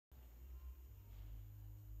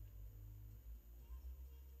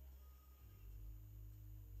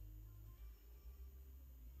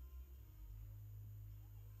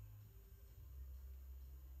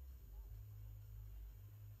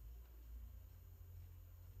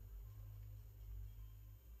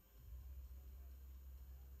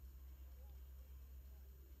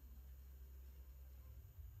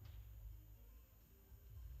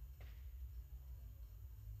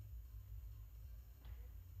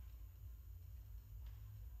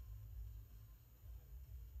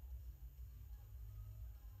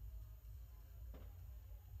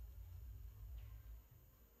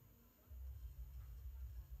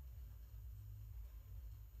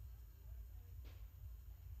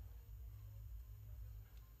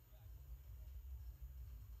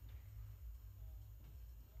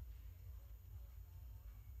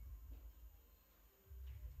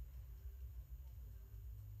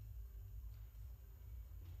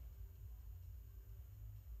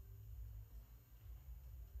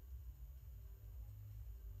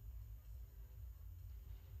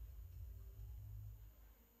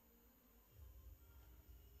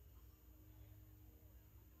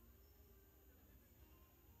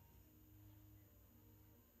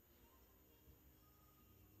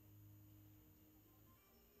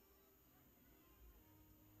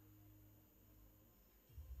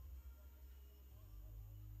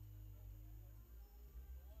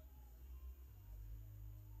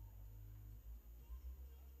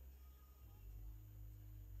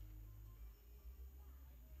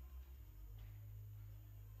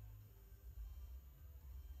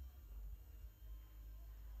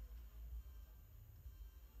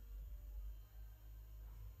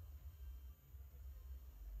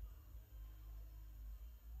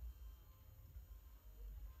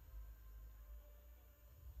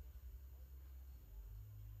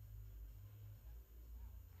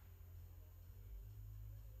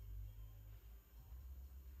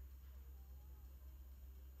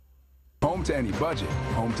Home to any budget,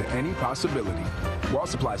 home to any possibility. While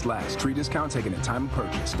supplies last, tree discount taken at time of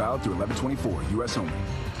purchase, valid through 11/24, U.S. only.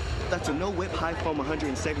 That's a no-whip, high-foam,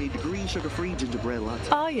 170-degree, sugar-free gingerbread latte.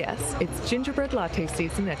 Ah, yes. It's gingerbread latte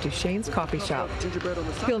season at Duchesne's Coffee Shop. Gingerbread on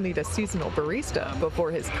the side. He'll need a seasonal barista before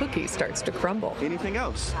his cookie starts to crumble. Anything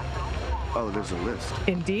else? Oh, there's a list.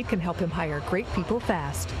 Indeed can help him hire great people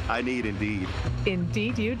fast. I need Indeed.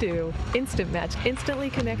 Indeed you do. Instant Match instantly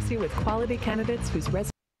connects you with quality candidates whose resumes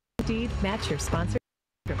Indeed match your sponsored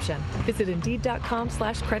subscription. Visit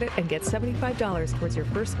Indeed.com/credit and get $75 towards your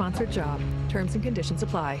first sponsored job. Terms and conditions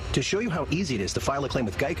apply. To show you how easy it is to file a claim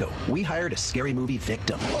with Geico, we hired a scary movie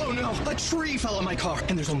victim. Oh no, a tree fell on my car,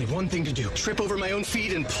 and there's only one thing to do. Trip over my own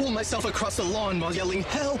feet and pull myself across the lawn while yelling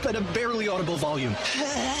help at a barely audible volume.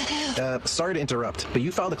 Sorry to interrupt, but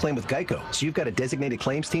you filed a claim with Geico, so you've got a designated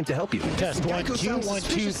claims team to help you. Test one, Geico two, sounds 1, 2,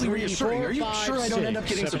 suspiciously 3, reassuring. 4, Are you 5, sure I don't end up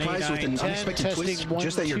 6, getting 7, 8, surprised 9, with an 10, unexpected testing, twist? 1,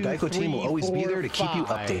 Just that your 2, Geico team will 3, always be 4, there to keep you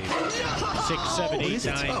 5. updated. 6, 7, What 8, is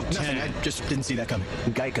it? 9, Oh, 10. nothing. I just didn't see that coming.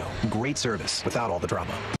 Geico, great service without all the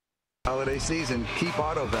drama. Holiday season, keep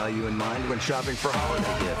auto value in mind when shopping for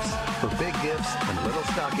holiday gifts. For big gifts and little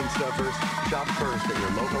stocking stuffers, shop first at your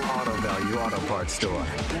local Auto Value Auto Parts store.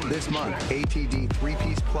 This month, ATD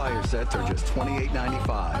 3-piece plier sets are just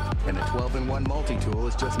 $28.95, and a 12-in-1 multi-tool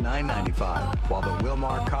is just $9.95, while the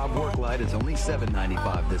Wilmar Cobb Work Light is only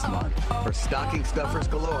 $7.95 this month. For stocking stuffers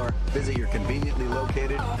galore, visit your conveniently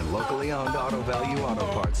located and locally owned Auto Value Auto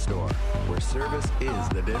Parts store, where service is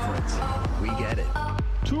the difference. We get it.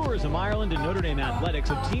 Tourism Ireland and Notre Dame Athletics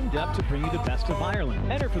have teamed up to bring you the best of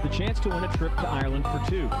Ireland. Enter for the chance to win a trip to Ireland for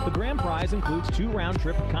two. The grand prize includes 2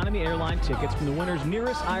 round-trip economy airline tickets from the winner's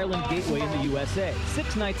nearest Ireland gateway in the USA,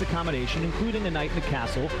 6 nights accommodation, including a night in the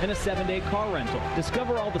castle, and a 7-day car rental.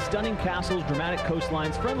 Discover all the stunning castles, dramatic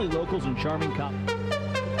coastlines, friendly locals, and charming Visit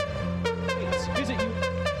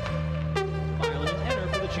Ireland and enter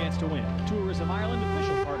for the chance to win. Tourism Ireland,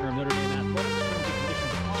 official partner of Notre Dame Athletics. Terms and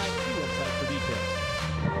conditions apply. See website for details.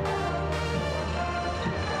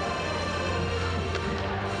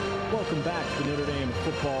 Welcome back to the Notre Dame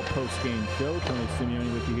football post-game show. Tony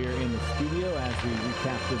Simeone with you here in the studio as we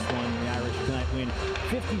recap this one. The Irish tonight win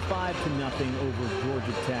 55-0 over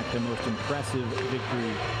Georgia Tech, the most impressive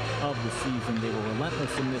victory of the season. They were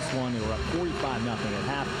relentless in this one. They were up 45-0 at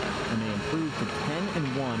half, and they improved to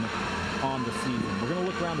 10-1 on the season. We're going to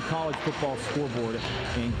look around the college football scoreboard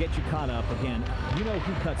and get you caught up. Again, you know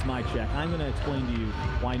who cuts my check. I'm going to explain to you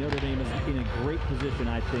why Notre Dame is in a great position,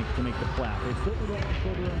 I think, to make the playoff. They certainly don't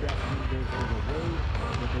control their own destiny. There's a way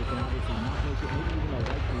that they can obviously not make it, maybe even a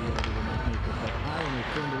likelihood that they will not make it. But I am a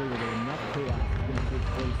firm believer that enough chaos is going to take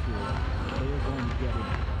place here. They are going to get it.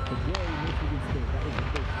 Today, Michigan State, that was the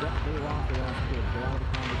first step they lost the last quarter. They're out of the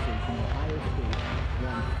conversation. Ohio State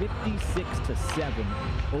won 56-7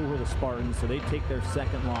 over the Spartans, so they take their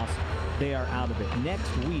second loss. They are out of it.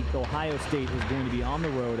 Next week, Ohio State is going to be on the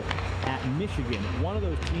road at Michigan. One of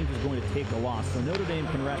those teams is going to take a loss, so Notre Dame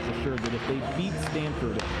can rest assured that if they beat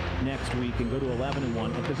Stanford next week and go to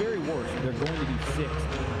 11-1, at the very worst, they're going to be 6th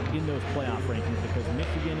in those playoff rankings because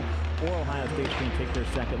Michigan or Ohio State is going to take their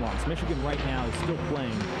second loss. Michigan right now is still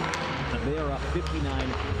playing. They are up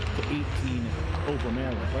 59-18 over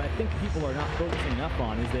Maryland. What I think people are not focusing enough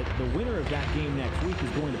on is that the winner of that game next week is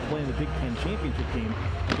going to play in the Big Ten championship game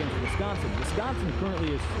against Wisconsin. Wisconsin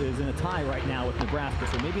currently is in a tie right now with Nebraska,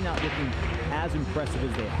 so maybe not looking as impressive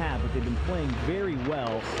as they have, but they've been playing very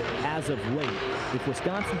well as of late. If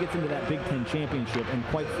Wisconsin gets into that Big Ten championship, and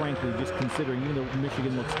quite frankly, just considering even though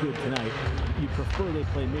Michigan looks good tonight, you prefer they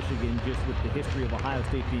play Michigan just with the history of Ohio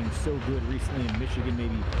State being so good recently and Michigan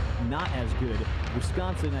maybe not as good.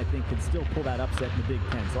 Wisconsin, I think, can still pull that upset in the Big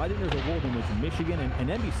Ten. So I think there's a world in which Michigan, and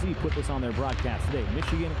NBC put this on their broadcast today,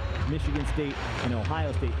 Michigan, Michigan State, and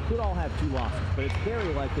Ohio State could all have 2 losses, but it's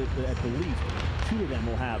very likely that at the least 2 of them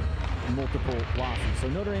will have multiple losses. So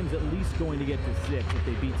Notre Dame's at least going to get to 6 if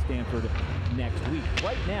they beat Stanford next week.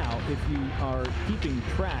 Right now, if you are keeping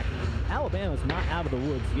track, Alabama's not out of the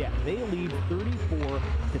woods yet. They lead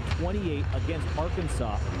 34-28 against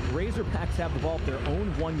Arkansas. Razorbacks have the ball at their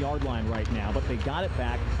own 1-yard line right now, but they got it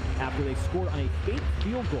back after they scored on a fake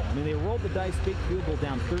field goal. I mean, they rolled the dice, fake field goal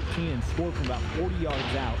down 13 and scored from about 40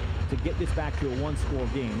 yards out to get this back to a 1-score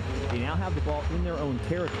game. They now have the ball in their own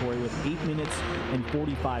territory with 8 minutes and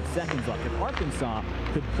 45 seconds left. If Arkansas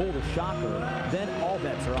could pull the shocker, then all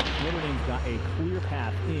bets are off. Notre Dame's got a clear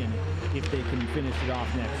path in if they can finish it off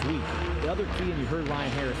next week. The other key, and you heard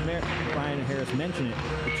Ryan Harris mention it,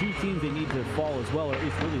 the 2 teams they need to fall as well, or at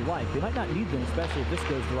least really like. They might not need them, especially if this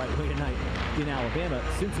goes the right way tonight in Alabama.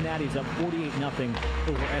 Cincinnati's up 48-0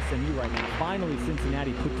 over SMU right now. Finally,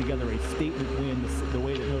 Cincinnati put together a statement win the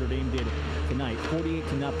way that Notre Dame Dame did tonight,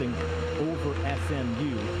 48-0 over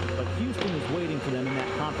SMU. But Houston is waiting for them in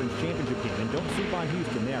that conference championship game. And don't sleep on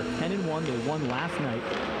Houston. They are 10-1. They won last night,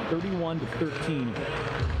 31-13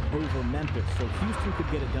 over Memphis. So Houston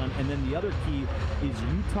could get it done. And then the other key is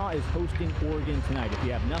Utah is hosting Oregon tonight. If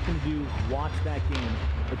you have nothing to do, watch that game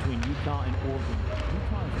between Utah and Oregon.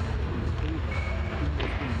 Utah is actually favored in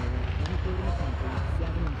this game. They're 23rd in the country,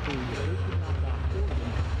 7-3. They could knock out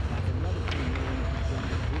Oregon. That's another team they're in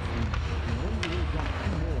this week. And when you really got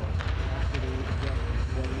two more after they get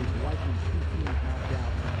what is likely two teams knocked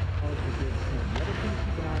out of the Big Ten. The other thing to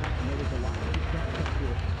keep an eye on, I know there's a lot of different up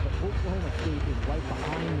here, but Oklahoma State is right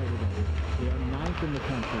behind Notre Dame. They are 9th in the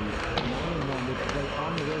country, 9-1. They play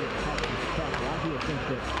on the road at Texas Tech. A lot of people think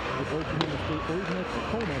that if Oklahoma State or even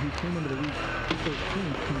Oklahoma, who came into the week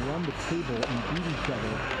 13th, can run the table and beat each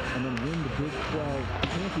other and then win the Big 12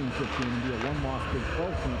 championship game and be a one-loss Big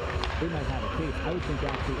 12 team, they might have a case. I would think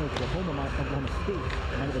actually Oklahoma State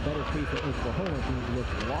might have a better case than Oklahoma, who has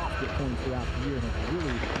lost at points throughout the year and has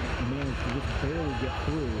really managed to just barely get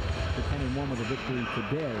through the 10-1 with a victory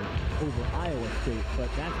today over Iowa State. But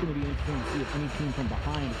that's going to be interesting to see if any team from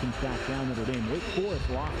behind can track down Notre Dame. Wake Forest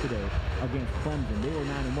lost today against Clemson. They were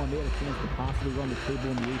 9-1. They had a chance to possibly run the table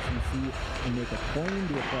in the ACC and make a claim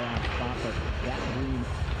to a playoff spot, but that dream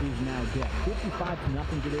is now dead.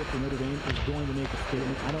 55-0 today for Notre Dame is going to make a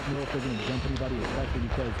statement. I don't know if they're going to jump anybody, especially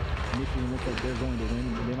because Michigan looks like they're going to win.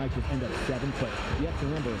 They might just end up 7th, but you have to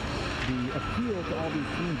remember, the appeal to all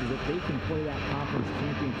these teams is that they can play that conference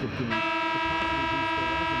championship game to possibly boost their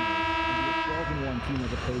resume and be a 12-1 team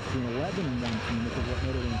as opposed to an 11-1 team, which is what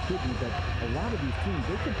Notre Dame could be. But a lot of these teams,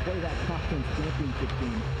 they could play that conference championship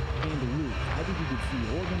game and lose. I think you could see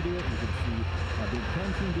Oregon do it. You could see a Big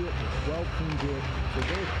 10 team do it. A 12 team do it. So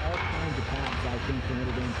there's all kinds of paths, I think, for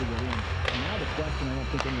Notre Dame to get in. And now the question, I don't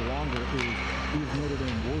think any longer, is Notre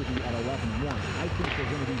Dame worthy at 11-1? I think they're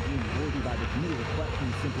going to be deemed worthy by the committee. The question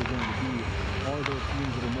is simply going to be, are there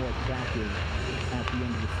teams that are more attractive at the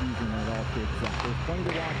end of the season when it all shakes out? There's plenty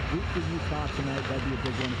to watch. Root for Utah tonight. That'd be a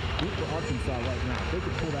big one. Root for Arkansas right now. If they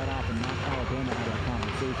could pull that off and knock Alabama out of the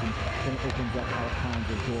conversation, then it opens up all kinds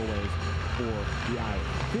of doorways for the Irish.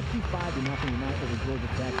 55-0 tonight over Georgia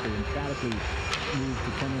Tech. They emphatically moved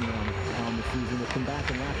to 10-1 on the season. We'll come back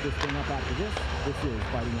and wrap this thing up after this. This is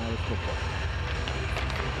Fighting Irish Football.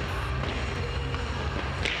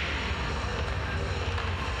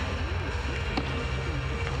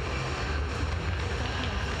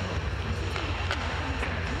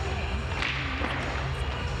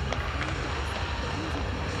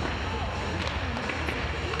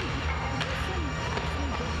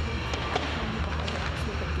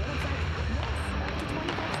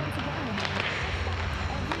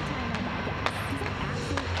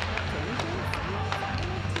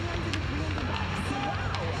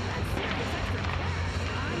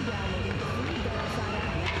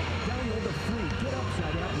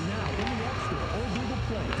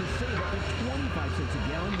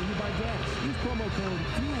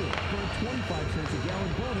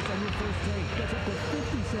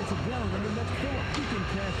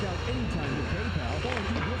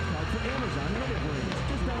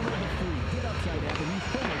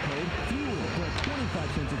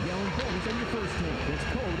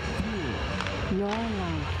 Your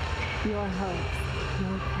life, your hopes,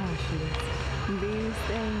 your passions. These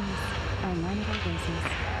things are none of our business.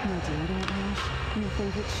 Your deodorant rash, your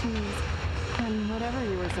favorite shoes, and whatever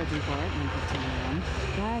you were searching for at 1:15 a.m.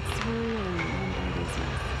 That's really none of our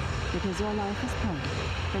business. Because your life is private,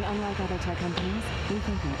 and unlike other tech companies, we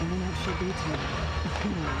think our internet should be too. What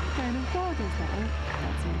kind of dog is that?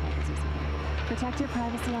 That's none of our business again. Protect your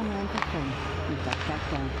privacy online for free with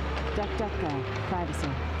DuckDuckGo. DuckDuckGo.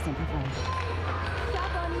 Privacy simplified.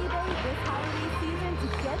 Shop on eBay this holiday season to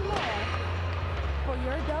get more for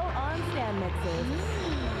your dough on stand mixes,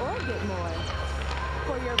 or get more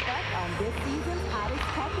for your buck on this season's hottest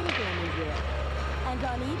tech and gaming gear. And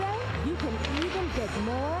on eBay, you can even get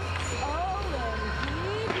more OMG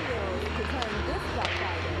deals to turn this Black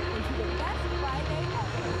Friday into the best Friday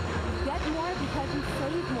ever. Get more because you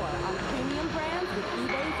save more on premium brands with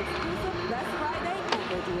eBay's exclusive Best Friday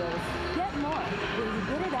Ever deals. Get more when you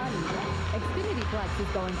get it on eBay. Xfinity Flex is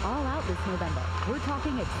going all out this November. We're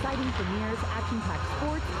talking exciting premieres, action-packed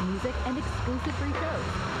sports, music, and exclusive free shows.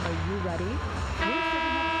 Are you ready? We're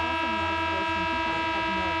serving up awesome live sports from Peacock at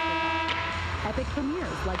no extra cost. Epic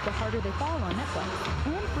premieres like The Harder They Fall on Netflix,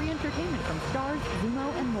 and free entertainment from Stars, Zumo,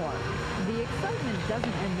 and more. The excitement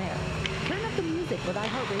doesn't end there. Turn up the music with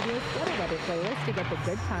iHeartRadio's Sweater Weather playlist to get the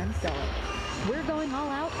good times going. We're going all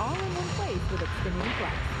out, all in one place with Xfinity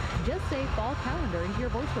Flex. Just say fall calendar into your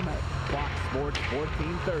voice remote. Fox Sports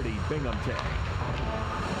 1430, Binghamton.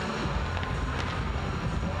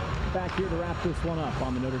 Back here to wrap this one up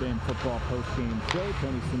on the Notre Dame football postgame show.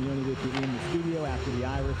 Tony Simeone with you in the studio after the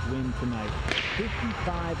Irish win tonight.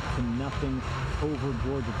 55-0 over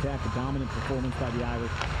Georgia Tech. A dominant performance by the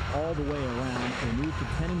Irish all the way around. They moved to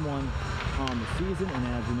 10-1 on the season, and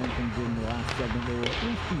as we mentioned in the last segment, they will at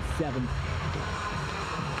least be 7th.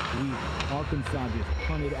 Arkansas just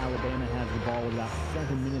punted. Alabama has the ball with about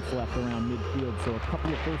 7 minutes left around midfield, so a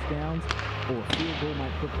couple of first downs or a field goal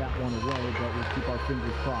might put that one away, but we'll keep our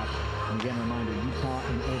fingers crossed. And again, a reminder, Utah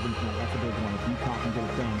and Oregon tonight, that's a big one. If Utah can get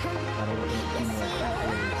it done, that'll look more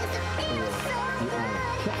accolades for the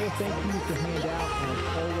Irish. Couple of thank yous to hand out, as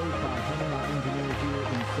always, by Henry, our engineer here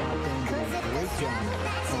in South Bend. Great job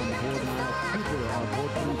on the board now. Cooper, our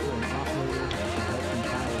board producer and operator, helping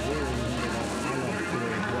Kyle Weary handle that highlight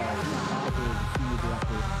today as well. Senior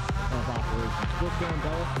Director of Operations. Still Sharon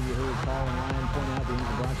Bellis, and you heard Paul and Ryan point out the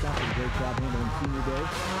Angel broadcast did a great job handling Senior Day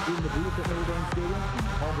in the booth at Notre Dame Stadium. And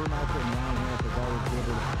Paul Burmeister and Ryan Harris have always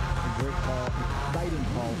delivered a great call, exciting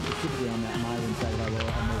call, specifically on that Myron side of our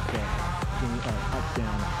almost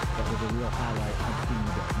touchdown. That was a real highlight of Senior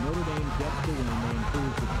Day. Notre Dame gets the win. They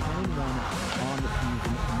improve to 10-1 on the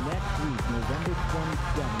season. Next week, November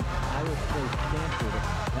 27th, Irish play Stanford.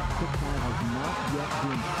 That kick time has not yet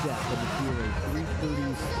been set, but it's either a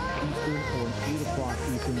 3:30 Eastern or an 8 o'clock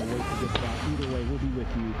Eastern. We'll wait to get that. Either way, we'll be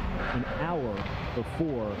with you an hour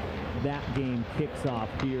before that game kicks off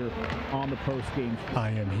here on the post-game. I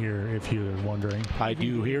am here, if you're wondering. I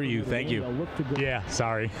do hear you. Thank you. Yeah,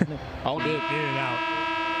 sorry. All good. In and out.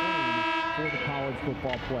 For the college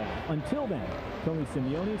football playoff. Until then, Tony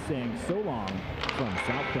Simeone saying so long from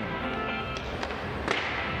South Bend.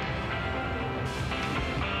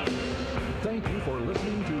 Thank you for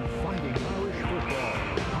listening to Fighting Irish Football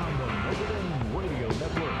on the Notre Dame Radio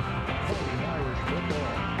Network. Fighting Irish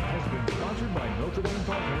Football has been sponsored by Notre Dame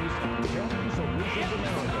partners, Healthy Solutions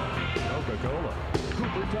America, Coca-Cola,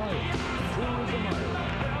 Cooper Tire, Tourism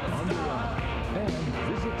Ireland, Under Armour, and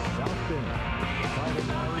Visit South Bend. Fighting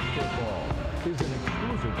Irish Football is an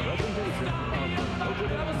exclusive presentation of the Notre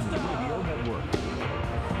Dame Radio Network.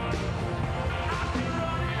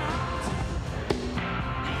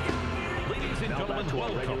 Ladies and gentlemen,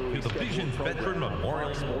 welcome to the Visions Veteran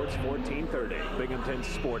Memorial Sports 1430, Binghamton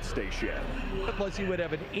Sports Station. Plus, he would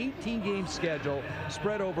have an 18-game schedule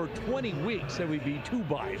spread over 20 weeks. That would be 2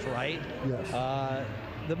 buys, right? Yes.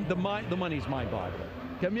 The money's mind-boggling.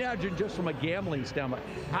 Imagine just from a gambling standpoint.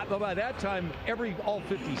 By that time, all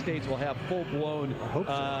 50 states will have full-blown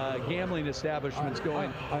gambling establishments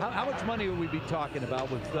going. How much money would we be talking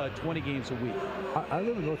about with 20 games a week? I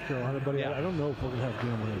live in North Carolina, but I don't know if we're going to have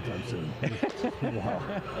gambling anytime soon. Wow.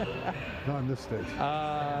 Not in this state.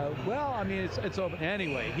 Well, I mean, it's open.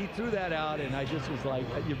 Anyway, he threw that out, and I just was like,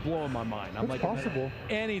 you're blowing my mind. I'm like, possible.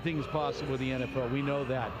 Anything's possible with the NFL. We know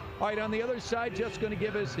that. All right, on the other side, Jeff's going to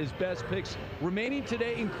give us his best picks remaining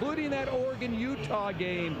today, including that Oregon-Utah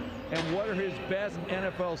game, and what are his best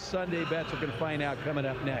NFL Sunday bets. We're going to find out coming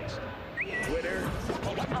up next. Twitter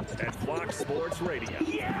at Fox Sports Radio.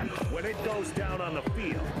 Yes! When it goes down on the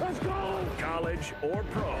field, let's go! College or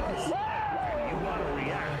pros, and you want to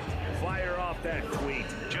react, fire off that tweet.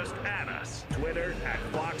 Just at us. Twitter at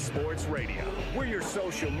Fox Sports Radio. We're your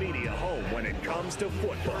social media home when it comes to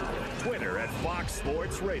football. Twitter at Fox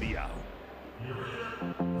Sports Radio.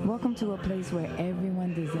 Welcome to a place where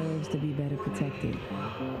everyone deserves to be better protected,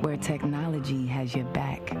 where technology has your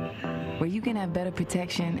back, where you can have better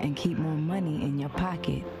protection and keep more money in your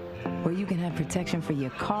pocket, where you can have protection for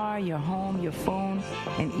your car, your home, your phone,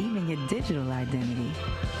 and even your digital identity.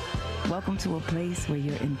 Welcome to a place where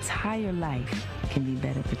your entire life can be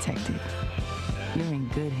better protected. You're in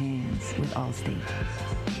good hands with Allstate.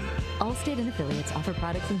 Allstate and affiliates offer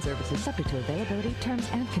products and services subject to availability, terms,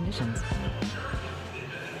 and conditions.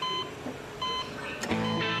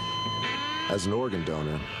 As an organ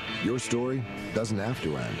donor, your story doesn't have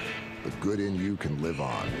to end. The good in you can live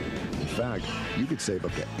on. In fact, you could save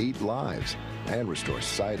up to 8 lives and restore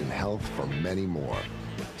sight and health for many more.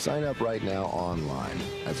 Sign up right now online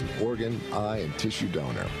as an organ, eye, and tissue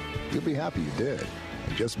donor. You'll be happy you did.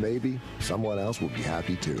 And just maybe, someone else will be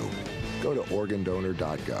happy too. Go to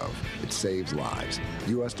organdonor.gov. It saves lives.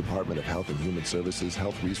 U.S. Department of Health and Human Services,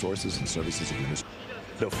 Health Resources and Services Administration.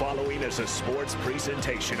 The following is a sports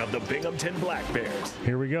presentation of the Binghamton Black Bears.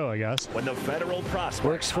 Here we go, I guess. When the Federal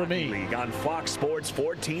Prospects Hockey League on Fox Sports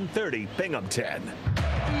 1430 Binghamton.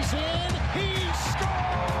 He's in. He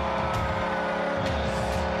scores!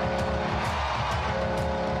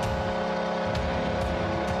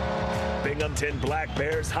 Binghamton Black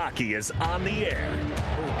Bears hockey is on the air.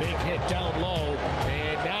 Oh, big hit down low,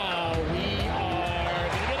 and now we are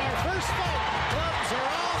going to get our first fight. Gloves are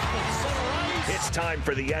off at center ice. It's time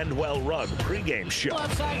for the Endwell Rug pregame show.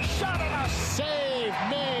 Left side shot and a save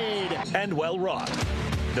made. Endwell Rug,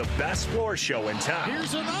 the best floor show in town.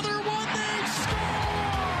 Here's another one. They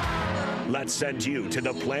score! Let's send you to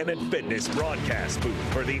the Planet Fitness broadcast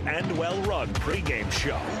booth for the Endwell Rug pregame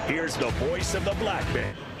show. Here's the voice of the Black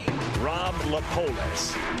Bear, Rob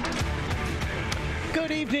Lapolis.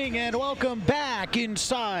 Good evening and welcome back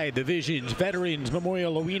inside the Visions Veterans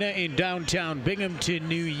Memorial Arena in downtown Binghamton,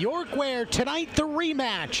 New York, where tonight the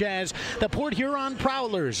rematch as the Port Huron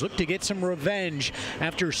Prowlers look to get some revenge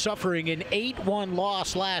after suffering an 8-1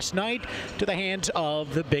 loss last night to the hands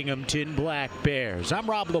of the Binghamton Black Bears. I'm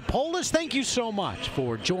Rob Lapolis. Thank you so much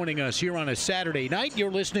for joining us here on a Saturday night.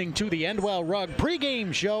 You're listening to the Endwell Rug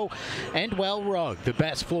pregame show. Endwell Rug, the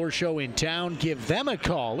best floor show in town. Give them a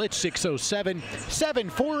call. It's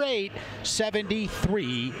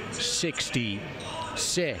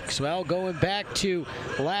 607-748-7366. Well, going back to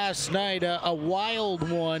last night, a wild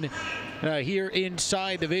one here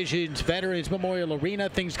inside the Visions Veterans Memorial Arena.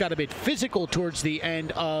 Things got a bit physical towards the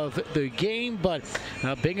end of the game, but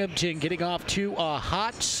Binghamton getting off to a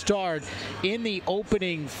hot start in the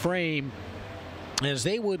opening frame as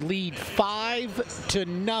they would lead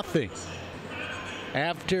 5-0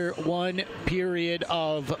 after one period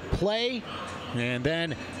of play. And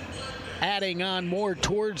then adding on more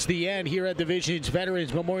towards the end here at the Visions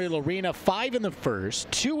Veterans Memorial Arena. 5 in the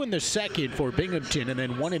first, 2 in the second for Binghamton, and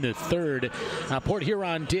then 1 in the third. Port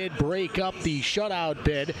Huron did break up the shutout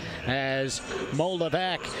bid as Mo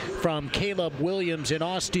Levesque from Caleb Williams and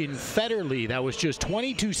Austin Federley. That was just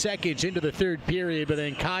 22 seconds into the third period, but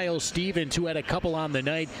then Kyle Stevens, who had a couple on the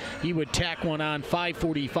night, he would tack one on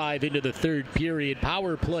 5:45 into the third period.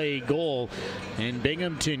 Power play goal, and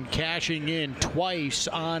Binghamton cashing in twice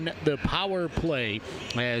on the power play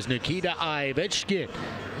as Nikita Ivechkin,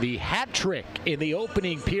 the hat trick in the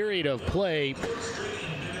opening period of play.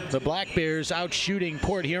 The Black Bears out shooting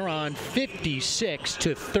Port Huron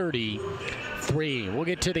 56-33. We'll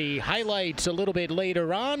get to the highlights a little bit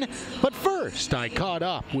later on, but first I caught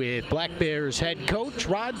up with Black Bears head coach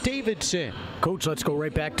Rod Davidson. Coach, let's go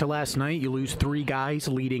right back to last night. You lose 3 guys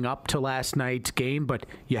leading up to last night's game, but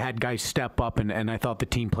you had guys step up, and I thought the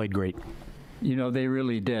team played great. You know, they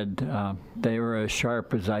really did. They were as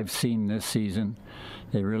sharp as I've seen this season.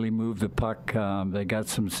 They really moved the puck. They got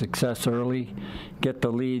some success early. Get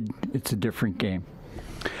the lead, it's a different game.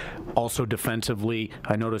 Also defensively,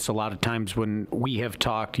 I noticed a lot of times when we have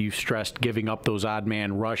talked, you've stressed giving up those odd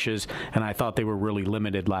man rushes, and I thought they were really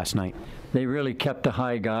limited last night. They really kept a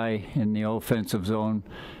high guy in the offensive zone.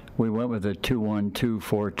 We went with a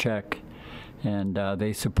 2-1-2 check, and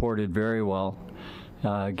they supported very well.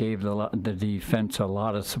 Gave the defense a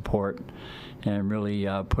lot of support and really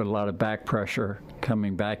put a lot of back pressure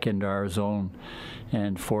coming back into our zone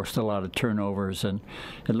and forced a lot of turnovers, and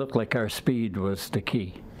it looked like our speed was the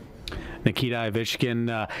key. Nikita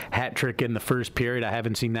Ivechkin, hat trick in the first period. I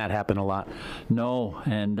haven't seen that happen a lot. No,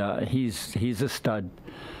 and he's a stud.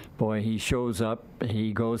 Boy, he shows up,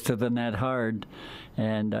 he goes to the net hard,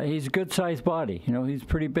 and he's a good-sized body. You know, he's a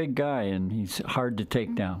pretty big guy, and he's hard to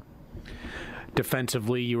take down.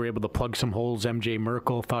 Defensively, you were able to plug some holes. MJ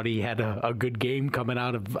Merkel thought he had a good game coming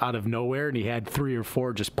out of nowhere, and he had 3 or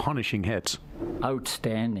 4 just punishing hits.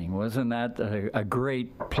 Outstanding. Wasn't that a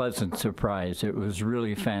great, pleasant surprise? It was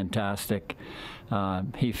really fantastic.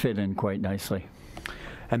 He fit in quite nicely.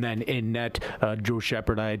 And then in net, Joe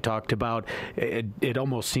Shepard I had talked about, it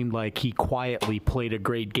almost seemed like he quietly played a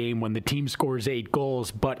great game when the team scores 8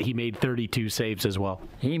 goals, but he made 32 saves as well.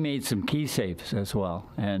 He made some key saves as well,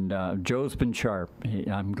 and Joe's been sharp.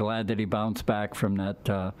 I'm glad that he bounced back from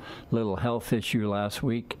that little health issue last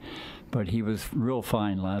week, but he was real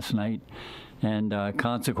fine last night. And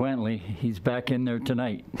consequently, he's back in there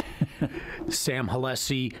tonight. Sam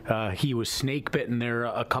Halesi, he was snake bitten there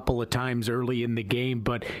a couple of times early in the game,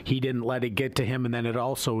 but he didn't let it get to him. And then it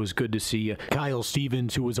also was good to see Kyle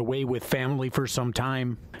Stevens, who was away with family for some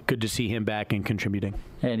time. Good to see him back and contributing.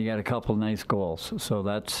 And he got a couple nice goals. So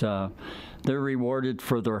that's they're rewarded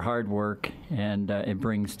for their hard work, and it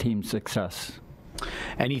brings team success.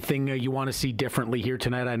 Anything you want to see differently here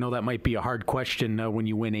tonight? I know that might be a hard question when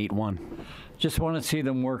you win 8-1. Just want to see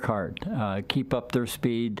them work hard, keep up their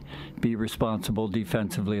speed, be responsible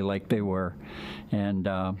defensively like they were, and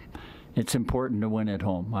it's important to win at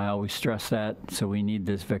home. I always stress that, so we need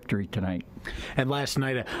this victory tonight. And last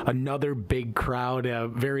night, another big crowd, a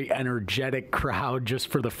very energetic crowd just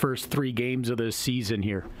for the first 3 games of the season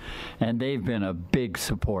here. And they've been a big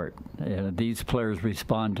support. These players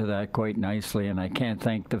respond to that quite nicely, and I can't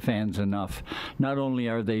thank the fans enough. Not only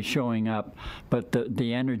are they showing up, but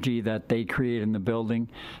the energy that they create in the building,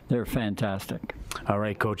 they're fantastic. All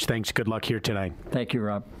right, Coach. Thanks. Good luck here tonight. Thank you,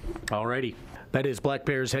 Rob. All righty. That is Black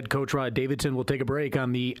Bears head coach Rod Davidson. We'll take a break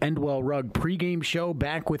on the Endwell Rug pregame show.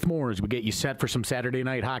 Back with more as we get you set for some Saturday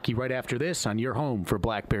night hockey right after this on your home for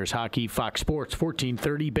Black Bears hockey, Fox Sports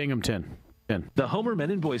 1430 Binghamton. The Homer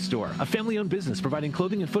Men and Boys Store, a family-owned business providing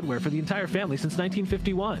clothing and footwear for the entire family since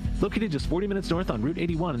 1951. Located just 40 minutes north on Route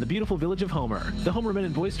 81 in the beautiful village of Homer. The Homer Men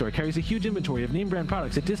and Boys Store carries a huge inventory of name brand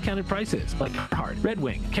products at discounted prices like Carhartt, Red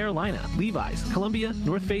Wing, Carolina, Levi's, Columbia,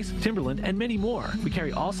 North Face, Timberland, and many more. We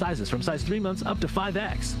carry all sizes from size 3 months up to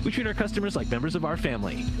 5X. We treat our customers like members of our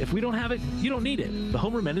family. If we don't have it, you don't need it. The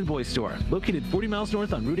Homer Men and Boys Store, located 40 miles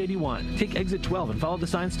north on Route 81. Take exit 12 and follow the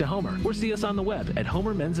signs to Homer, or see us on the web at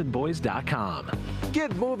homermensandboys.com.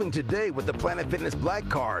 Get moving today with the Planet Fitness Black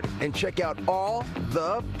Card and check out all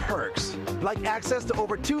the perks, like access to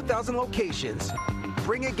over 2,000 locations.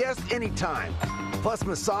 Bring a guest anytime, plus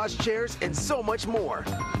massage chairs and so much more,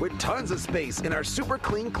 with tons of space in our super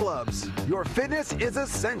clean clubs. Your fitness is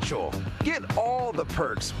essential. Get all the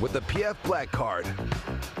perks with the PF Black Card.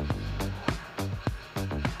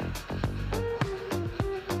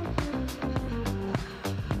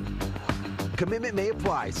 Commitment may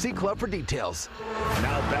apply. See club for details.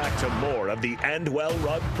 Now back to more of the Endwell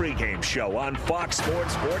Rug pregame show on Fox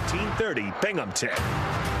Sports 1430 Binghamton.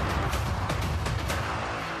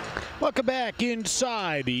 Welcome back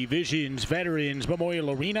inside the Visions Veterans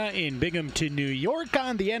Memorial Arena in Binghamton, New York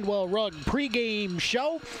on the Endwell Rug pregame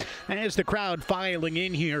show as the crowd filing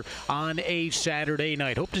in here on a Saturday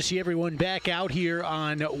night. Hope to see everyone back out here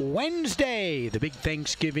on Wednesday, the big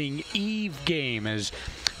Thanksgiving Eve game as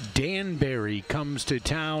Danbury comes to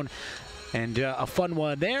town. And a fun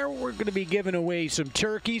one there. We're going to be giving away some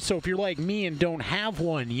turkey. So if you're like me and don't have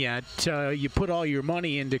one yet, you put all your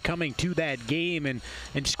money into coming to that game and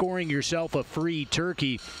scoring yourself a free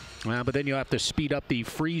turkey. But then you'll have to speed up the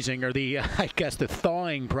freezing or the, I guess, the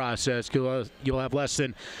thawing process. You'll have less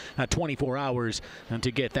than 24 hours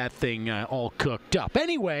to get that thing all cooked up.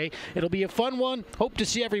 Anyway, it'll be a fun one. Hope to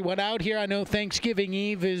see everyone out here. I know Thanksgiving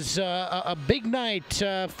Eve is a big night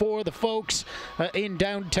for the folks in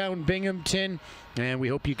downtown Binghamton. And we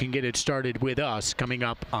hope you can get it started with us coming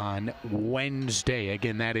up on Wednesday.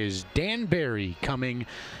 Again, that is Danbury coming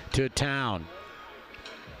to town.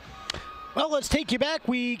 Well, let's take you back.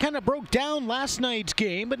 We kind of broke down last night's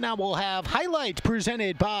game, but now we'll have highlights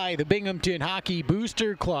presented by the Binghamton Hockey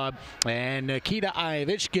Booster Club. And Nikita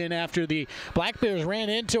Ivishkin, after the Black Bears ran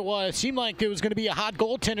into what seemed like it was going to be a hot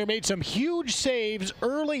goaltender, made some huge saves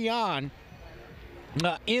early on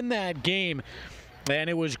in that game. And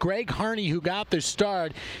it was Greg Harney who got the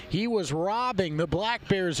start. He was robbing the Black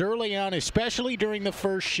Bears early on, especially during the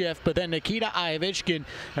first shift. But then Nikita Ivishkin,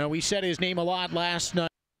 we said his name a lot last night.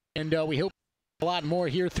 And we hope a lot more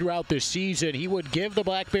here throughout the season. He would give the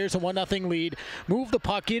Black Bears a 1-0 lead, move the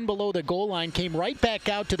puck in below the goal line, came right back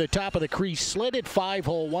out to the top of the crease, slid it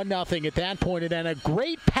 5-hole, 1-0 at that point, and then a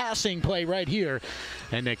great passing play right here.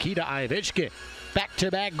 And Nikita Ivishkin,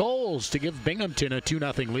 back-to-back goals to give Binghamton a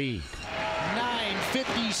 2-0 lead.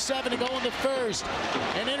 9:57 to go in the first.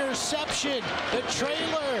 An interception. The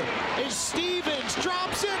trailer is Stevens,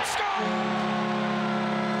 drops it, scores!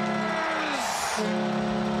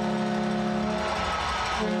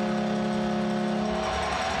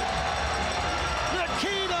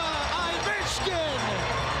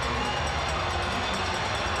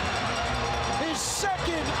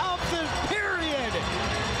 Second of the period.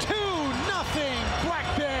 2-0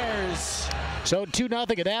 Black Bears. So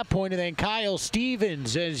 2-0 at that point, and then Kyle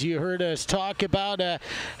Stevens, as you heard us talk about,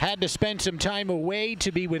 had to spend some time away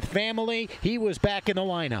to be with family. He was back in the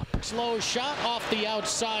lineup. Slow shot off the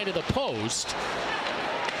outside of the post.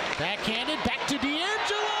 Backhanded, back to D'Angelo.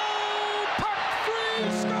 Puck free,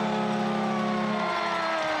 scores!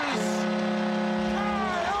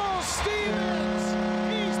 Kyle Stevens,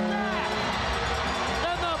 he's back.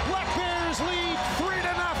 And the Black Bears lead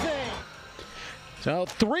 3-0. So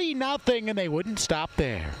 3-0, and they wouldn't stop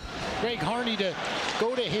there. Greg Harney to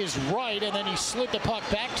go to his right, and then he slid the puck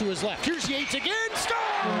back to his left. Here's Yates again, scores!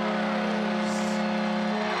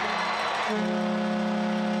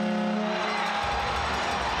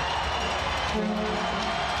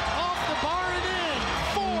 Off the bar and in,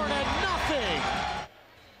 4-0.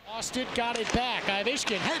 lost it, got it back.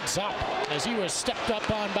 Ivishkin heads up as he was stepped up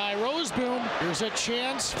on by Roseboom. Here's a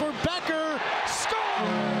chance for Becker. Scores!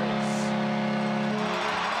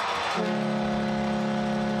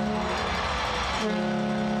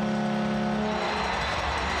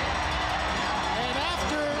 And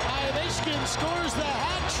after Ivishkin scores the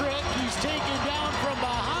hat trick, he's taken down from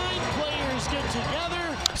behind. Players get together.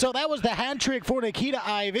 So that was the hat trick for Nikita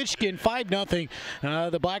Ivishkin, 5-0.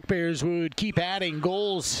 The Black Bears would keep adding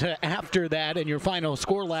goals after that, and your final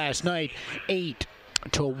score last night,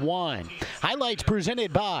 8-1. Highlights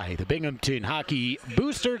presented by the Binghamton Hockey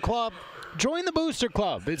Booster Club. Join the Booster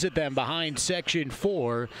Club. Visit them behind Section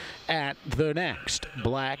 4 at the next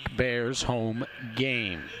Black Bears home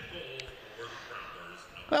game.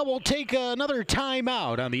 Well, we'll take another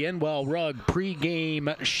timeout on the NWell Rug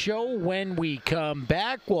pregame show. When we come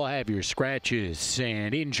back, we'll have your scratches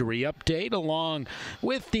and injury update along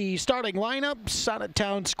with the starting lineups,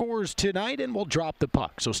 out-of-town scores tonight, and we'll drop the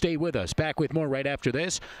puck. So stay with us. Back with more right after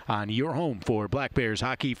this on your home for Black Bears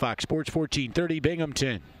hockey, Fox Sports 1430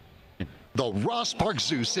 Binghamton. The Ross Park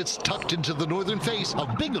Zoo sits tucked into the northern face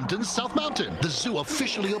of Binghamton's South Mountain. The zoo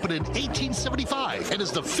officially opened in 1875 and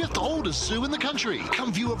is the 5th oldest zoo in the country.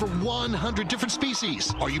 Come view over 100 different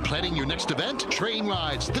species. Are you planning your next event? Train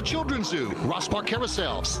rides, the Children's Zoo, Ross Park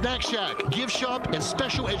Carousel, Snack Shack, Gift Shop, and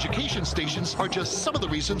special education stations are just some of the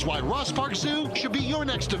reasons why Ross Park Zoo should be your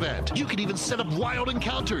next event. You can even set up wild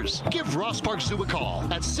encounters. Give Ross Park Zoo a call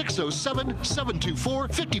at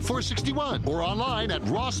 607-724-5461 or online at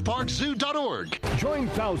rossparkzoo.org. Join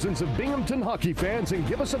thousands of Binghamton hockey fans and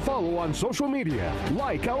give us a follow on social media.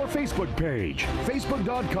 Like our Facebook page,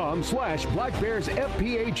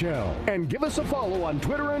 facebook.com/BlackBearsFPHL, and give us a follow on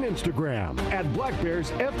Twitter and Instagram at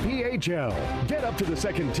BlackBearsFPHL. Get up to the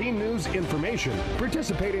second team news, information,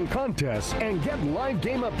 participate in contests, and get live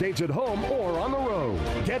game updates at home or on the road.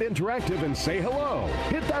 Get interactive and say hello.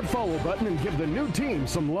 Hit that follow button and give the new team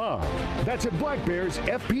some love. That's at Black Bears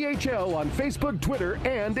FPHL on Facebook, Twitter,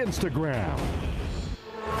 and Instagram.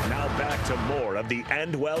 Now back to more of the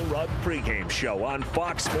NWell Rug pregame show on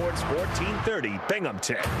Fox Sports 1430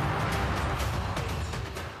 Binghamton.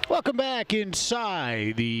 Welcome back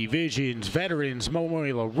inside the Visions Veterans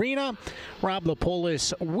Memorial Arena. Rob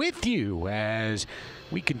Lapolis with you as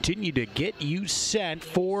we continue to get you set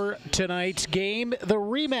for tonight's game, the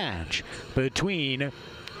rematch between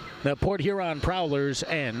the Port Huron Prowlers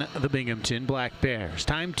and the Binghamton Black Bears.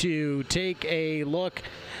 Time to take a look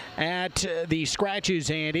at the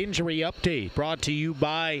scratches and injury update brought to you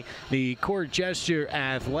by the Court Jester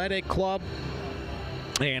Athletic Club.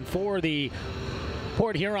 And for the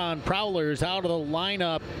Port Huron Prowlers, out of the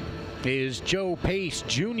lineup is Joe Pace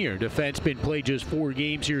Jr. Defenseman, played just 4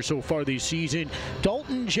 games here so far this season.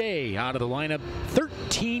 Dalton J. out of the lineup,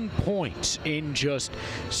 13 points in just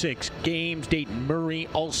 6 games. Dayton Murray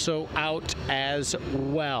also out as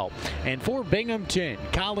well. And for Binghamton,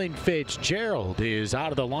 Colin Fitzgerald is out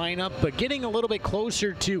of the lineup, but getting a little bit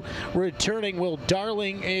closer to returning. Will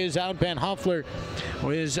Darling is out. Ben Huffler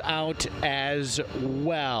is out as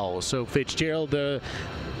well. So Fitzgerald, the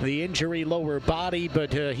injury, lower body,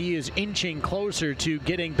 but he is inching closer to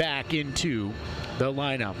getting back into the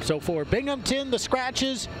lineup. So for Binghamton, the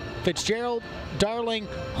scratches, Fitzgerald, Darling,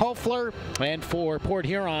 Hoffler, and for Port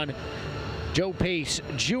Huron, Joe Pace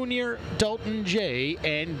Jr., Dalton J.,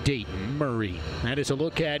 and Dayton Murray. That is a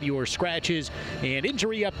look at your scratches and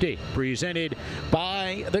injury update presented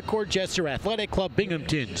by the Court Jester Athletic Club,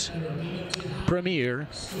 Binghamton's premier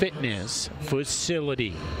fitness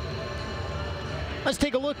facility. Let's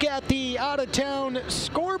take a look at the out-of-town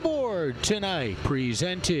scoreboard tonight,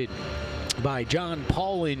 presented by John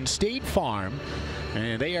Paulin State Farm.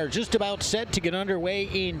 And they are just about set to get underway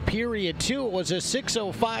in period 2. It was a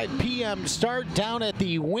 6:05 p.m. start down at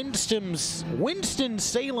the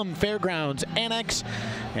Winston-Salem Fairgrounds Annex.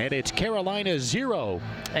 And it's Carolina 0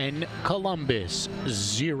 and Columbus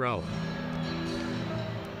 0.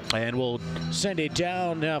 And we'll send it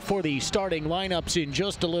down for the starting lineups in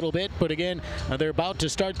just a little bit. But again, they're about to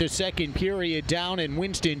start the second period down in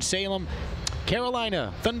Winston-Salem.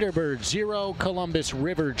 Carolina Thunderbirds 0, Columbus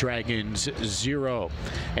River Dragons 0.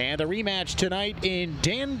 And the rematch tonight in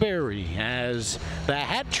Danbury as the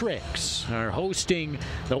Hat Tricks are hosting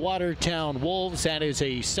the Watertown Wolves. That is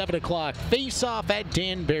a 7 o'clock face-off at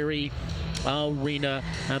Danbury Arena.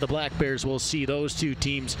 The Black Bears will see those two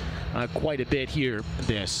teams quite a bit here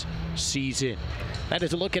this season. That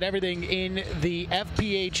is a look at everything in the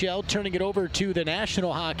FPHL. Turning it over to the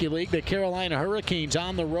National Hockey League. The Carolina Hurricanes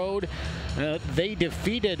on the road. They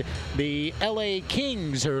defeated the LA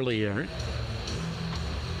Kings earlier.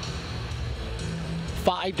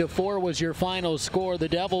 5-4 was your final score. The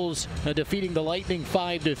Devils defeating the Lightning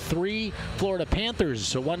 5-3. Florida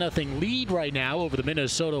Panthers a 1-0 lead right now over the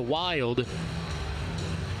Minnesota Wild.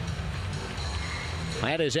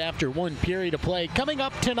 That is after one period of play. Coming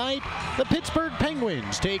up tonight, the Pittsburgh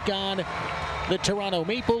Penguins take on the Toronto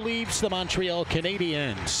Maple Leafs, the Montreal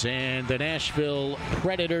Canadiens, and the Nashville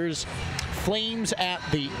Predators. Flames at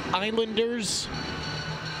the Islanders.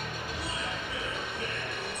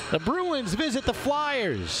 The Bruins visit the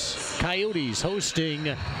Flyers. Coyotes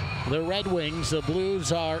hosting the Red Wings. The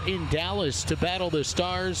Blues are in Dallas to battle the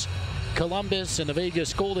Stars. Columbus and the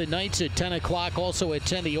Vegas Golden Knights at 10 o'clock. Also at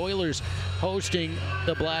 10, the Oilers hosting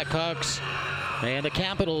the Blackhawks. And the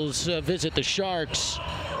Capitals visit the Sharks.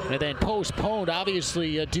 And then postponed,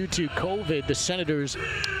 obviously, due to COVID, the Senators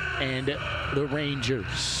and the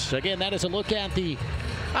Rangers. Again, that is a look at the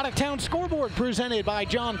out-of-town scoreboard presented by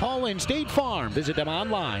John Paulin State Farm. Visit them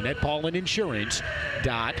online at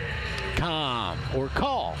paulininsurance.com or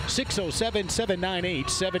call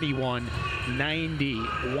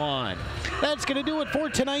 607-798-7191. That's going to do it for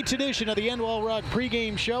tonight's edition of the Endwell Rug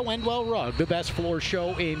pregame show. Endwell Rug, the best floor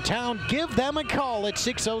show in town. Give them a call at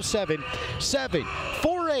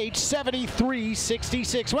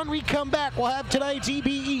 607-748-7366. When we come back, we'll have tonight's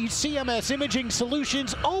EBE CMS Imaging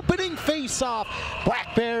Solutions opening face-off.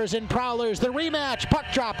 Black Bears and Prowlers, the rematch. Puck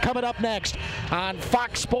drop coming up next on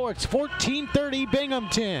Fox Sports 1430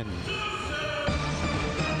 Binghamton.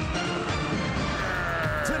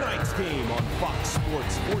 Tonight's game on Fox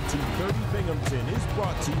Sports 1430 Binghamton is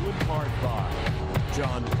brought to you in part by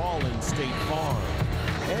John Paulin State Farm,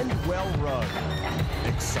 Endwell Rug,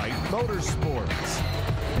 Excite Motorsports,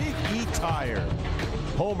 Big E Tire,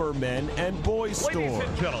 Homer Men and Boys Store. Ladies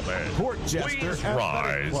and gentlemen, Portchester please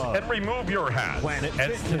rise and remove your hats. Planet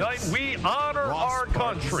As Fitness, tonight we honor Ross our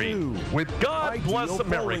Park country Zoo, with God Ideal Bless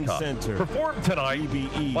Bowling America. Center, Performed tonight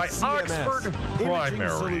EBE, by CMS, Oxford Imaging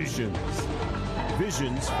Primary. Solutions,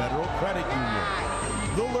 Visions Federal Credit Union,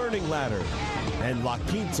 The Learning Ladder, and La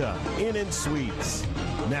Quinta Inn and Suites.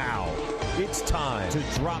 Now, it's time to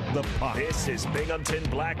drop the puck. This is Binghamton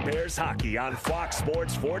Black Bears hockey on Fox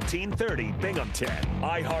Sports 1430 Binghamton,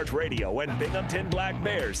 iHeartRadio, and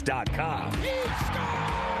BinghamtonBlackBears.com.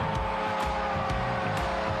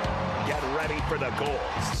 Get ready for the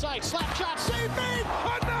goals. Side slap shot, save made,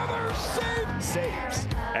 another save. Saves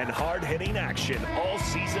and hard-hitting action all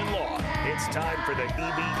season long. It's time for the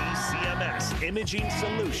EBE CMS Imaging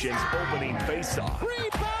Solutions opening face-off.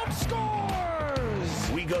 Rebound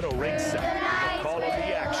scores! We go to ringside with a call of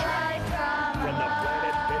the action. From the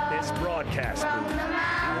Planet Fitness broadcast booth,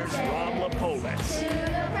 here's Rob Lapolis.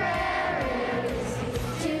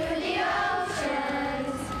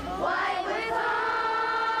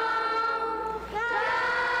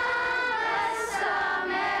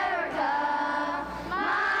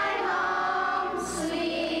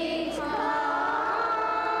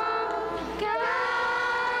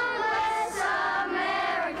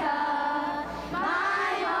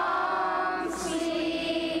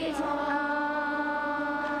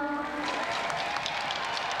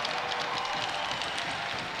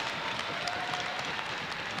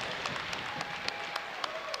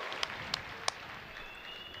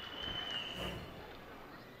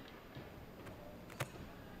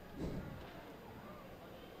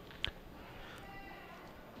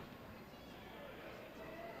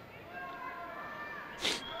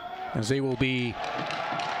 As they will be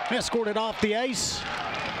escorted off the ice.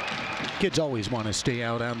 Kids always want to stay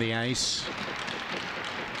out on the ice.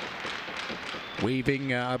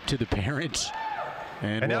 Waving up to the parents.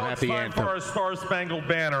 And we'll now have it's the time anthem. for our Star-Spangled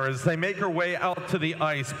Banner as they make their way out to the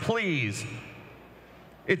ice. Please,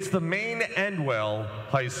 it's the main Endwell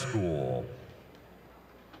High School.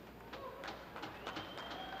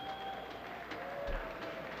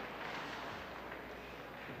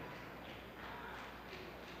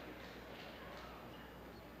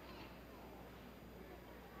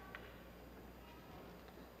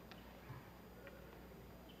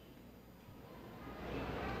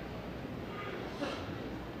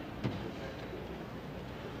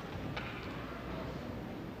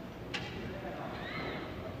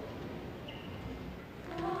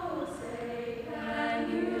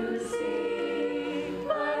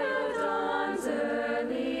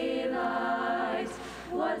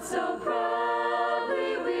 So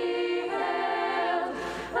proudly we hailed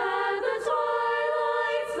at the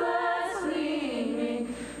twilight's last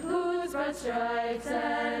gleaming, whose broad stripes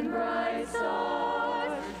and bright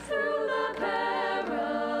stars through the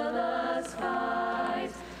perilous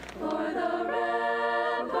fight o'er the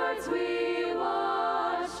ramparts we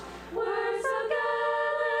watched were so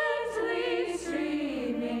gallantly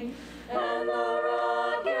streaming, and the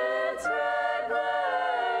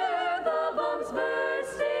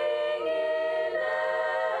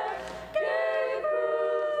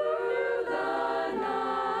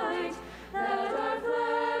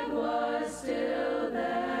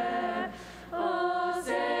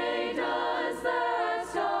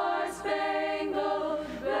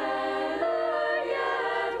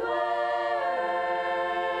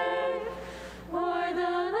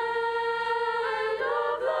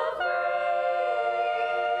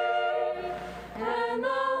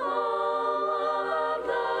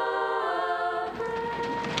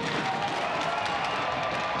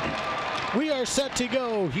We are set to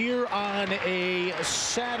go here on a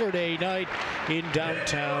Saturday night in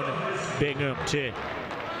downtown Binghamton.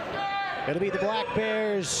 It'll be the Black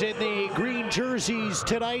Bears in the green jerseys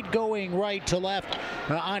tonight, going right to left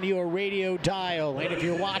on your radio dial. And if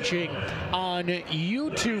you're watching on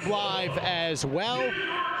YouTube Live as well,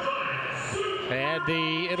 and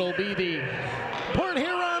it'll be the Port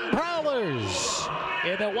Huron Prowlers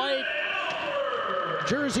in the white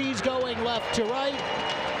jerseys, going left to right.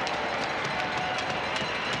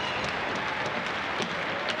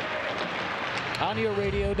 On your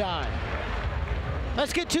radio dial.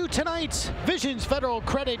 Let's get to tonight's Visions Federal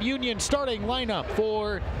Credit Union starting lineup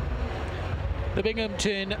for the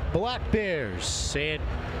Binghamton Black Bears. And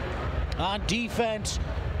on defense,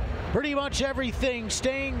 pretty much everything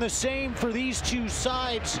staying the same for these two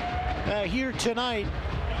sides here tonight.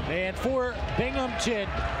 And for Binghamton,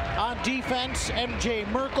 on defense,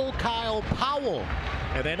 MJ Merkel, Kyle Powell.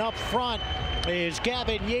 And then up front is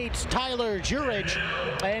Gavin Yates, Tyler Jurich,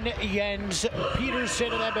 and Jens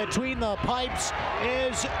Peterson. And then between the pipes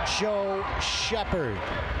is Joe Shepard.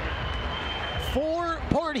 For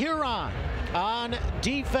Port Huron on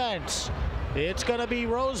defense, it's going to be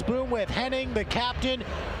Roseboom with Henning, the captain,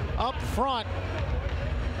 up front.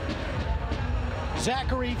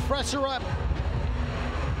 Zachary Fresserup,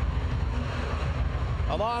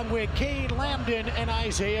 along with Cade Lambden and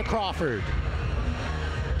Isaiah Crawford.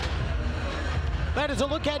 That is a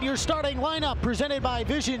look at your starting lineup presented by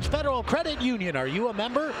Visions Federal Credit Union. Are you a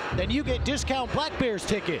member? Then you get discount Black Bears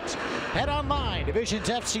tickets. Head online to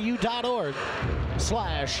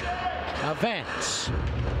visionsfcu.org/events.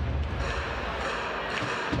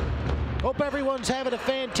 Hope everyone's having a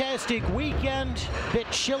fantastic weekend.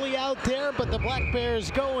 Bit chilly out there, but the Black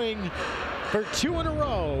Bears going for 2 in a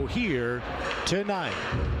row here tonight.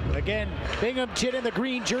 Again, Binghamton in the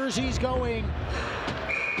green jerseys going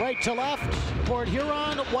right to left. Port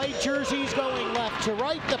Huron, white jerseys going left to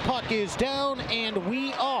right. The puck is down, and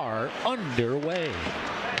we are underway.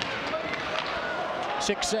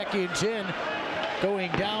 6 seconds in.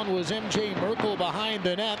 Going down was MJ Merkel behind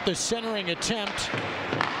the net. The centering attempt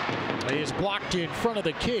is blocked in front of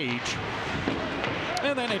the cage.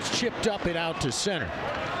 And then it's chipped up and out to center.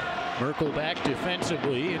 Merkel back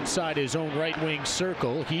defensively inside his own right wing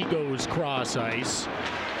circle. He goes cross ice.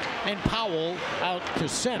 And Powell out to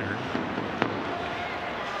center.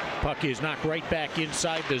 Puck is knocked right back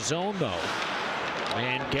inside the zone, though.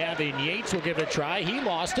 And Gavin Yates will give it a try. He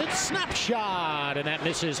lost it. Snapshot, and that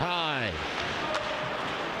misses high.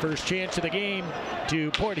 First chance of the game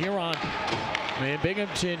to Port Huron. And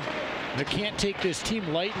Binghamton, they can't take this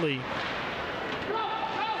team lightly.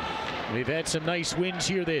 We've had some nice wins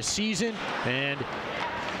here this season, and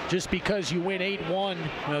just because you win 8-1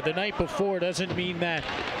 the night before doesn't mean that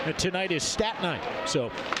tonight is stat night.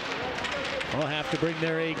 So they'll have to bring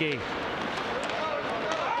their A game.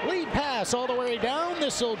 Lead pass all the way down.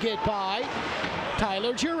 This will get by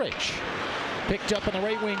Tyler Jurich. Picked up on the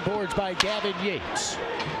right wing boards by Gavin Yates.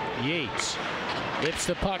 Yates lifts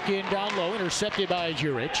the puck in down low, intercepted by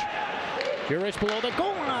Jurich. Jurich below the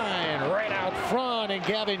goal line, right out front, and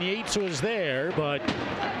Gavin Yates was there, but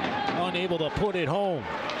unable to put it home.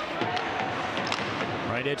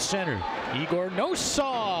 Right at center, Igor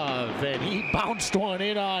Nosov, and he bounced one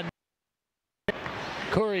in on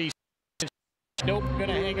Curry. Nope,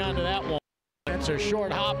 gonna hang on to that one. That's a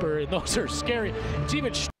short hopper, and those are scary. It's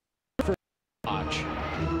even for watch.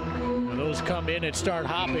 When those come in and start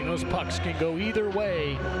hopping, those pucks can go either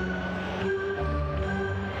way.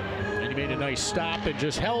 He made a nice stop and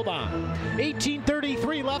just held on.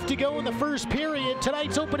 18:33 left to go in the first period.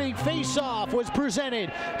 Tonight's opening face-off was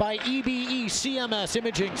presented by EBE CMS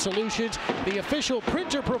Imaging Solutions, the official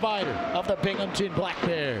printer provider of the Binghamton Black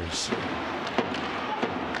Bears.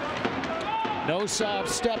 Nosov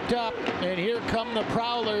stepped up, and here come the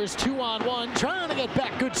Prowlers, 2-on-1, trying to get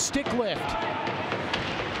back. Good stick lift.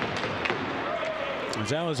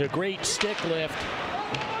 That was a great stick lift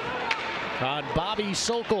on Bobby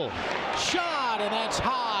Sokol. Shot, and that's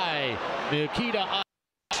high. Nikita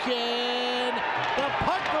Oshkin. The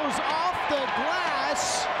puck goes off the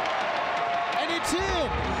glass, and it's in.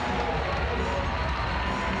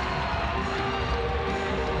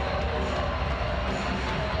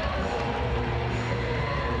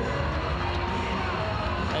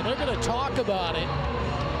 And they're going to talk about it.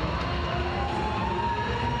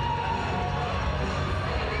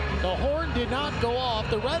 The horn did not go off.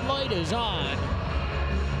 The red light is on.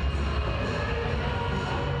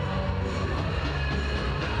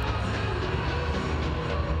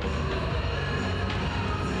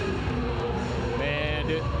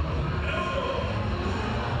 And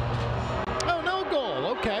oh, no goal.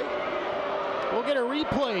 Okay.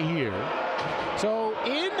 replay here. So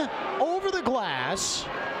in over the glass,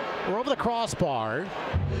 or over the crossbar.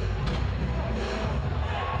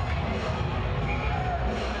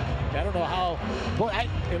 I don't know how. Well,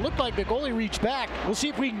 it looked like the goalie reached back. We'll see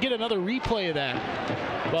if we can get another replay of that.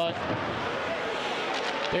 But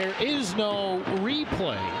there is no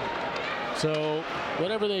replay. So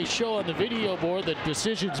whatever they show on the video board, the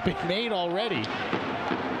decision's been made already.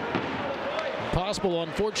 Possible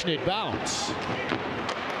unfortunate bounce.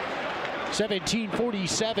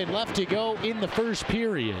 17:47 left to go in the first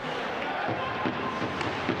period.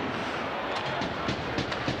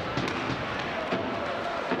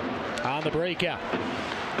 On the breakout.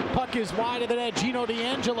 Puck is wide of the net. Gino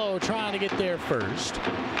D'Angelo trying to get there first.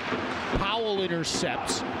 Powell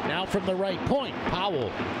intercepts. Now from the right point.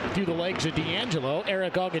 Powell through the legs of D'Angelo.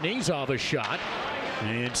 Eric Oganezov a shot.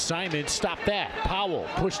 And Simon stopped that. Powell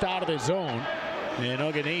pushed out of the zone. And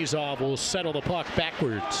Oganezov will settle the puck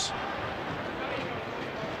backwards.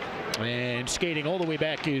 And skating all the way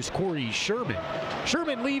back is Corey Sherman.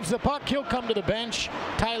 Sherman leaves the puck. He'll come to the bench.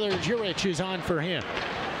 Tyler Jurich is on for him.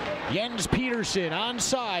 Jens Peterson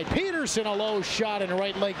onside. Peterson a low shot and a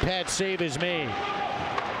right leg pad save is made.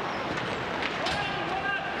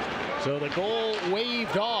 So the goal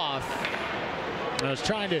waved off. I was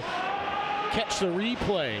trying to catch the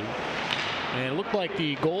replay. And it looked like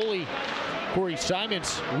the goalie, Corey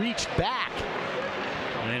Simons, reached back.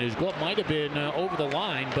 And his glove might have been over the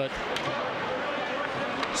line, but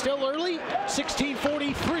still early.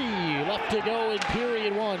 16:43 left to go in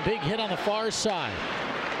period one. Big hit on the far side.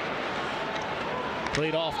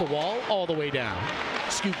 Played off the wall all the way down.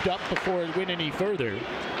 Scooped up before it went any further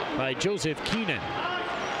by Joseph Keenan.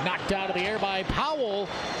 Knocked out of the air by Powell.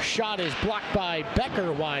 Shot is blocked by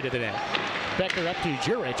Becker wide of the net. Becker up to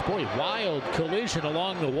Jurich. Boy, wild collision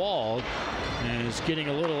along the wall. And is getting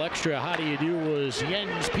a little extra how do you do was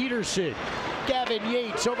Jens Peterson. Gavin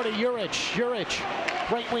Yates over to Jurich. Jurich,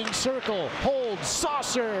 right wing circle, holds,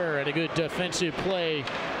 saucer, and a good defensive play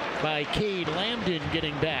by Cade Lambden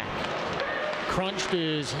getting back. Crunched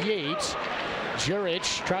is Yates. Jurich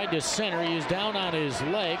tried to center. He is down on his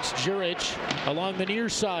legs. Jurich along the near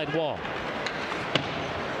side wall.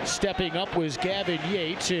 Stepping up was Gavin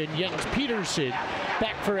Yates and Jens Peterson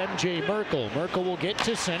back for MJ Merkel. Merkel will get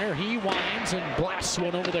to center. He winds and blasts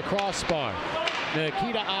one over the crossbar.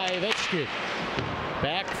 Nikita Ivechkin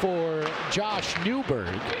back for Josh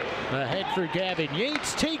Newberg. Ahead for Gavin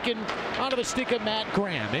Yates, taken out of the stick of Matt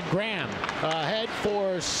Graham. And Graham ahead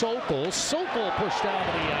for Sokol. Sokol pushed out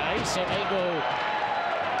of the ice, and they go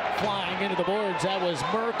flying into the boards. That was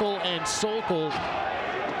Merkel and Sokol.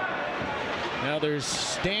 Now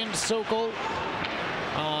there's Dan Sokol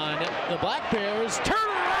on the Black Bears. Turn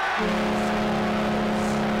around!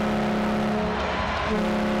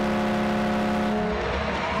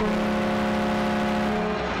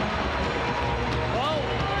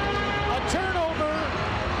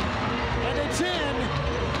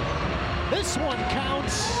 This one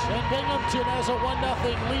counts, and Binghamton has a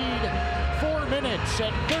 1-0 lead. 4 minutes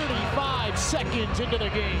and 35 seconds into the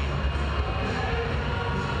game.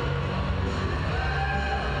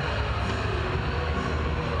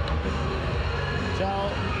 So,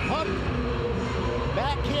 puck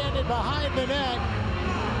backhanded behind the net.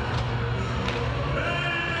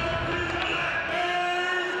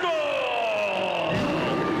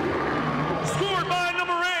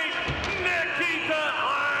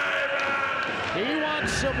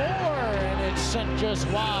 Some more, and it's sent just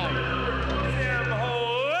wide.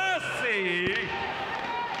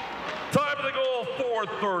 Time of the goal,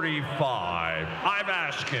 4:35.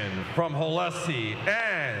 Ivashkin from Holesi,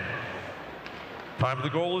 and time of the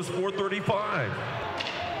goal is 4:35.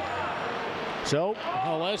 So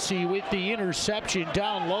Holesi with the interception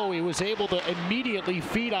down low. He was able to immediately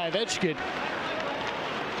feed Ivechkin.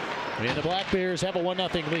 And the Black Bears have a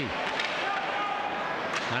 1-0 lead.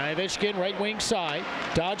 Ivechkin, right wing side,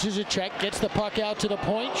 dodges a check, gets the puck out to the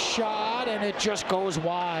point, shot, and it just goes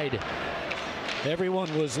wide.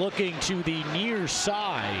 Everyone was looking to the near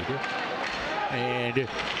side, and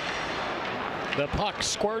the puck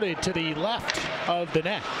squirted to the left of the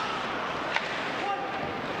net.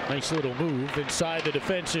 Nice little move inside the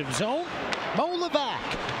defensive zone. Mo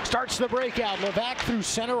Levac starts the breakout. Levac through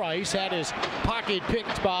center ice, had his pocket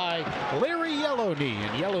picked by Larry Yellowknee,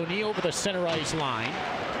 and Yellowknee over the center ice line.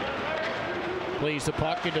 Plays the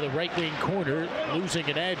puck into the right wing corner. Losing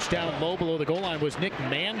an edge down low below the goal line was Nick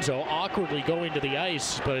Manzo, awkwardly going to the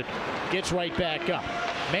ice, but gets right back up.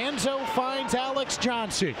 Manzo finds Alex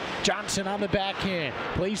Johnson. Johnson on the backhand.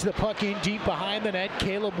 Plays the puck in deep behind the net.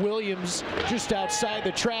 Caleb Williams just outside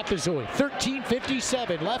the trapezoid.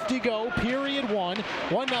 13:57 left to go. Period 1.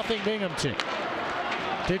 1-0 Binghamton.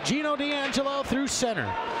 To Gino D'Angelo through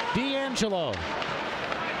center. D'Angelo.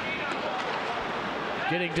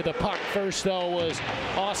 Getting to the puck first, though, was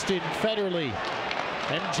Austin Federley.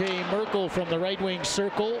 MJ Merkel from the right wing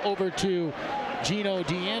circle over to Gino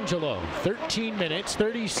D'Angelo. 13 minutes,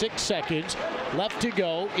 36 seconds left to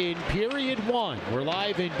go in period 1. We're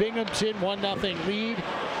live in Binghamton, 1-0 lead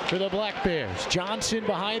for the Black Bears. Johnson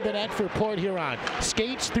behind the net for Port Huron.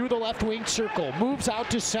 Skates through the left wing circle, moves out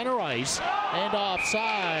to center ice, and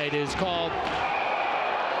offside is called.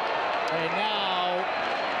 And now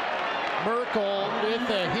Merkel with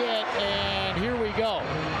the hit, and here we go.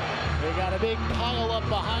 They got a big pile up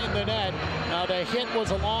behind the net. Now the hit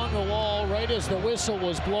was along the wall right as the whistle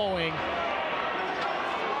was blowing.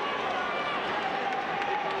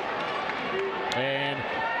 And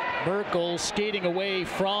Merkel skating away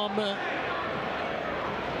from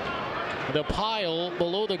the pile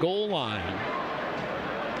below the goal line,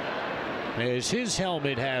 as his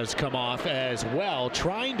helmet has come off as well,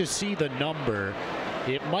 trying to see the number.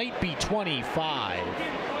 It might be 25,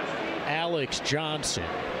 Alex Johnson.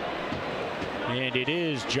 And it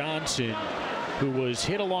is Johnson, who was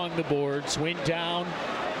hit along the boards, went down,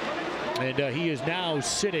 and he is now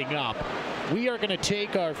sitting up. We are going to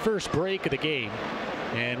take our first break of the game,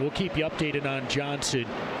 and we'll keep you updated on Johnson.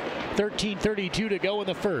 13:32 to go in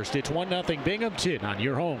the first. It's 1-0 Binghamton on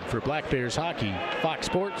your home for Black Bears hockey. Fox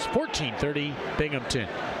Sports 1430 Binghamton.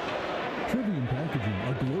 Trivium Packaging,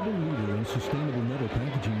 a global leader in sustainable metal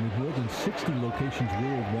packaging with more than 60 locations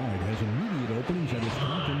worldwide, has immediate openings at its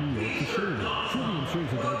Compton, New York facility. Trivium serves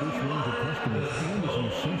a diverse range of customers and is an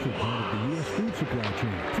essential part of the U.S. food supply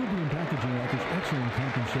chain. Trivium Packaging offers excellent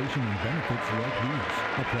compensation and benefits like these.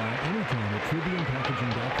 Apply anytime at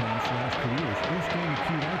triviumpackaging.com/careers or scan the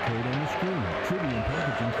QR code on the screen. Trivium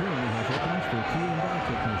Packaging currently has openings for Q&A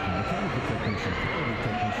technician, mechanical technician, quality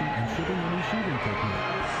technician, and shipping and receiving technician.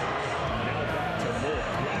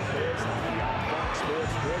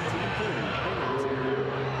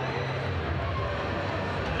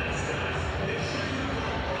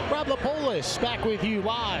 Rob Lapolis back with you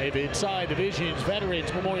live inside the Visions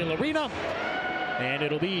Veterans Memorial Arena. And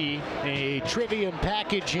it'll be a Trivium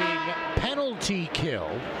Packaging penalty kill.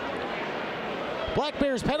 Black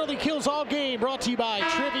Bears penalty kills all game, brought to you by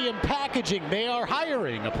Trivium Packaging. They are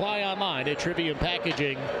hiring. Apply online at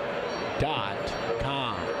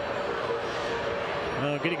triviumpackaging.com.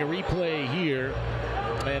 Getting a replay here,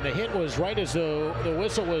 and the hit was right as the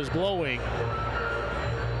whistle was blowing.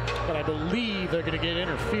 But I believe they're going to get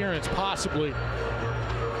interference, possibly.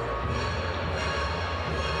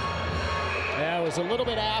 That was a little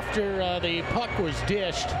bit after the puck was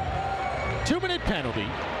dished. 2-minute penalty.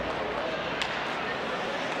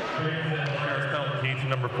 Penalty to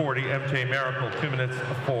number 40, MJ Miracle, 2 minutes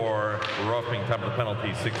for roughing. Time of the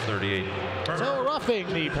penalty, 6:38. So roughing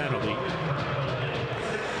the penalty.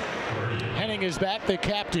 Henning is back, the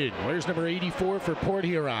captain. Where's number 84 for Port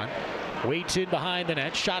Huron? Waits in behind the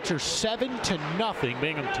net. Shots are 7-0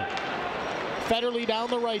 Binghamton. Federley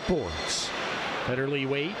down the right boards. Federley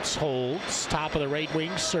waits, holds, top of the right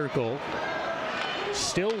wing circle.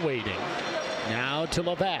 Still waiting. Now to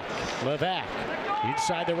Levac. Levac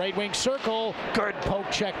inside the right wing circle. Good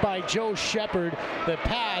poke check by Joe Shepard. The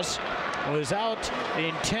pass was out,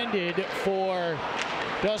 intended for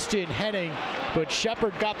Dustin Henning, but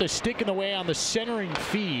Shepard got the stick in the way on the centering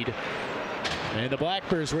feed. And the Black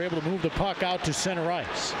Bears were able to move the puck out to center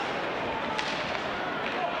ice.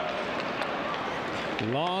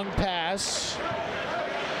 Long pass.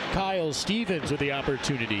 Kyle Stevens with the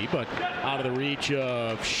opportunity, but out of the reach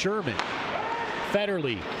of Sherman.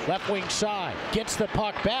 Federley, left wing side, gets the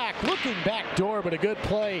puck back, looking back door, but a good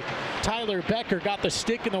play. Tyler Becker got the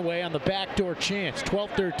stick in the way on the backdoor chance.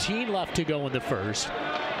 12:13 left to go in the first.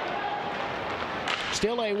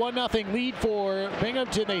 Still a 1-0 lead for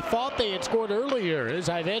Binghamton. They thought they had scored earlier as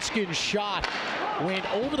Iveskin's shot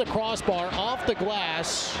went over the crossbar, off the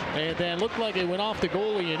glass, and then looked like it went off the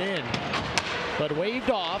goalie and in. But waved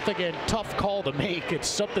off. Again, tough call to make. It's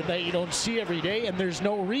something that you don't see every day, and there's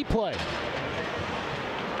no replay.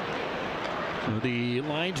 The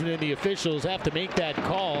linesmen and the officials have to make that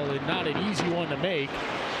call, and not an easy one to make.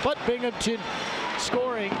 But Binghamton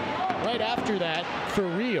scoring right after that for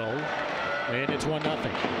real. And it's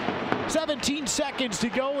 1-0. 17 seconds to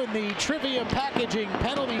go in the Trivium Packaging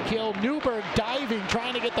penalty kill. Newberg diving,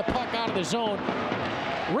 trying to get the puck out of the zone.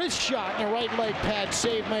 Wrist shot and a right leg pad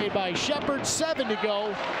save made by Shepard. 7 to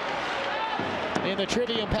go in the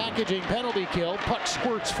Trivium Packaging penalty kill. Puck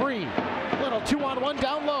squirts free. Little 2-on-1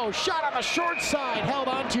 down low. Shot on the short side. Held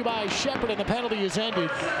onto by Shepard, and the penalty is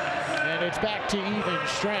ended. And it's back to even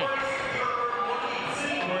strength.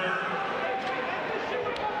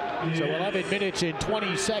 So 11 minutes and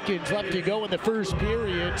 20 seconds left to go in the first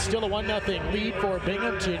period. Still a 1-0 lead for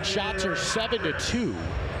Binghamton. Shots are 7-2.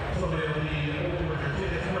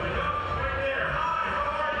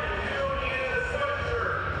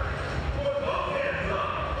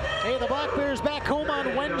 Hey, the Black Bears back home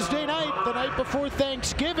on Wednesday night, the night before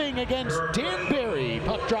Thanksgiving against Danbury.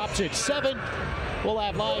 Puck drops at 7. We'll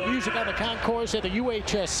have live music on the concourse at the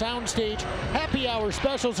UHS soundstage. Happy hour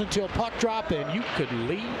specials until puck drop, and you could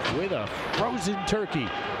leave with a frozen turkey.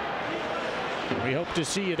 We hope to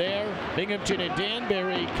see you there. Binghamton and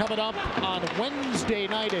Danbury coming up on Wednesday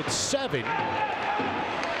night at 7.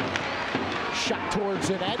 Shot towards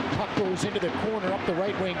the net. Puck goes into the corner up the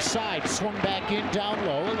right wing side. Swung back in down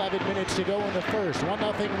low. 11 minutes to go in the first.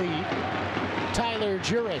 1-0 lead. Tyler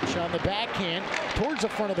Jurich on the backhand towards the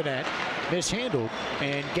front of the net. Mishandled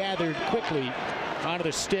and gathered quickly onto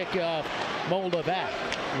the stick of Mo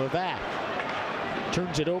Levac.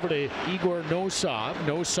 Turns it over to Igor Nosov.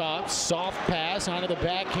 Nosov, soft pass onto the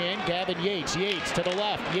backhand. Gavin Yates. Yates to the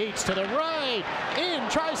left. Yates to the right. In,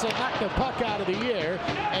 tries to knock the puck out of the air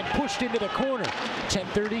and pushed into the corner.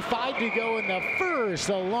 10:35 to go in the first.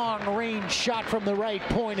 A long-range shot from the right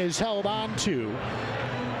point is held on to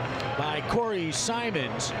by Corey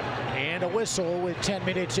Simons. And a whistle with 10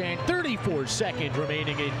 minutes and 34 seconds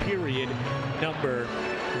remaining in period number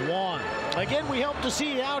 1. Again, we hope to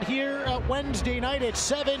see you out here Wednesday night at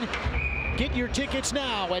 7. Get your tickets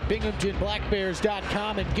now at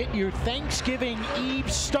BinghamtonBlackBears.com and get your Thanksgiving Eve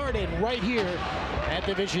started right here at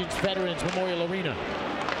the Visions Veterans Memorial Arena.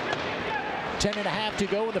 10.5 to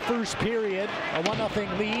go in the first period. A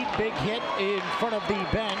 1-0 lead. Big hit in front of the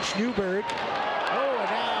bench. Newberg. Oh, and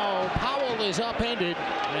now Powell is upended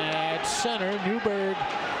at center. Newberg.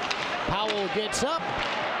 Powell gets up.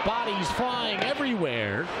 Bodies flying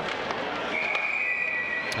everywhere.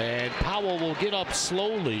 And Powell will get up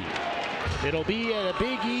slowly. It'll be a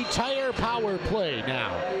Big E Tire power play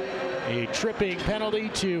now. A tripping penalty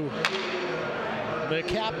to the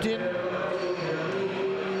captain,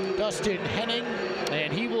 Dustin Henning,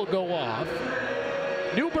 and he will go off.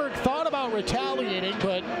 Newberg thought about retaliating,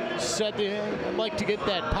 but said I'd like to get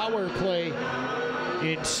that power play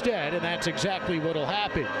instead, and that's exactly what will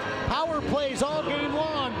happen. Power plays all game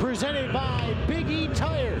long, presented by Big E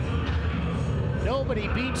Tire. Nobody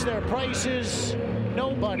beats their prices.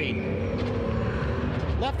 Nobody.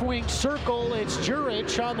 Left wing circle, it's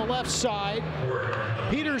Jurich on the left side.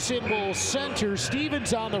 Peterson will center.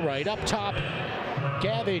 Stevens on the right. Up top,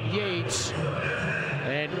 Gavin Yates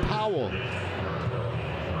and Powell.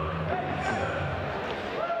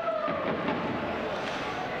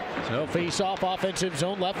 So face-off offensive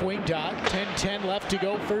zone, left wing dot. 10-10 left to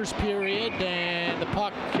go first period, and the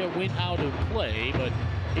puck went out of play, but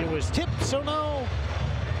it was tipped, so no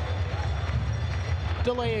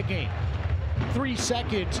delay a game. 3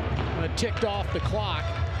 seconds ticked off the clock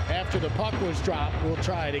after the puck was dropped. We'll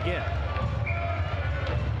try it again.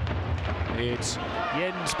 It's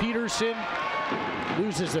Jens Peterson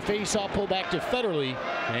loses the face-off, pull back to Federley,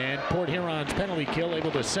 and Port Huron's penalty kill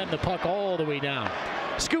able to send the puck all the way down.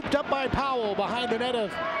 Scooped up by Powell behind the net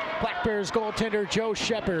of Black Bears goaltender Joe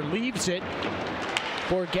Shepard. Leaves it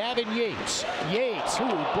for Gavin Yates. Yates,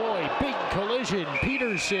 oh boy, big collision.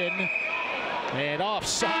 Peterson, and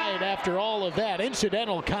offside after all of that.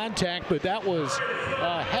 Incidental contact, but that was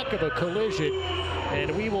a heck of a collision,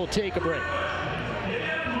 and we will take a break.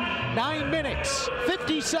 9 minutes,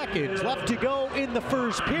 50 seconds left to go in the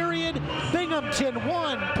first period. Binghamton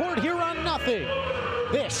 1, Port Huron nothing.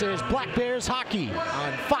 This is Black Bears hockey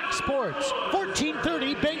on Fox Sports,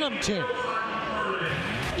 1430 Binghamton.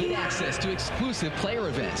 Get access to exclusive player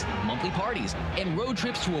events, monthly parties, and road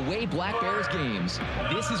trips to away Black Bears games.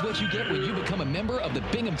 This is what you get when you become a member of the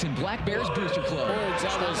Binghamton Black Bears Booster Club.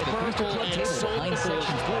 Stop at the Booster Club table behind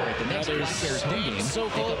Section 4 at the next Black Bears home game.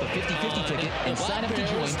 Pick up a 50-50 ticket and sign up to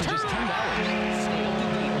join for just $10. Stay up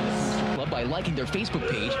to date on the Booster Club by liking their Facebook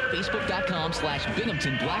page,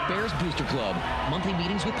 facebook.com/Binghamton Black Bears Booster Club. Monthly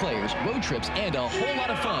meetings with players, road trips, and a whole lot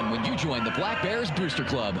of fun when you join the Black Bears Booster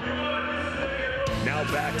Club. Now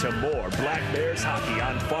back to more Black Bears hockey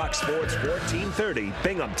on Fox Sports 1430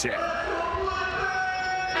 Binghamton.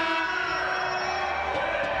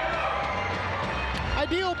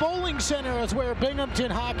 Ideal Bowling Center is where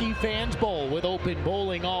Binghamton hockey fans bowl, with open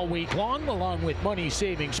bowling all week long, along with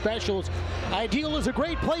money-saving specials. Ideal is a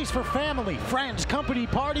great place for family, friends, company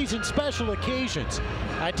parties, and special occasions.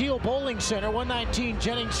 Ideal Bowling Center, 119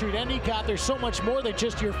 Jennings Street, Endicott. There's so much more than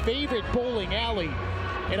just your favorite bowling alley.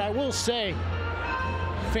 And I will say,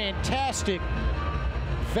 fantastic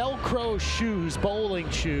Velcro shoes, bowling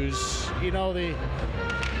shoes. You know,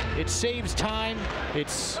 it saves time.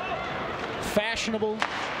 It's fashionable,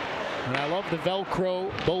 and I love the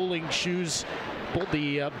Velcro bowling shoes.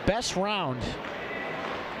 The best round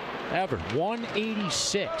ever,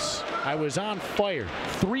 186. I was on fire.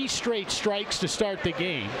 3 straight strikes to start the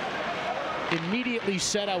game. Immediately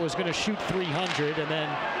said I was going to shoot 300, and then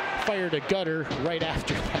fired a gutter right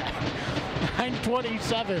after that.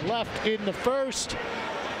 9:27 left in the first,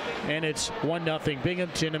 and it's 1-0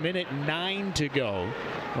 Binghamton. 1:09 to go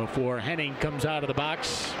before Henning comes out of the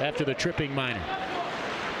box after the tripping minor.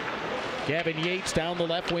 Gavin Yates down the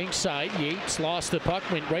left wing side. Yates lost the puck,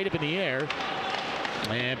 went right up in the air.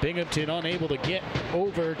 And Binghamton unable to get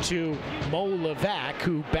over to Mo Levac,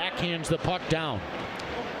 who backhands the puck down.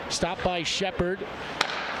 Stopped by Shepard.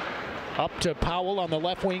 Up to Powell on the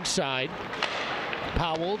left wing side.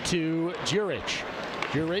 Powell to Jurich.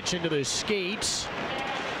 Jurich into the skates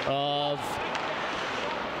of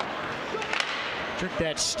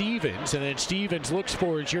that's Stevens, and then Stevens looks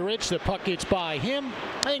for Jurich. The puck gets by him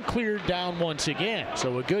and cleared down once again.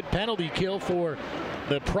 So a good penalty kill for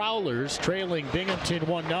the Prowlers, trailing Binghamton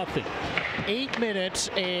 1-0. 8 minutes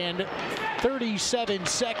and 37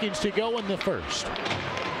 seconds to go in the first.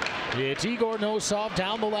 It's Igor Nosov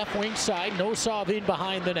down the left wing side. Nosov in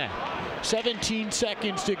behind the net. 17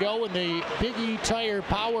 seconds to go in the Big E Tire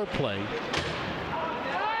power play.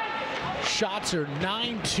 Shots are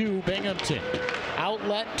 9-2 Binghamton.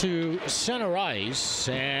 Outlet to center ice,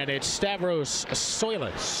 and it's Stavros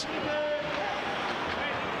Soilis.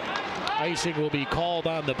 Icing will be called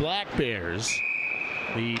on the Black Bears.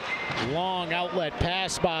 The long outlet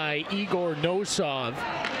pass by Igor Nosov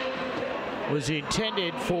was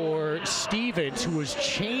intended for Stevens, who was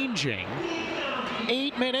changing.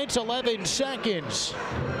 8 minutes, 11 seconds.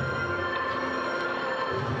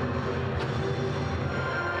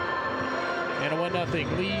 And a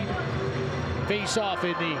 1-0 lead. Face off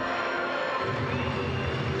in the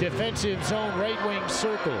defensive zone right wing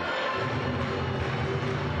circle.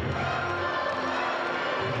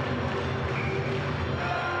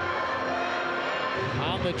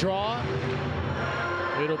 On the draw,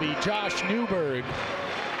 it'll be Josh Newberg.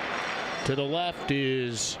 To the left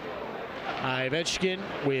is Ivechkin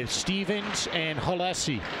with Stevens and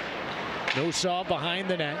Halesi. Nosov behind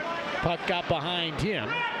the net. Puck got behind him.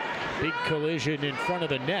 Big collision in front of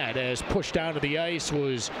the net as pushed down to the ice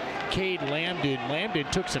was Cade Lambden. Lambden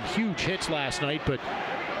took some huge hits last night, but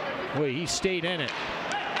boy, he stayed in it.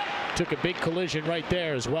 Took a big collision right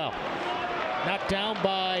there as well. Knocked down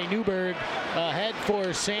by Newberg. Ahead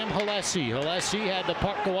for Sam Halesi. Halesi had the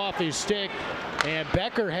puck go off his stick, and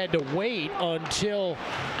Becker had to wait until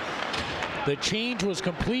the change was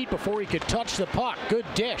complete before he could touch the puck. Good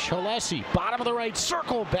dish. Halesi, bottom of the right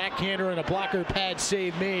circle, backhander, and a blocker pad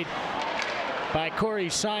save made by Corey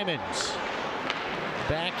Simons.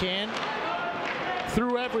 Backhand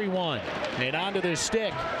through everyone and onto the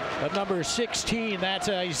stick of number 16. That's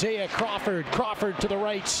Isaiah Crawford. Crawford to the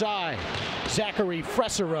right side. Zachary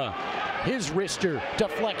Fressera, his wrister,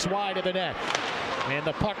 deflects wide of the net. And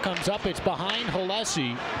the puck comes up. It's behind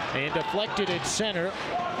Halesi and deflected at center.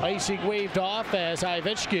 Icing waved off as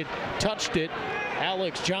Ivechkin touched it.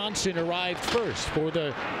 Alex Johnson arrived first for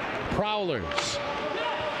the Prowlers.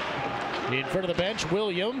 In front of the bench,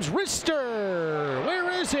 Williams. Wrister!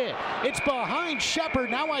 Where is it? It's behind Shepard.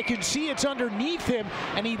 Now I can see it's underneath him,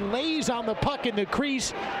 and he lays on the puck in the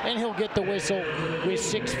crease, and he'll get the whistle with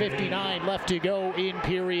 6:59 left to go in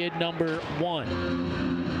period number 1.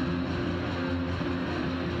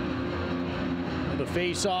 The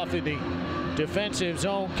face-off in the defensive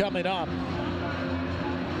zone coming up.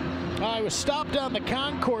 I was stopped on the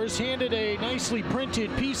concourse, handed a nicely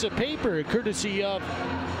printed piece of paper courtesy of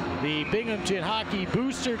the Binghamton Hockey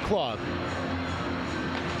Booster Club.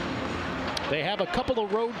 They have a couple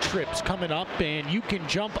of road trips coming up, and you can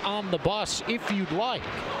jump on the bus if you'd like.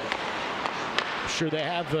 I'm sure they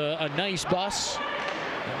have a nice bus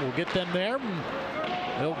that will get them there.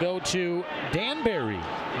 They'll go to Danbury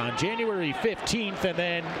on January 15th and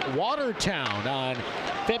then Watertown on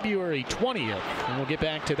February 20th. And we'll get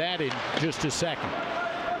back to that in just a second.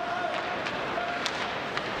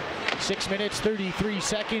 6 minutes, 33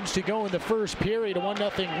 seconds to go in the first period. A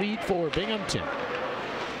 1-0 lead for Binghamton.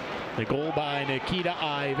 The goal by Nikita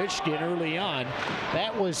Ivishkin early on.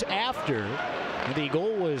 That was after the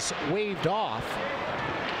goal was waved off.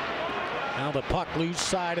 Now the puck loose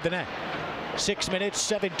side of the net. 6 minutes,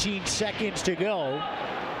 17 seconds to go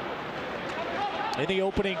in the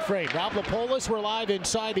opening frame. Rob Lapolis, we're live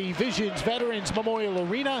inside the Visions Veterans Memorial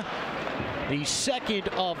Arena. The second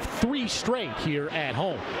of 3 straight here at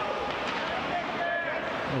home.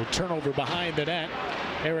 A little turnover behind the net.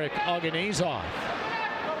 Eric Oganezov.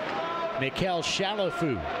 Mikhail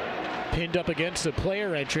Shalafu pinned up against the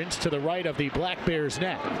player entrance to the right of the Black Bears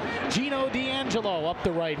net. Gino D'Angelo up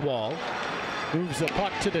the right wall. Moves the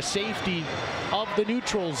puck to the safety of the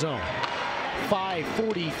neutral zone.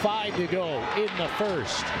 5:45 to go in the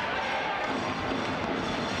first.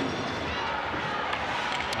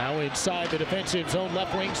 Now inside the defensive zone,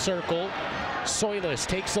 left wing circle. Soilis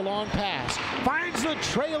takes the long pass, finds the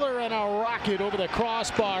trailer, and a rocket over the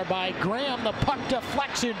crossbar by Graham. The puck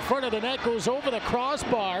deflects in front of the net, goes over the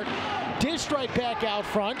crossbar, dished right back out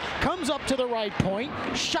front, comes up to the right point,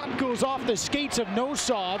 shot goes off the skates of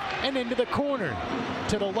Nosov and into the corner.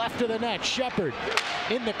 To the left of the net, Shepard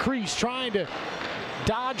in the crease trying to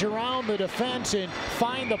dodge around the defense and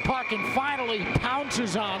find the puck, and finally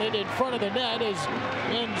pounces on it in front of the net as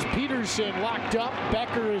Jens Peterson locked up.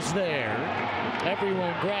 Becker is there.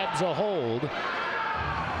 Everyone grabs a hold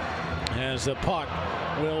as the puck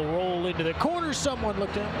will roll into the corner. Someone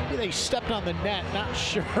looked at, maybe they stepped on the net, not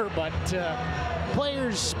sure, but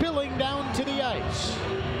players spilling down to the ice.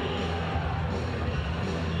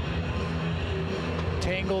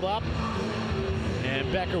 Tangled up.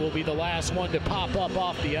 And Becker will be the last one to pop up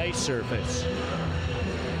off the ice surface.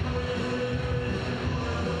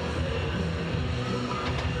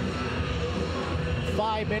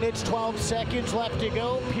 Five minutes, 12 seconds left to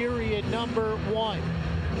go. Period number 1.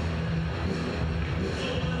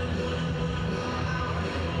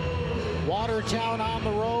 Watertown on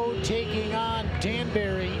the road taking on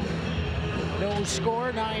Danbury. No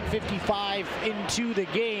score, 9:55 into the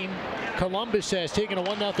game. Columbus has taken a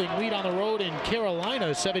 1-0 lead on the road in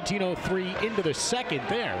Carolina. 17:03 into the second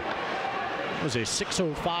there. It was a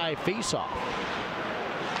 6:05 faceoff.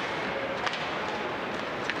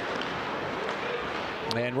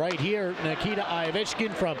 And right here, Nikita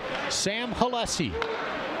Ivishkin from Sam Halesi.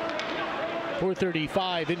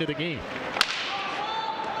 4:35 into the game.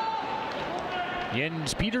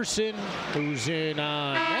 Jens Peterson, who's in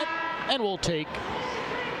on net, and we'll take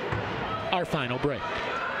our final break.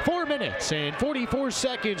 4 minutes and 44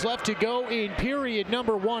 seconds left to go in period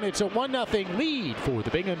number 1. It's a 1-0 lead for the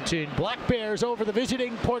Binghamton Black Bears over the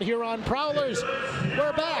visiting Port Huron Prowlers.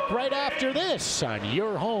 We're back right after this on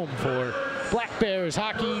your home for Black Bears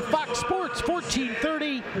hockey, Fox Sports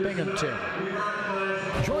 1430 Binghamton.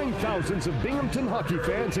 Join thousands of Binghamton hockey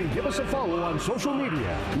fans and give us a follow on social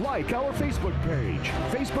media. Like our Facebook page,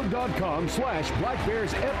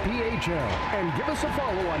 facebook.com/BlackBearsFPHL, and give us a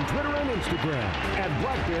follow on Twitter and Instagram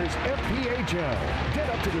 @BlackBearsFPHL. Get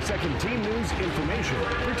up to the second team news, information,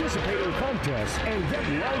 participate in contests, and get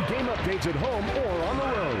live game updates at home or on the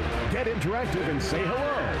road. Get interactive and say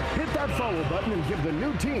hello. Hit that follow button and give the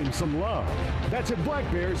new team some love. That's at Black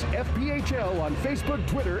Bears FPHL on Facebook,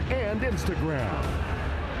 Twitter, and Instagram.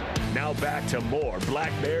 Now back to more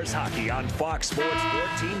Black Bears hockey on Fox Sports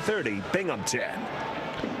 1430 Binghamton.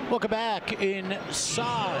 Welcome back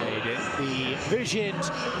inside the Visions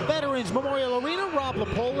Veterans Memorial Arena. Rob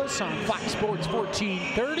Lapolis on Fox Sports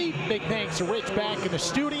 1430. Big thanks to Rich back in the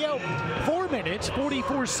studio. 4 minutes,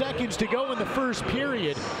 44 seconds to go in the first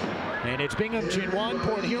period. And it's Binghamton 1,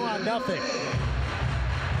 Port Huron 0.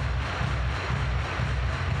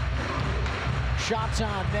 Shots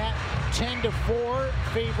on net, 10-4,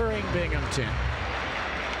 favoring Binghamton.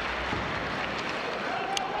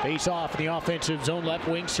 Face off in the offensive zone, left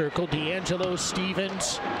wing circle. D'Angelo,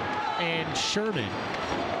 Stevens, and Sherman.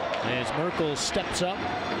 As Merkel steps up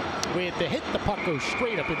with the hit, the puck goes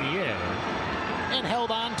straight up in the air. And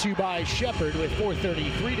held on to by Shepard with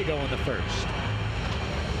 4:33 to go in the first.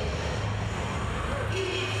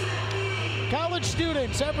 College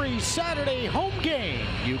students, every Saturday home game,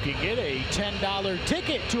 you can get a $10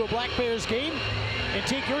 ticket to a Black Bears game and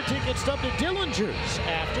take your ticket stub to Dillinger's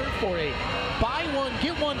after for a buy one,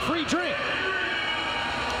 get one free drink.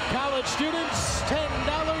 College students,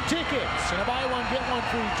 $10 tickets and a buy one, get one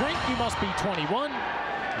free drink. You must be 21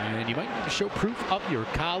 and you might need to show proof of your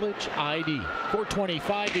college ID.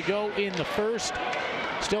 4:25 to go in the first.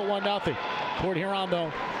 Still 1-0. Port Huron,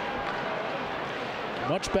 though,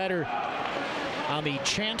 much better on the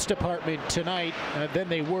chance department tonight than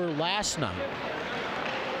they were last night.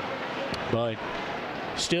 But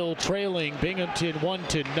still trailing Binghamton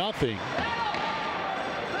 1-0.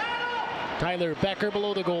 Tyler Becker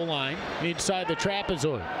below the goal line, inside the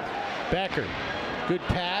trapezoid. Becker, good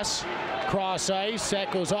pass, cross ice.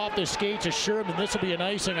 That goes off the skates of Sherman. This will be an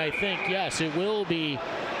icing, I think. Yes, it will be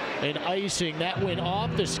an icing. That went off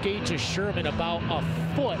the skates of Sherman about a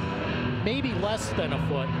foot, maybe less than a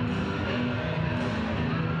foot,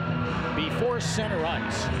 before center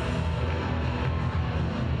ice.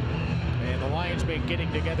 And the Lions been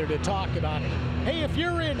getting together to talk about it. Hey, if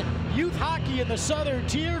you're in youth hockey in the Southern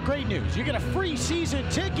Tier, great news. You get a free season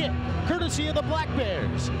ticket, courtesy of the Black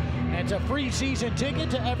Bears. That's a free season ticket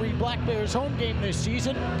to every Black Bears home game this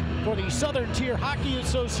season for the Southern Tier Hockey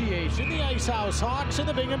Association, the Ice House Hawks, and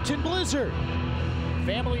the Binghamton Blizzard.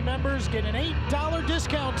 Family members get an $8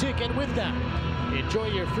 discount ticket with them. Enjoy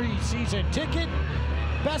your free season ticket.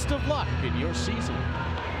 Best of luck in your season.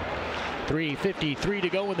 3:53 to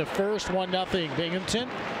go in the first, 1-0 Binghamton.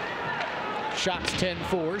 Shots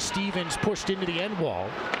 10-4. Stevens pushed into the end wall.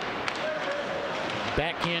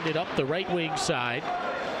 Backhanded up the right wing side.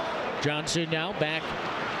 Johnson now back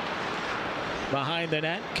behind the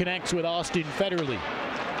net. Connects with Austin Federle.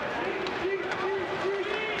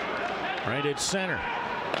 Right at center.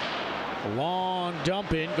 Long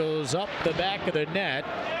dump in. Goes up the back of the net.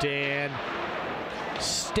 And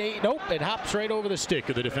nope, it hops right over the stick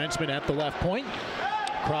of the defenseman at the left point.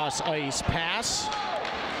 Cross ice pass.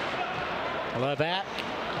 Levac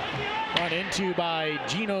run into by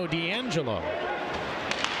Gino D'Angelo.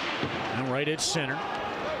 And right at center.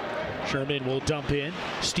 Sherman will dump in.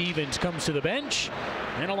 Stevens comes to the bench.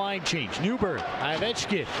 And a line change. Newberg,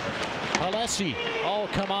 Ovechkin, Alessi all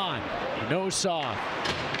come on. Nosov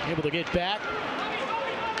able to get back.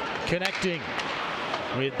 Connecting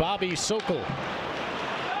with Bobby Sokol.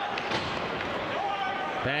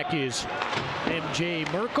 Back is MJ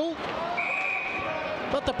Merkel.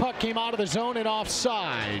 But the puck came out of the zone and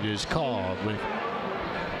offside is called with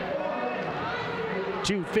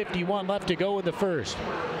 2:51 left to go in the first.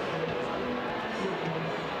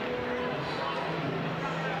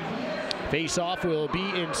 Face-off will be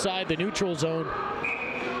inside the neutral zone.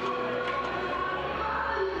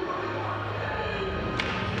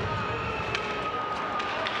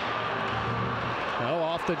 Well,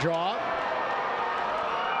 off the draw.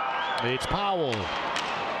 It's Powell.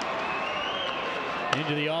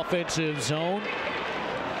 Into the offensive zone.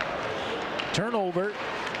 Turnover.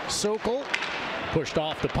 Sokol pushed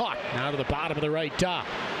off the puck. Now to the bottom of the right dot.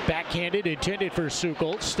 Backhanded, intended for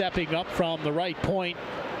Sokol. Stepping up from the right point.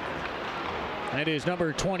 That is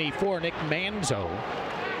number 24, Nick Manzo.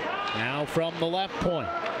 Now from the left point.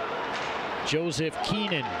 Joseph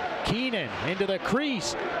Keenan. Keenan into the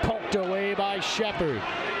crease. Poked away by Shepard.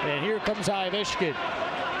 And here comes Ovechkin.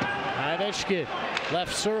 Ovechkin,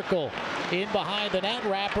 left circle, in behind the net,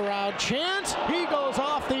 wraparound chance. He goes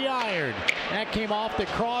off the iron. That came off the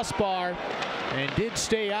crossbar and did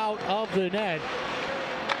stay out of the net.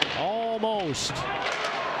 Almost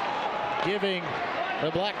giving the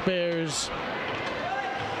Black Bears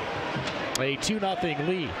a 2-0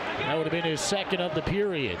 lead. That would have been his second of the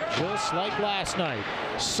period, just like last night.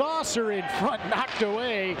 Saucer in front, knocked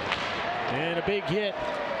away, and a big hit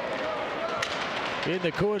in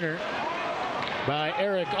the corner by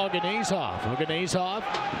Eric Oganezov. Oganezov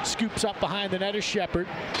scoops up behind the net of Shepard,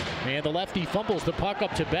 and the lefty fumbles the puck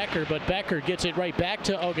up to Becker, but Becker gets it right back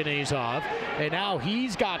to Oganezov, and now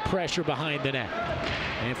he's got pressure behind the net.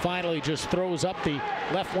 And finally just throws up the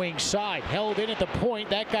left wing side. Held in at the point.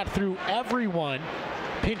 That got through everyone.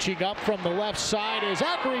 Pinching up from the left side is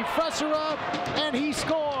Zachary Fresera, and he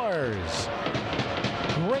scores.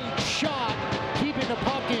 Great shot, keeping the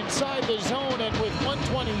puck inside the zone, and with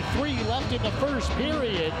 1:23 left in the first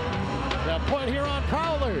period, the Huron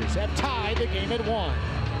Prowlers have tied the game at 1.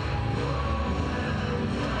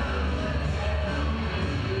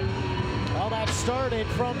 Well, that started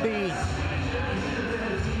from the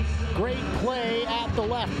great play at the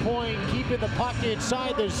left point, keeping the puck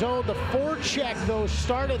inside the zone. The forecheck, though,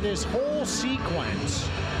 started this whole sequence.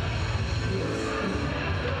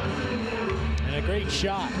 And a great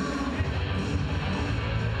shot.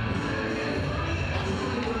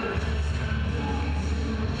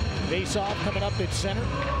 Face-off coming up at center.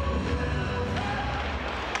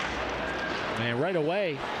 And right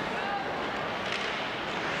away,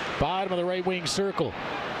 bottom of the right wing circle.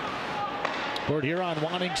 Port Huron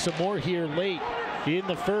wanting some more here late in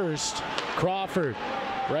the first. Crawford,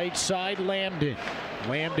 right side, Lambden.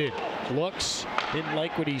 Lambden looks, didn't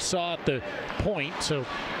like what he saw at the point, so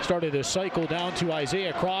started to cycle down to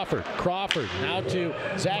Isaiah Crawford. Crawford now to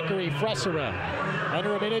Zachary Fresera.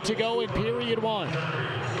 Under a minute to go in period 1.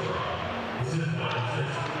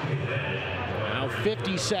 Now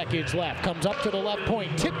 50 seconds left. Comes up to the left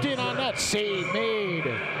point. Tipped in on net. Save made.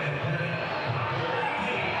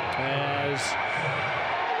 As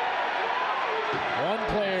one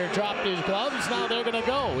player dropped his gloves. Now they're going to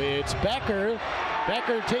go. It's Becker.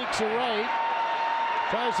 Becker takes a right.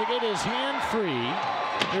 Tries to get his hand free.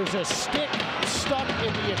 There's a stick stuck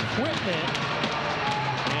in the equipment.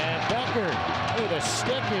 And Becker, the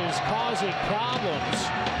stick is causing problems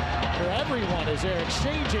for everyone as they're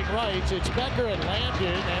exchanging rights. It's Becker and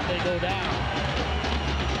Lambden, and they go down.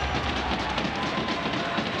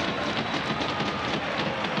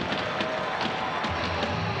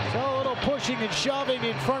 So a little pushing and shoving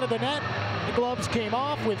in front of the net. The gloves came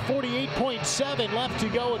off with 48.7 left to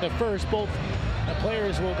go in the first. Both the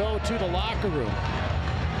players will go to the locker room.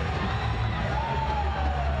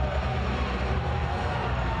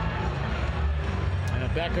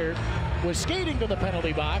 And Becker was skating to the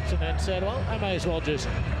penalty box and then said, well, I might as well just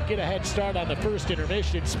get a head start on the first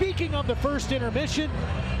intermission. Speaking of the first intermission,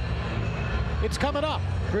 it's coming up.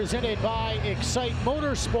 Presented by Excite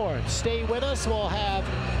Motorsports. Stay with us. We'll have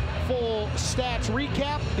full stats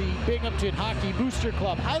recap, the Binghamton Hockey Booster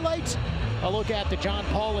Club highlights, a look at the John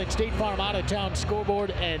Paulin State Farm out-of-town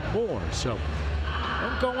scoreboard, and more. So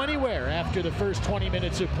don't go anywhere after the first 20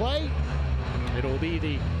 minutes of play. It'll be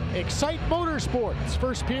the Excite Motorsports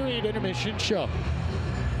first period intermission show.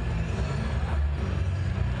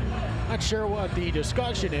 Not sure what the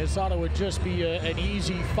discussion is. Thought it would just be an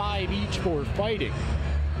easy 5 each for fighting.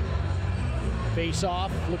 Face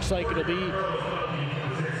off. Looks like it'll be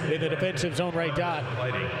in the defensive zone right dot.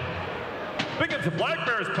 Fighting. Binghamton Black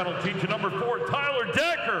Bears penalty to number 4, Tyler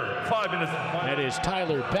Decker. 5 minutes. That is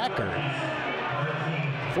Tyler Becker.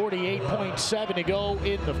 48.7 to go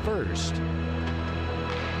in the first.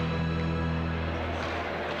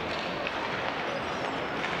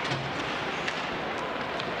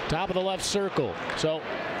 Top of the left circle. So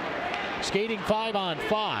skating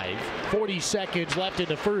 5-on-5. 40 seconds left in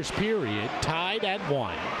the first period. Tied at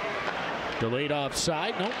 1. Delayed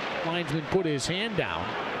offside. Nope. Linesman put his hand down.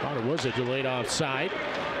 Thought it was a delayed offside.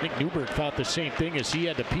 I think Newberg thought the same thing as he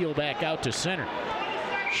had to peel back out to center.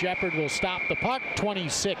 Shepard will stop the puck.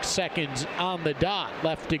 26 seconds on the dot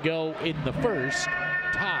left to go in the first.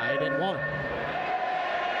 Tied at 1.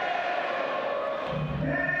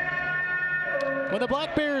 When the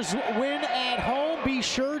Black Bears win at home, be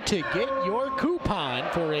sure to get your coupon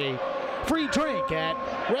for a free drink at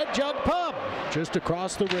Red Jug Pub, just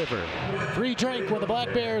across the river. Free drink when the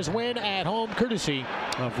Black Bears win at home, courtesy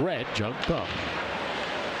of Red Jug Pub.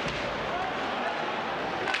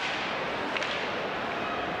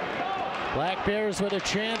 Black Bears with a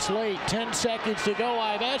chance late. 10 seconds to go.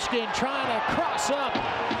 Iveshkin trying to cross up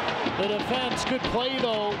the defense. Good play,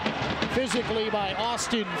 though, physically by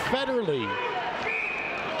Austin Federley.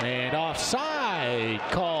 And offside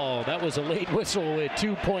call. That was a late whistle with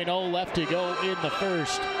 2.0 left to go in the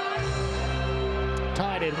first.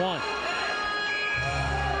 Tied at 1.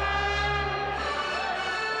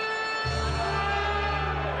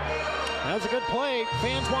 That was a good play.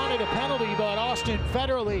 Fans wanted a penalty, but Austin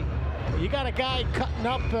Federley, you got a guy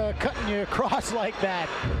cutting you across like that.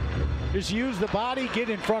 Just use the body, get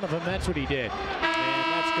in front of him. That's what he did.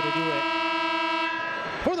 And that's going to do it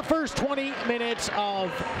for the first 20 minutes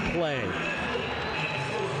of play.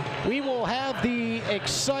 We will have the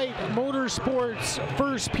Excite Motorsports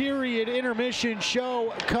first period intermission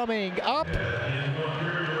show coming up.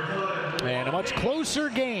 And a much closer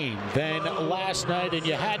game than last night, and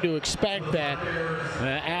you had to expect that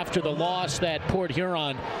after the loss that Port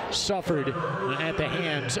Huron suffered at the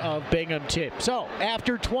hands of Binghamton. So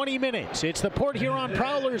after 20 minutes, it's the Port Huron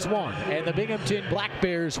Prowlers 1 and the Binghamton Black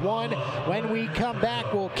Bears 1. When we come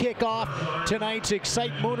back, we'll kick off tonight's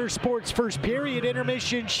Excite Motorsports first period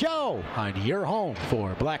intermission show on your home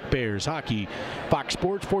for Black Bears hockey. Fox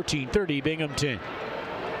Sports 1430 Binghamton.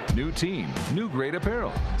 New team, new great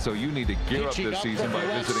apparel. So you need to gear up this season by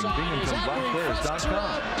visiting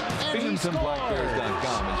BinghamtonBlackBears.com.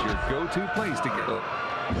 BinghamtonBlackBears.com is your go-to place to get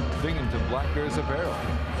Binghamton Black Bears apparel.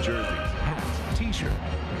 Jerseys, hats,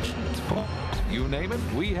 t-shirts, pumps, you name it,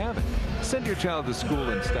 we have it. Send your child to school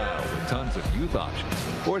in style with tons of youth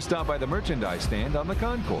options. Or stop by the merchandise stand on the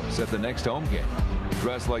concourse at the next home game.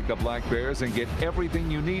 Dress like the Black Bears and get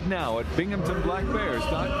everything you need now at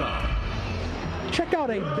BinghamtonBlackBears.com. Check out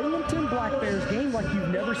a Binghamton Black Bears game like you've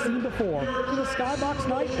never seen before with a skybox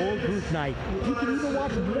night or group night. You can even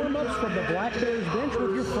watch warm-ups from the Black Bears bench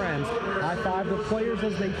with your friends, high-five the players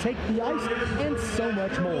as they take the ice, and so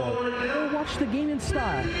much more. Or watch the game in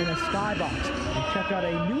style in a skybox and check out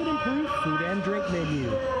a new and improved food and drink menu.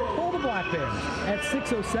 Call the Black Bears at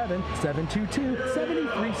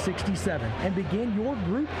 607-722-7367 and begin your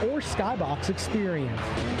group or skybox experience.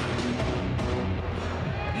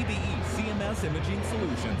 EBE CMS Imaging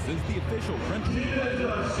Solutions is the official rental provider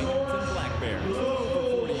of Binghamton Black Bears. For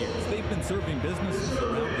over 40 years, they've been serving businesses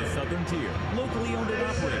around the southern tier. Locally owned and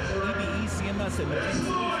operated, EBE CMS Imaging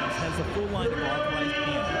Solutions has a full line of authorized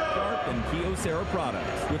Canon, Sharp, and Kyocera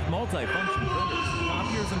products. With multi-function printers,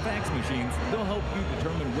 copiers, and fax machines, they'll help you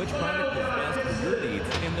determine which product is best for your needs,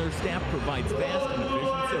 and their staff provides fast and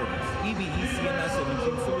efficient service. EBE CMS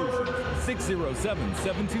Imaging Solutions,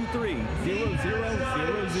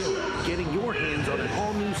 607-723-0000. Getting your hands on an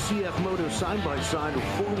all-new CF Moto side-by-side or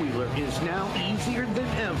four-wheeler is now easier than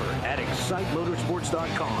ever at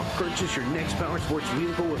ExciteMotorsports.com. Purchase your next power sports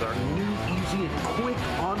vehicle with our new, easy, and quick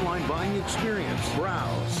online buying experience.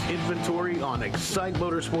 Browse inventory on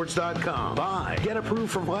ExciteMotorsports.com. Buy, get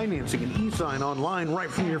approved for financing and e-sign online right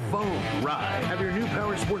from your phone. Ride, have your new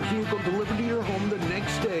power sports vehicle delivered to your home the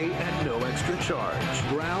next day at no extra charge.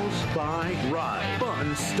 Browse, buy, ride.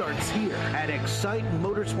 Fun starts here at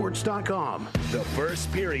ExciteMotorsports.com. The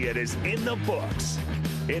first period is in the books.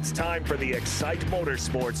 It's time for the Excite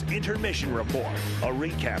Motorsports Intermission Report. A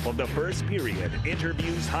recap of the first period,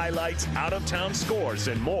 interviews, highlights, out-of-town scores,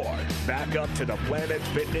 and more. Back up to the Planet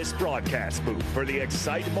Fitness broadcast booth for the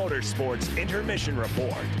Excite Motorsports Intermission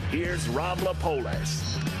Report. Here's Rob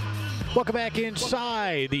Lapolis. Welcome back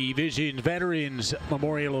inside the Vision Veterans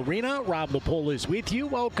Memorial Arena. Rob Lapolis with you.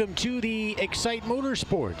 Welcome to the Excite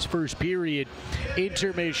Motorsports first period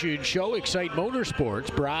intermission show. Excite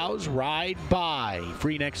Motorsports. Browse, ride, buy.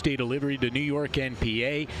 Free next day delivery to New York and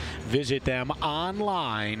PA. Visit them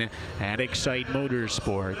online at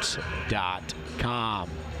excitemotorsports.com.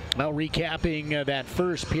 Well, recapping that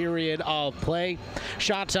first period of play.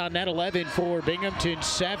 Shots on net 11 for Binghamton,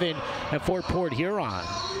 7 for Port Huron.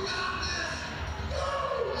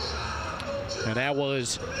 And that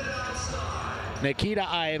was Nikita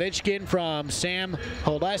Ivichkin from Sam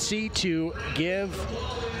Holesi to give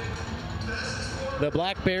the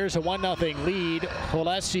Black Bears a 1-0 lead.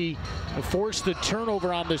 Holesi forced the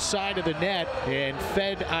turnover on the side of the net and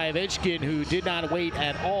fed Ivichkin, who did not wait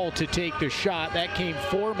at all to take the shot. That came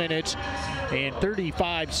 4 minutes and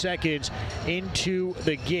 35 seconds into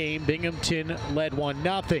the game. Binghamton led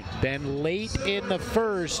 1-0. Then late in the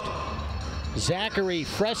first, Zachary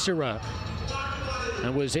Fressera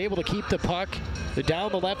and was able to keep the puck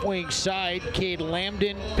down the left wing side. Cade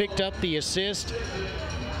Lambden picked up the assist.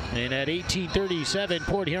 And at 18:37,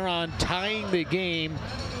 Port Huron tying the game.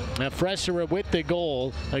 Fressera with the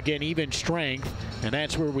goal. Again, even strength. And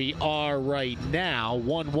that's where we are right now,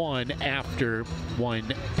 1-1 after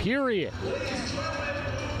one period.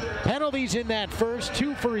 Penalties in that first,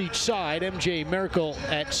 2 for each side. MJ Merkel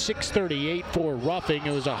at 6:38 for roughing.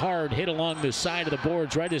 It was a hard hit along the side of the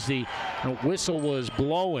boards right as the whistle was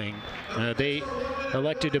blowing. They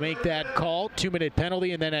elected to make that call. 2-minute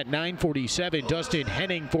penalty. And then at 9:47, Dustin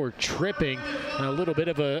Henning for tripping. And a little bit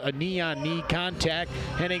of a knee-on-knee contact.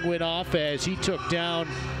 Henning went off as he took down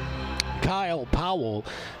Kyle Powell.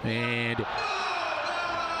 And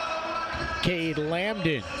Cade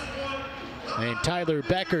Lambden and Tyler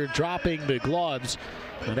Becker dropping the gloves.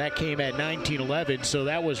 And that came at 19:11. So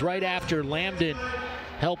that was right after Lambden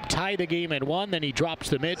helped tie the game at 1. Then he drops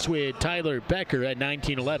the mitts with Tyler Becker at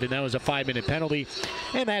 19:11. That was a 5-minute penalty.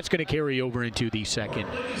 And that's going to carry over into the second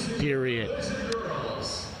period.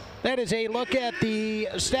 That is a look at the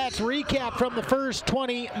stats recap from the first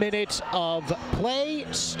 20 minutes of play.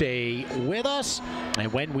 Stay with us,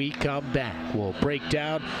 and when we come back, we'll break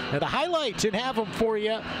down the highlights and have them for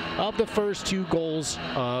you of the first 2 goals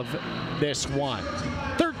of this one.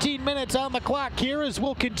 13 minutes on the clock here as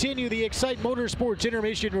we'll continue the Excite Motorsports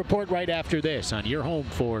Intermission Report right after this on your home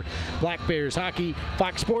for Black Bears hockey,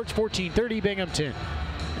 Fox Sports 1430 Binghamton.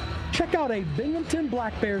 Check out a Binghamton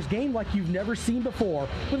Black Bears game like you've never seen before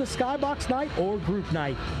with a skybox night or group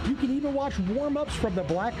night. You can even watch warm-ups from the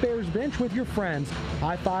Black Bears bench with your friends,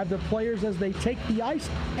 high-five the players as they take the ice,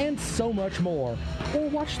 and so much more. Or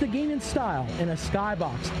watch the game in style in a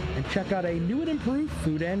skybox and check out a new and improved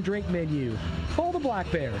food and drink menu. Call the Black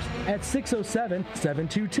Bears at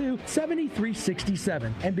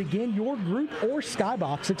 607-722-7367 and begin your group or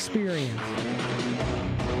skybox experience.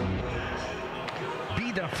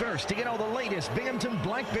 Be the first to get all the latest Binghamton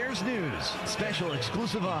Black Bears news, special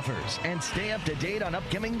exclusive offers, and stay up to date on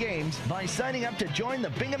upcoming games by signing up to join the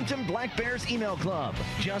Binghamton Black Bears email club.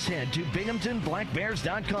 Just head to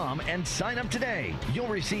binghamtonblackbears.com and sign up today. You'll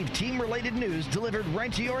receive team-related news delivered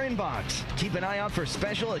right to your inbox. Keep an eye out for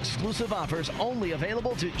special exclusive offers only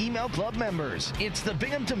available to email club members. It's the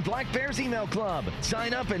Binghamton Black Bears email club.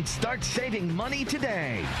 Sign up and start saving money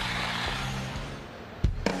today.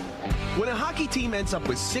 When a hockey team ends up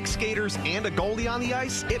with 6 skaters and a goalie on the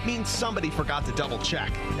ice, it means somebody forgot to double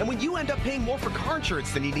check. And when you end up paying more for car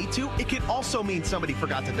insurance than you need to, it can also mean somebody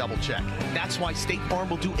forgot to double check. That's why State Farm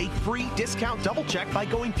will do a free discount double check by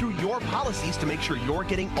going through your policies to make sure you're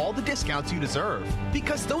getting all the discounts you deserve.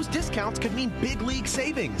 Because those discounts could mean big league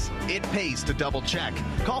savings. It pays to double check.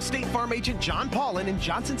 Call State Farm agent John Paulin in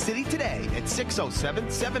Johnson City today at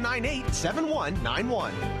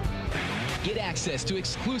 607-798-7191. Get access to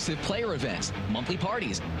exclusive player events, monthly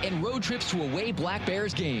parties, and road trips to away Black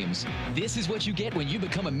Bears games. This is what you get when you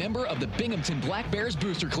become a member of the Binghamton Black Bears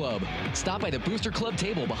Booster Club. Stop by the Booster Club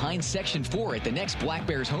table behind Section 4 at the next Black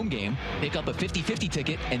Bears home game, pick up a 50-50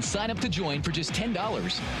 ticket, and sign up to join for just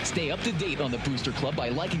 $10. Stay up to date on the Booster Club by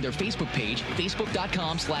liking their Facebook page,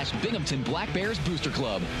 facebook.com/Binghamton Black Bears Booster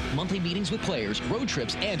Club. Monthly meetings with players, road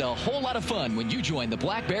trips, and a whole lot of fun when you join the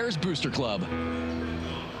Black Bears Booster Club.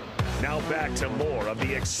 Now back to more of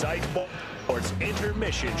the Excite Sports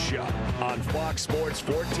Intermission Show on Fox Sports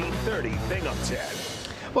 1430 Binghamton.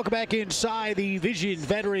 Welcome back inside the Vision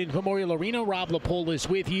Veterans Memorial Arena. Rob LaPole is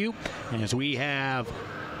with you as we have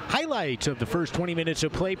highlights of the first 20 minutes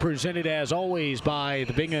of play presented as always by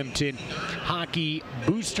the Binghamton Hockey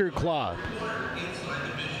Booster Club.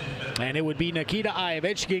 And it would be Nikita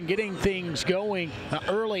Ivechkin getting things going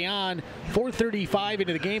early on, 4:35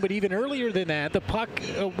 into the game. But even earlier than that, the puck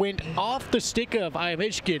went off the stick of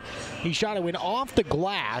Ivechkin. He shot it, went off the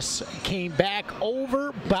glass, came back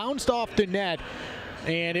over, bounced off the net,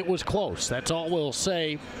 and it was close. That's all we'll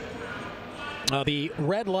say. The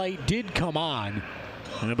red light did come on,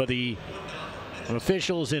 but the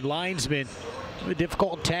officials and linesmen, a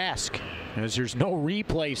difficult task, as there's no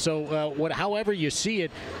replay. So however you see it,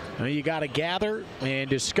 you got to gather and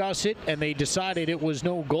discuss it, and they decided it was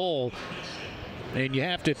no goal. And you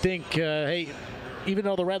have to think, hey, even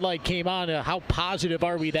though the red light came on, how positive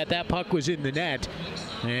are we that that puck was in the net?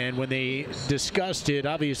 And when they discussed it,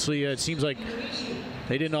 obviously it seems like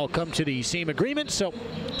they didn't all come to the same agreement. So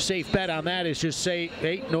safe bet on that is just say,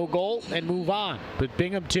 hey, no goal, and move on. But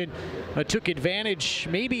Binghamton took advantage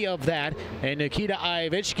maybe of that, and Nikita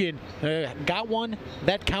Ivechkin got one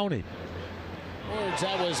that counted.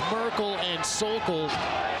 That was Merkel and Sokol.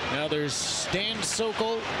 Now there's Stan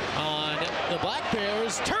Sokol on the Black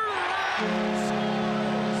Bears. Turn around!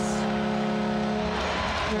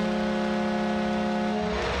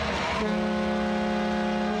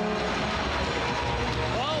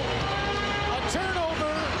 Well, a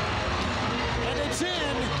turnover, and it's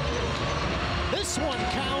in. This one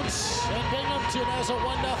counts, and Binghamton has a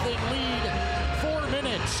 1-0 lead. 4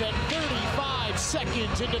 minutes and 35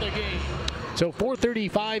 seconds into the game. So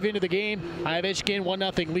 4:35 into the game, Ivechkin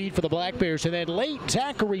 1-0 lead for the Black Bears, and then late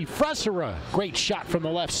Zachary Fressera, great shot from the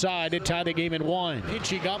left side to tie the game in 1.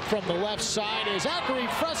 Pitching up from the left side is Zachary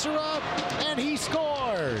Fressera, and he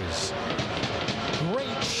scores.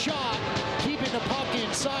 Great shot, keeping the puck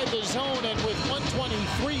inside the zone, and with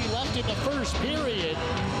 1:23 left in the first period,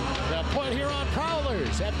 the Port Huron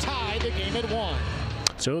Prowlers have tied the game at 1.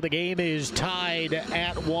 So the game is tied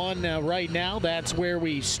at 1 right now. That's where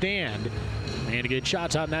we stand. And good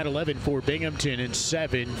shots on that, 11 for Binghamton and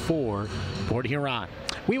 7 for Port Huron.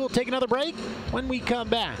 We will take another break. When we come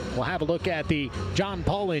back, we'll have a look at the John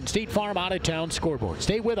Paulin State Farm out-of-town scoreboard.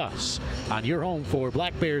 Stay with us on your home for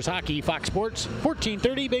Black Bears hockey, Fox Sports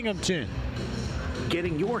 1430 Binghamton.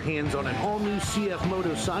 Getting your hands on an all-new CF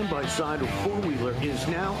Moto side-by-side or four-wheeler is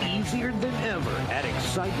now easier than ever at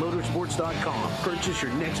ExciteMotorsports.com. Purchase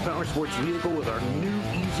your next power sports vehicle with our new,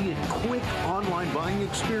 easy, and quick online buying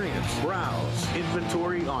experience. Browse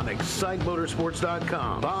inventory on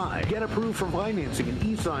ExciteMotorsports.com. Buy, get approved for financing and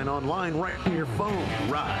e-sign online right from your phone.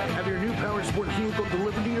 Ride, have your new power sport vehicle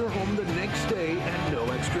delivered to your home the next day at no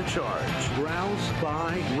extra charge. Browse,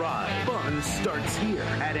 buy, ride. Fun starts here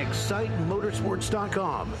at ExciteMotorsports.com.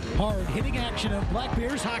 Hard-hitting action of Black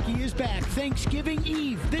Bears hockey is back Thanksgiving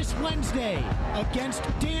Eve this Wednesday against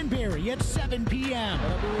Danbury at 7 p.m.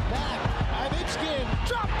 We'll be back. Ivechkin,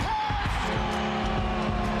 drop pass!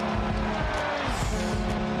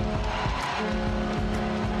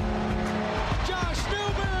 Josh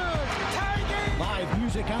Newberg, tie game! Live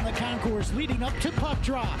music on the concourse leading up to puck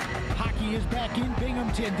drop. Hockey is back in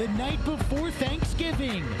Binghamton the night before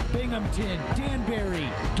Thanksgiving. Binghamton, Danbury,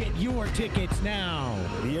 get your tickets now.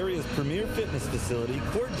 The area's premier fitness facility,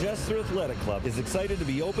 Court Jester Athletic Club, is excited to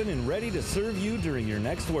be open and ready to serve you during your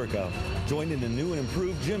next workout. Join in a new and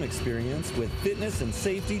improved gym experience with fitness and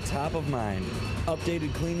safety top of mind.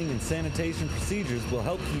 Updated cleaning and sanitation procedures will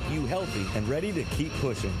help keep you healthy and ready to keep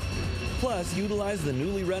pushing. Plus, utilize the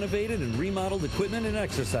newly renovated and remodeled equipment and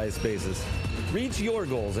exercise spaces. Reach your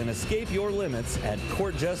goals and escape your limits at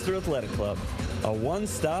Court Jester Athletic Club, a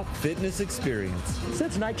one-stop fitness experience.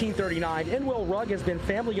 Since 1939, Inwell Rug has been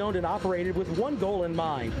family-owned and operated with one goal in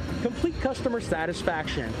mind: complete customer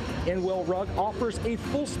satisfaction. Inwell Rug offers a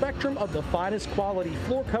full spectrum of the finest quality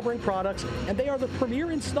floor covering products, and they are the premier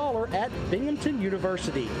installer at Binghamton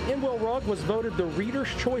University. Inwell Rug was voted the Reader's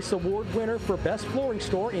Choice Award winner for Best Flooring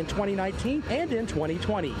Store in 2019 and in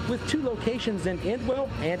 2020. With 2 locations in Inwell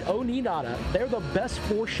and Oneonta, they're the best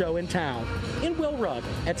floor show in town. Inwell Rug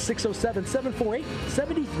at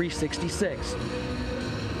 607-748-7366.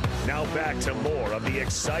 Now back to more of the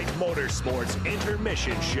Excite Motorsports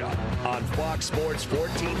Intermission Show on Fox Sports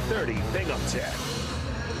 1430 Binghamton.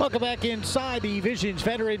 Welcome back inside the Visions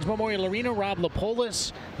Veterans Memorial Arena. Rob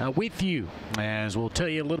Lapolis with you, as we'll tell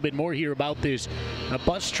you a little bit more here about this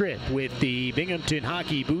bus trip with the Binghamton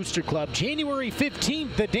Hockey Booster Club. January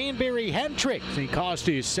 15th, the Danbury Hat Trick. The cost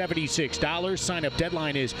is $76. Sign-up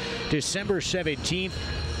deadline is December 17th.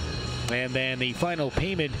 And then the final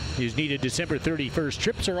payment is needed December 31st.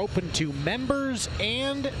 Trips are open to members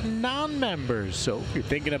and non-members. So if you're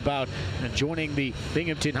thinking about joining the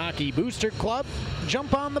Binghamton Hockey Booster Club,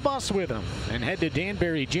 jump on the bus with them and head to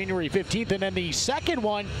Danbury January 15th. And then the second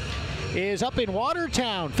one is up in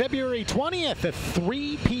Watertown, February 20th, a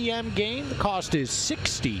 3 p.m. game. The cost is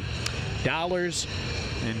 $60.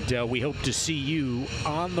 And we hope to see you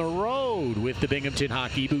on the road with the Binghamton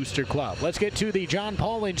Hockey Booster Club. Let's get to the John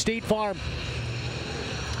Paulin State Farm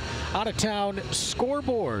out-of-town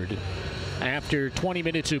scoreboard. After 20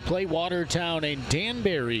 minutes of play, Watertown and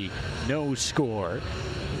Danbury no score.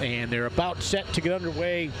 And they're about set to get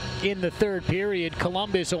underway in the third period.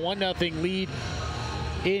 Columbus a 1-0 lead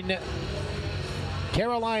in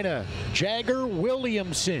Carolina. Jagger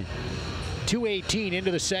Williamson. 2:18 into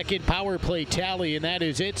the second power play tally, and that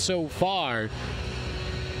is it so far.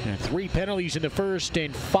 And 3 penalties in the first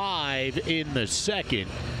and 5 in the second.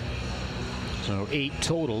 So 8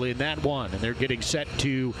 total in that one, and they're getting set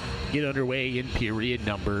to get underway in period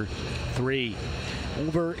number 3.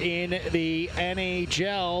 Over in the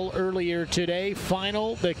NHL earlier today,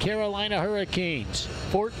 final, the Carolina Hurricanes.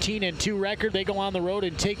 14-2 record. They go on the road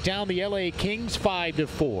and take down the LA Kings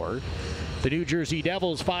 5-4. The New Jersey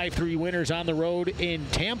Devils 5-3 winners on the road in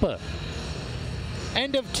Tampa.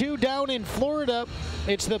 End of 2 down in Florida.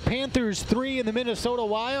 It's the Panthers 3 and the Minnesota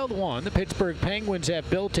Wild 1. The Pittsburgh Penguins have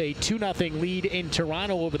built a 2-0 lead in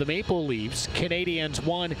Toronto over the Maple Leafs. Canadiens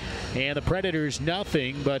 1 and the Predators 0,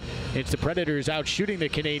 but it's the Predators out shooting the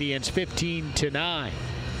Canadiens 15-9.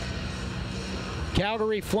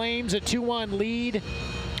 Calgary Flames a 2-1 lead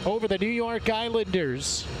over the New York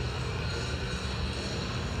Islanders.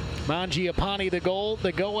 Mangiapane the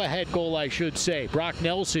go-ahead goal, I should say. Brock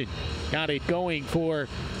Nelson got it going for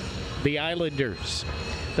the Islanders.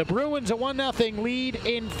 The Bruins a 1-0 lead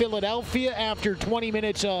in Philadelphia after 20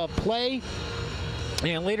 minutes of play.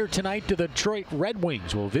 And later tonight, the Detroit Red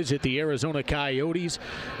Wings will visit the Arizona Coyotes,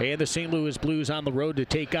 and the St. Louis Blues on the road to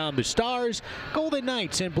take on the Stars. Golden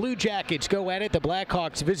Knights and Blue Jackets go at it. The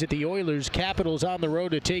Blackhawks visit the Oilers. Capitals on the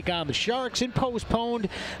road to take on the Sharks, and postponed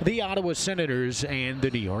the Ottawa Senators and the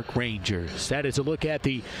New York Rangers. That is a look at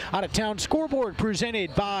the out-of-town scoreboard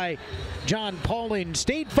presented by John Paulin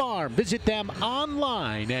State Farm. Visit them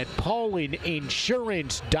online at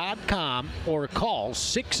paulininsurance.com or call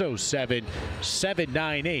 607-798-7191.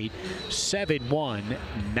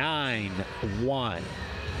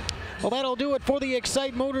 Well, that'll do it for the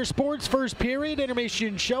Excite Motorsports first period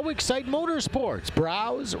intermission show. Excite Motorsports.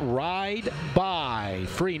 Browse, ride, buy.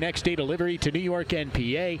 Free next day delivery to New York and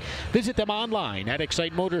PA. Visit them online at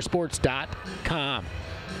excitemotorsports.com.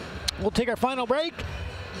 We'll take our final break.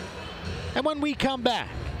 And when we come back,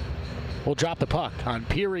 we'll drop the puck on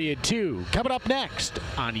period 2. Coming up next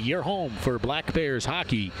on your home for Black Bears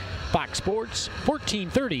hockey, Fox Sports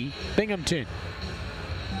 1430 Binghamton.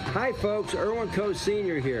 Hi folks, Erwin Coe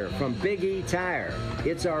Sr. here from Big E Tire.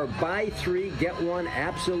 It's our buy 3, get 1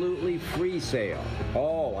 absolutely free sale.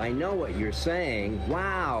 Oh, I know what you're saying.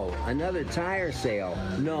 Wow, another tire sale.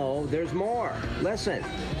 No, there's more. Listen,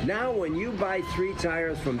 now when you buy 3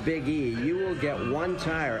 tires from Big E, you will get 1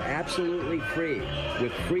 tire absolutely free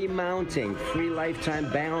with free mounting, free lifetime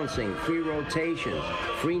balancing, free rotations,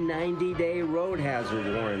 free 90-day road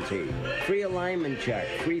hazard warranty, free alignment check,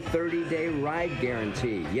 free 30-day ride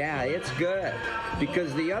guarantee. Yeah, it's good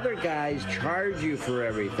because the other guys charge you for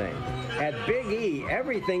everything. At Big E,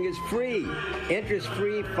 everything is free.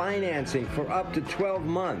 Interest-free financing for up to 12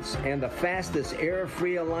 months and the fastest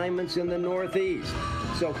error-free alignments in the Northeast.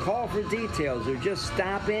 So call for details or just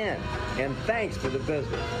stop in. And thanks for the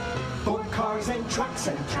business. For cars and trucks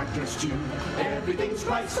and tractors too, everything's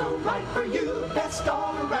right, so right for you. Best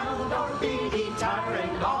all around our Big E Tire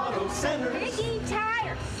and Auto Centers. Big E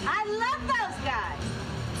Tire, I love those guys.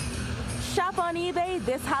 Shop on eBay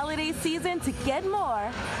this holiday season to get more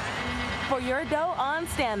for your dough on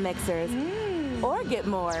stand mixers, or get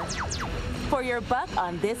more for your buck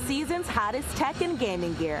on this season's hottest tech and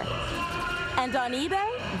gaming gear. And on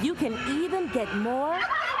eBay, you can even get more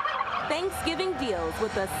Thanksgiving deals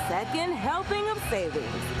with a second helping of savings.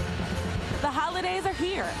 The holidays are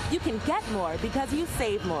here. You can get more because you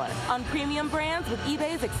save more on premium brands with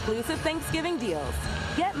eBay's exclusive Thanksgiving deals.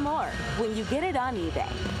 Get more when you get it on eBay.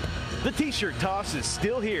 The T-shirt toss is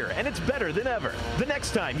still here, and it's better than ever. The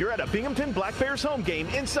next time you're at a Binghamton Black Bears home game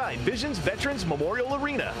inside Visions Veterans Memorial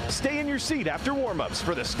Arena, stay in your seat after warm-ups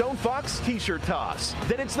for the Stone Fox T-shirt toss.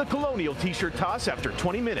 Then it's the Colonial T-shirt toss after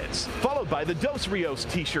 20 minutes, followed by the Dos Rios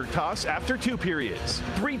T-shirt toss after 2 periods.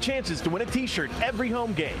 3 chances to win a T-shirt every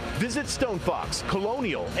home game. Visit Stone Fox,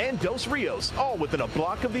 Colonial, and Dos Rios, all within a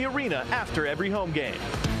block of the arena after every home game.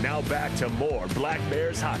 Now back to more Black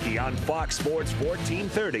Bears hockey on Fox Sports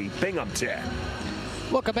 1430 Binghamton.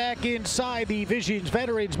 Welcome back inside the Visions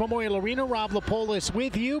Veterans Memorial Arena. Rob Lapolis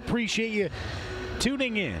with you. Appreciate you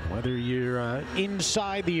tuning in, whether you're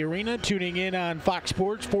inside the arena, tuning in on Fox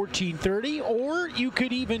Sports 1430, or you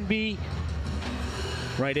could even be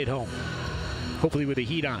right at home, hopefully with the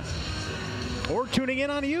heat on, or tuning in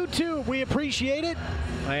on YouTube. We appreciate it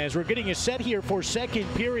as we're getting a set here for second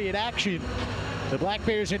period action. The Black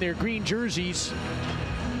Bears in their green jerseys,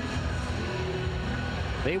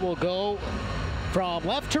 they will go from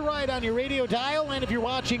left to right on your radio dial, and if you're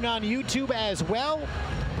watching on YouTube as well,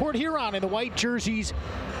 Port Huron in the white jerseys,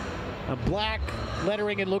 a black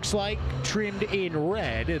lettering it looks like, trimmed in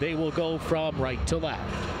red. They will go from right to left.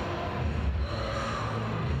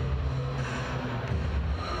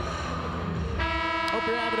 Hope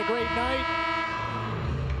you're having a great night.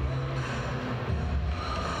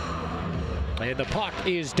 And the puck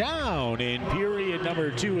is down, and period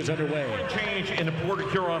number 2 is underway. Change in the Port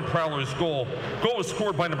Huron Prowlers goal. Goal was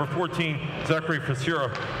scored by number 14, Zachary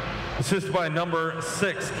Fisura, assisted by number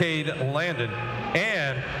 6, Cade Landon,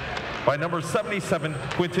 and by number 77,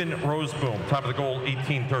 Quinton Roseboom. Time of the goal,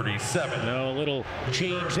 18:37. No, a little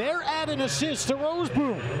change there. Add an assist to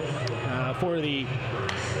Roseboom for the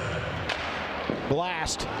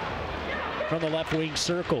blast from the left wing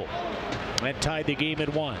circle. That tied the game at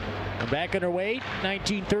 1. We're back underway,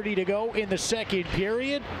 19:30 to go in the second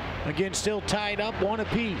period. Again, still tied up 1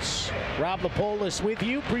 apiece. Rob Lapolis with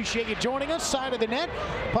you. Appreciate you joining us. Side of the net.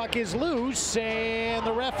 Puck is loose, and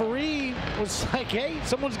the referee was like, hey,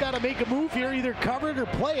 someone's got to make a move here, either cover it or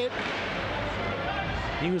play it.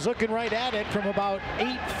 He was looking right at it from about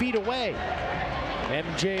 8 feet away.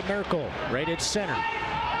 MJ Merkel right at center.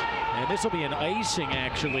 And this will be an icing,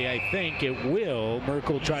 actually, I think. It will.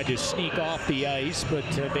 Merkel tried to sneak off the ice, but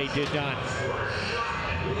they did not.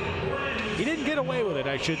 He didn't get away with it,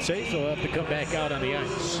 I should say, so he'll have to come back out on the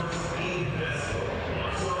ice.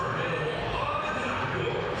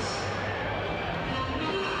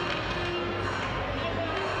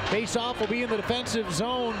 Face-off will be in the defensive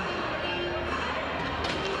zone.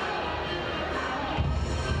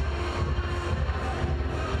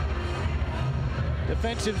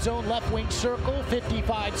 Defensive zone, left wing circle,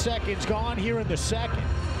 55 seconds gone here in the second.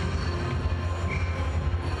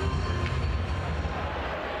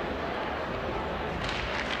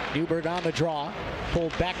 Newberg on the draw,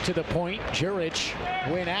 pulled back to the point. Jurich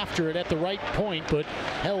went after it at the right point, but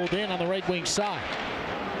held in on the right wing side.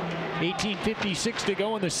 18:56 to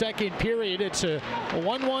go in the second period. It's a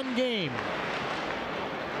 1-1 game.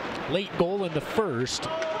 Late goal in the first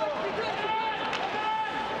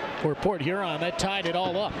for Port Huron. That tied it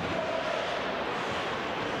all up.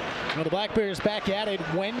 Now the Black Bears back at it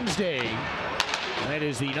Wednesday. That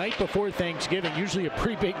is the night before Thanksgiving. Usually a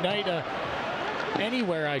pretty big night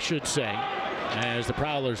anywhere, I should say. as the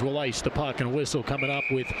Prowlers will ice the puck, and a whistle coming up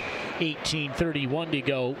with 18:31 to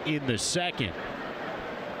go in the second.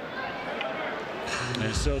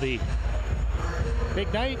 And so the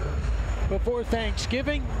big night before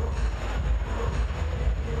Thanksgiving.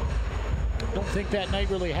 Don't think that night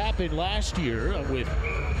really happened last year with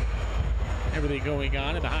everything going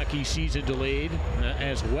on and the hockey season delayed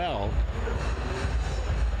as well.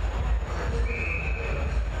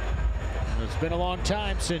 It's been a long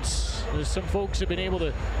time since some folks have been able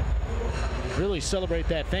to really celebrate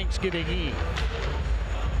that Thanksgiving Eve.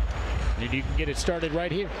 And you can get it started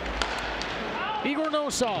right here. Igor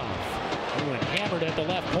Nosov. Who hammered at the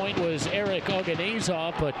left point was Eric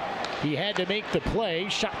Oganezov, but he had to make the play.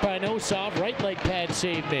 Shot by Nosov, right leg pad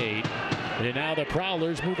save made. And now the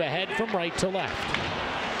Prowlers move ahead from right to left.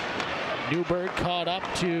 Newberg caught up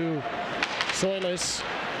to Soilis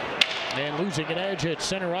and losing an edge at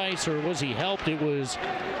center ice, or was he helped? It was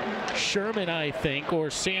Sherman, I think, or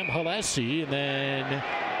Sam Halesi, and then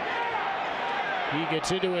he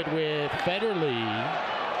gets into it with Federley.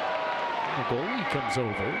 The goalie comes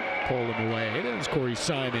over, pull him away. There's Corey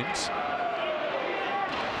Simons.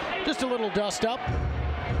 Just a little dust up.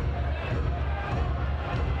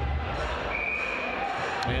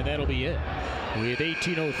 And that'll be it. With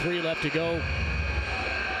 18:03 left to go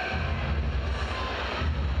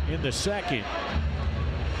in the second.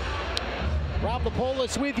 Rob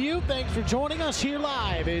Lapolis with you. Thanks for joining us here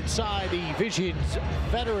live inside the Visions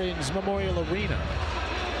Veterans Memorial Arena.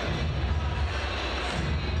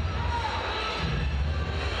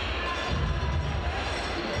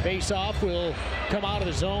 Face-off will come out of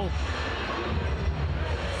the zone.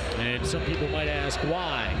 And some people might ask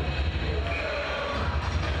why.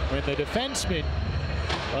 When the defensemen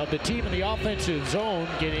of the team in the offensive zone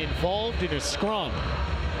get involved in a scrum.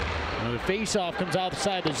 Now the face-off comes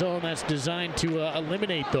outside the zone. That's designed to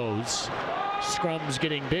eliminate those scrums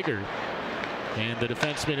getting bigger. And the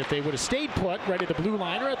defensemen, if they would have stayed put right at the blue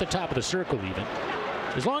line or at the top of the circle even,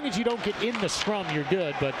 as long as you don't get in the scrum, you're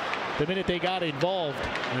good. But the minute they got involved,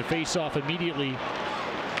 the face-off immediately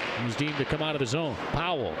was deemed to come out of the zone.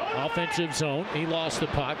 Powell, offensive zone. He lost the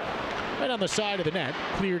puck right on the side of the net.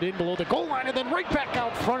 Cleared in below the goal line and then right back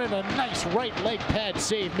out front, and a nice right leg pad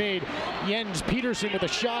save made. Jens Peterson with a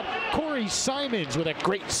shot. Corey Simons with a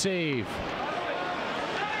great save.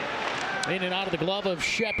 In and out of the glove of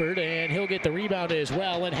Shepard, and he'll get the rebound as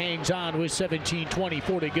well and hangs on with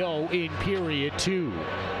 17:24 to go in period 2.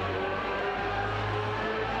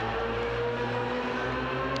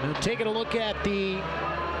 Now taking a look at the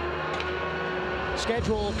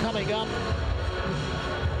schedule coming up.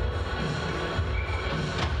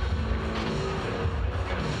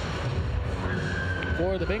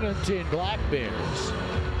 For the Binghamton Black Bears.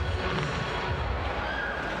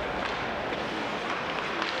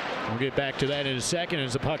 We'll get back to that in a second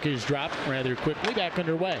as the puck is dropped rather quickly. Back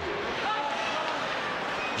underway.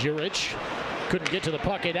 Jurich couldn't get to the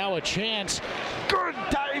puck, and now a chance. Good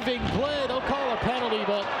diving play. They'll call a penalty,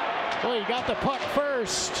 but well, you got the puck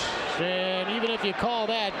first. And even if you call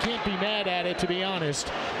that, can't be mad at it, to be honest.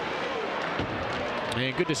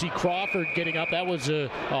 And good to see Crawford getting up. That was a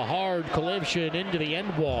hard collision into the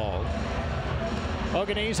end wall.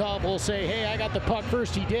 Oganezov will say, hey, I got the puck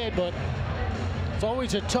first. He did, but it's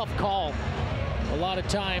always a tough call a lot of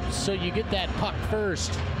times, so you get that puck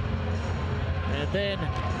first. And then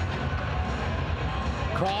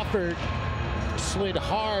Crawford slid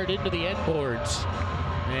hard into the end boards,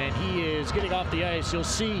 and he is getting off the ice. You'll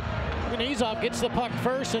see Oganezov gets the puck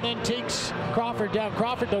first and then takes Crawford down.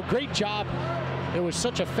 Crawford, though, great job. It was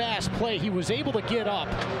such a fast play. He was able to get up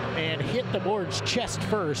and hit the boards chest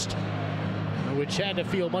first, which had to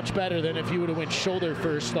feel much better than if he would have went shoulder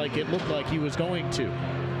first like it looked like he was going to.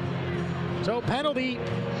 So penalty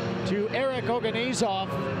to Eric Oganezov.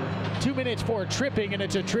 2 minutes for tripping, and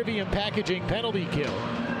it's a Trivium Packaging penalty kill.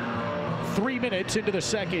 3 minutes into the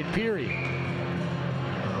second period.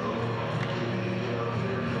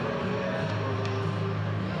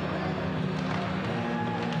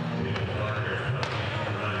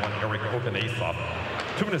 Eric Oganezov.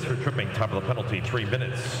 2 minutes for tripping, time of the penalty, 3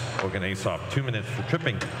 minutes. Oganezov, 2 minutes for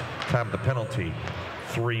tripping, time of the penalty,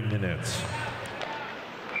 3 minutes.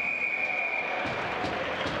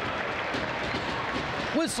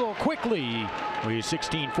 Whistle quickly. We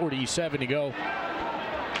 16:47 to go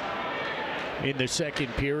in the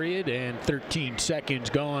second period, and 13 seconds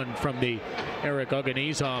gone from the Eric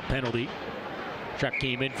Oganezov penalty. Shot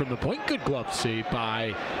came in from the point. Good glove save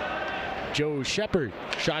by Joe Shepard.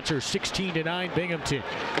 Shots are 16-9 Binghamton.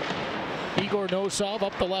 Igor Nosov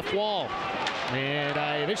up the left wall. And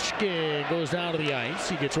Ivishkin goes down to the ice.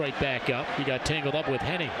 He gets right back up. He got tangled up with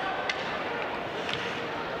Henning.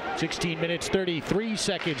 16 minutes, 33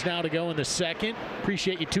 seconds now to go in the second.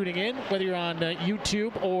 Appreciate you tuning in, whether you're on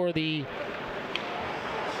YouTube or the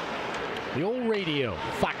old radio.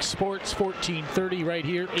 Fox Sports 1430 right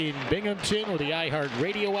here in Binghamton or the iHeart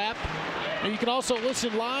Radio app. And you can also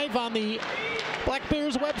listen live on the Black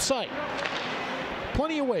Bears website.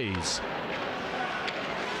 Plenty of ways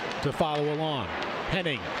to follow along.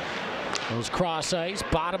 Henning. Those cross ice,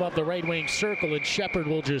 bottom of the right wing circle, and Shepard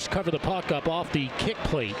will just cover the puck up off the kick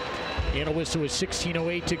plate. And a whistle with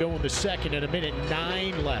 16:08 to go in the second and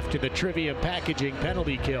 1:09 left in the Trivium Packaging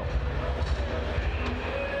penalty kill.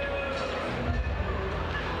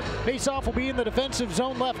 Face-off will be in the defensive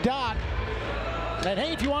zone left dot. And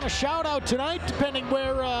hey, if you want a shout out tonight, depending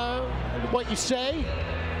where what you say,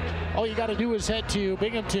 all you got to do is head to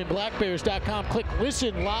BinghamtonBlackBears.com, click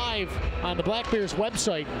Listen Live on the Black Bears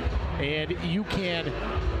website, and you can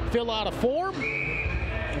fill out a form.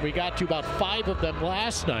 We got to about 5 of them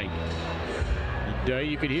last night. And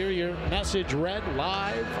you could hear your message read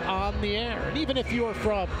live on the air. And even if you're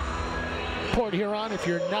from Port Huron, if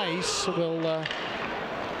you're nice, we'll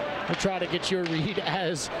try to get your read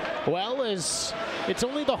as well, as it's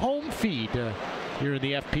only the home feed here in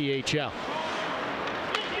the FPHL.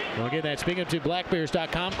 Well, again, that's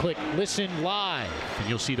BinghamtonBlackBears.com. Click Listen Live, and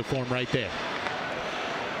you'll see the form right there.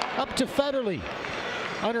 Up to Federle.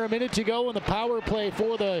 Under a minute to go in the power play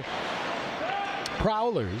for the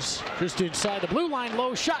Prowlers. Just inside the blue line,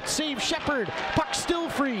 low shot, save Shepard. Puck still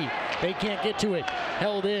free. They can't get to it.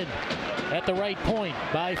 Held in at the right point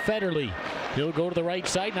by Federle. He'll go to the right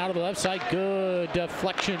side, now to the left side. Good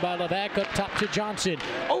deflection by Levac, up top to Johnson.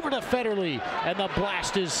 Over to Federle, and the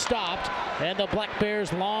blast is stopped. And the Black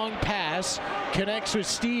Bears' long pass connects with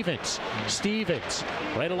Stevens. Stevens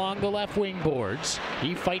right along the left wing boards.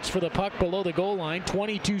 He fights for the puck below the goal line.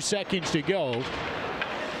 22 seconds to go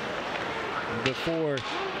before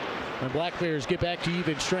the Black Bears get back to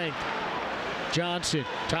even strength. Johnson,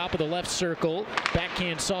 top of the left circle,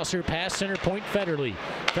 backhand saucer pass, center point Federle.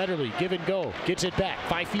 Federle, give and go, gets it back,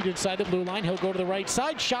 5 feet inside the blue line. He'll go to the right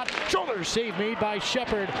side, shot, shoulder save made by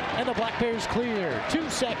Shepard, and the Black Bears clear. 2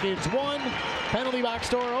 seconds, 1, penalty box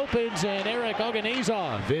door opens, and Eric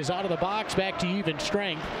Oganezov is out of the box, back to even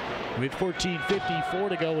strength with 14:54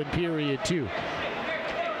 to go in period 2.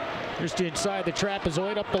 Just inside the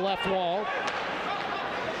trapezoid, up the left wall.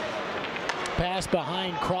 Pass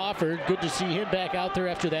behind Crawford. Good to see him back out there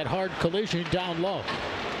after that hard collision down low.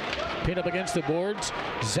 Pinned up against the boards,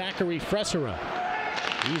 Zachary Fressera.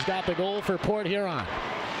 He's got the goal for Port Huron.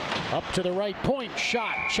 Up to the right point,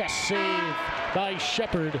 shot, chest save by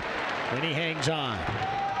Shepard, and he hangs on.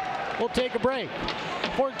 We'll take a break.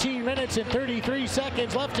 14 minutes and 33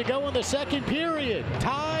 seconds left to go in the second period.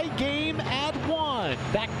 Tie game at 1.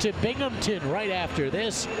 Back to Binghamton right after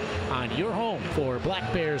this on your home for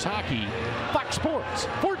Black Bears hockey, Fox Sports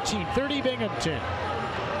 1430 Binghamton.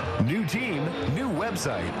 New team, new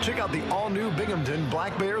website. Check out the all-new Binghamton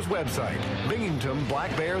Black Bears website,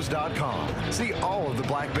 BinghamtonBlackBears.com. See all of the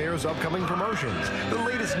Black Bears' upcoming promotions, the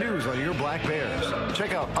latest news on your Black Bears.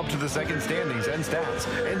 Check out up-to-the-second standings and stats,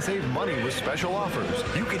 and save money with special offers.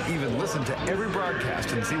 You can even listen to every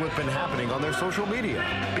broadcast and see what's been happening on their social media.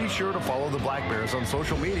 Be sure to follow the Black Bears on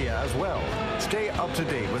social media as well. Stay up to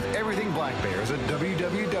date with everything Black Bears at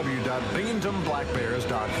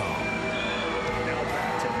www.BinghamtonBlackBears.com.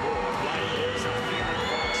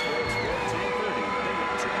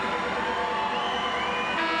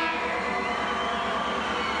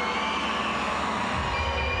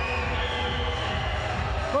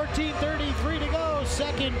 14:33 to go,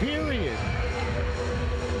 second period.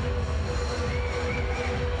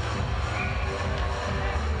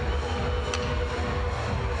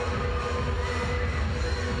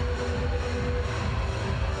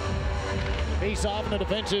 Face off in the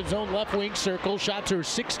defensive zone, left wing circle. Shots are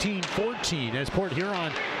 16-14 as Port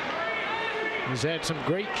Huron has had some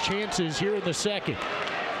great chances here in the second.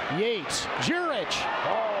 Yates, Jurich.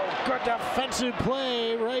 Good defensive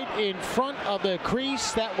play right in front of the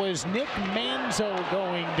crease. That was Nick Manzo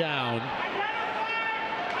going down.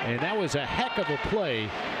 And that was a heck of a play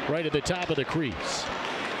right at the top of the crease.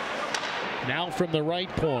 Now from the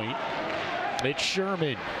right point, it's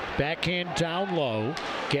Sherman. Backhand down low.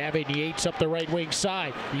 Gavin Yates up the right wing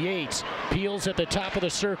side. Yates peels at the top of the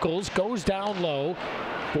circles, goes down low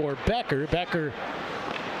for Becker. Becker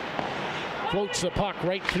floats the puck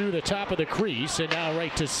right through the top of the crease, and now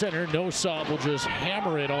right to center. Nosov will just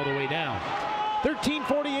hammer it all the way down.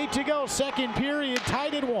 13:48 to go, second period,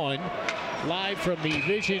 tied at 1. Live from the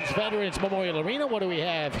Visions Veterans Memorial Arena. What do we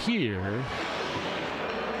have here?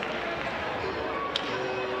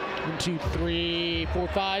 2, 3, 4,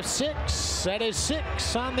 5, 6. That is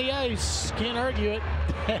 6 on the ice. Can't argue it.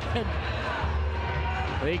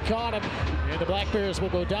 They caught him, and the Black Bears will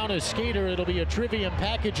go down a skater. It'll be a Trivium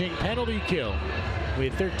Packaging penalty kill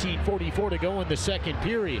with 13:44 to go in the second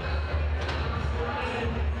period.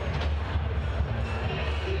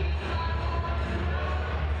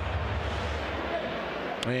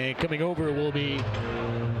 And coming over will be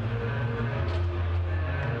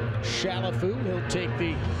Chalafu.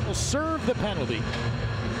 He'll serve the penalty.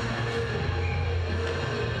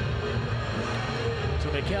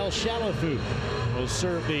 So Mikhail Chalafu will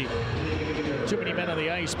serve the too many men on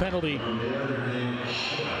the ice penalty.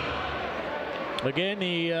 Again,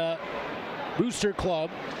 the Booster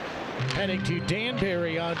Club heading to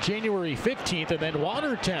Danbury on January 15th and then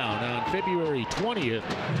Watertown on February 20th.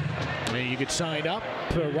 And you could sign up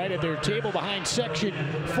right at their table behind Section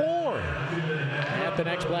 4 at the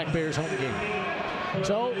next Black Bears home game.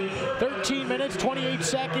 So 13 minutes, 28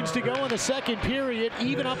 seconds to go in the second period,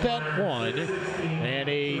 even up at 1. And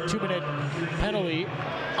a 2-minute penalty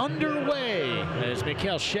underway as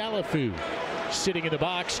Mikhail Chalafu sitting in the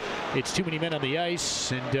box. It's too many men on the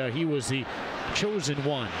ice, and he was the chosen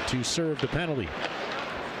one to serve the penalty.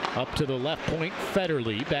 Up to the left point,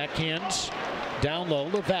 Federley backhands down low.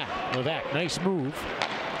 Levac, nice move,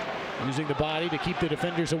 using the body to keep the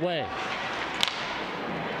defenders away.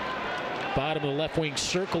 Bottom of the left wing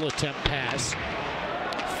circle attempt pass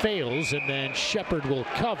fails, and then Shepard will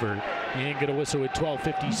cover and get a whistle with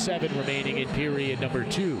 12:57 remaining in period number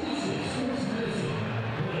 2.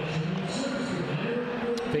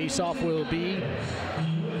 Face-off will be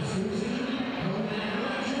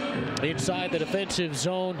inside the defensive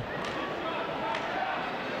zone,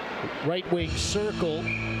 right wing circle.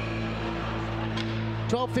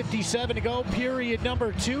 12:57 to go, period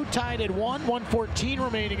number 2, tied at 1:14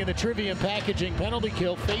 remaining in the Trivium Packaging penalty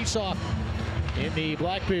kill. Face-off in the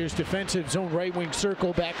Black Bears defensive zone, right wing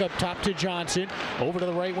circle, back up top to Johnson. Over to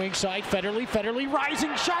the right wing side, Federley,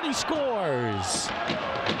 rising shot, he scores!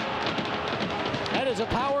 That is a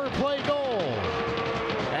power play goal.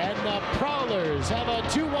 And the Prowlers have a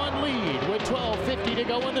 2-1 lead with 12:50 to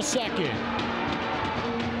go in the second.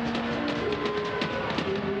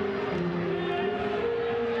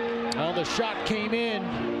 Well, the shot came in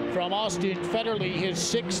from Austin Federley, his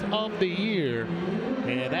 6th of the year.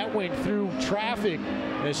 And that went through traffic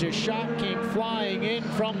as his shot came flying in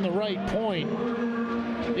from the right point.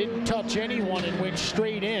 Didn't touch anyone and went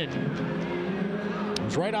straight in. It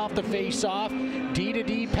was right off the face-off.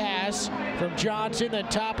 D-to-D pass from Johnson, then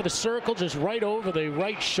top of the circle, just right over the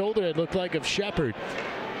right shoulder, it looked like, of Shepard.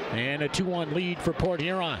 And a 2-1 lead for Port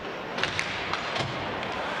Huron.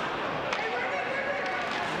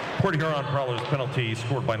 Port Huron Prowlers penalty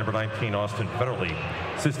scored by number 19, Austin Federley,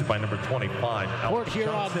 assisted by number 25, Port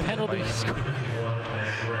Huron penalty score.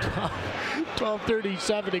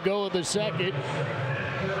 12:37 to go in the second.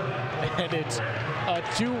 And it's a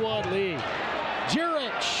 2-1 lead.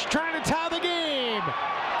 Jurich trying to tie the game.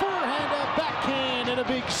 Forehand, a backhand, and a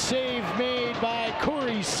big save made by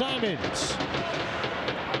Corey Simons.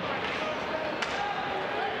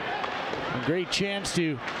 A great chance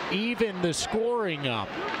to even the scoring up.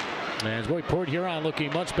 As boy, Port Huron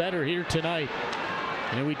looking much better here tonight.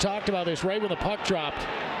 And we talked about this right when the puck dropped.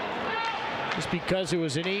 Just because it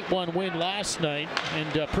was an 8-1 win last night,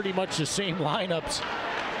 and pretty much the same lineups.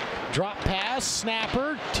 Drop pass,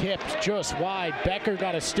 snapper, tipped just wide. Becker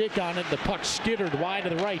got a stick on it. The puck skittered wide to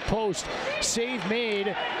the right post. Save made,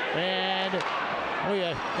 and oh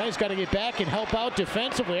yeah, guys got to get back and help out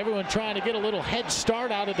defensively. Everyone trying to get a little head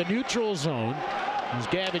start out of the neutral zone. As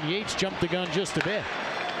Gavin Yates jumped the gun just a bit.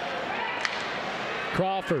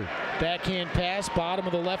 Crawford, backhand pass, bottom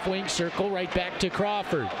of the left wing circle, right back to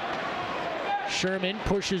Crawford. Sherman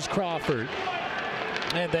pushes Crawford,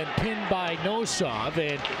 and then pinned by Nosov,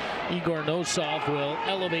 and Igor Nosov will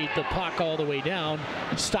elevate the puck all the way down.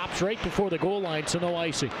 Stops right before the goal line, so no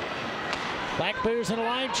icing. Black Bears in a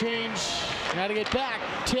line change. Got to get back.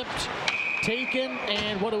 Tipped, taken,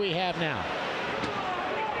 and what do we have now?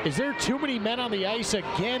 Is there too many men on the ice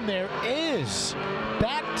again? There is.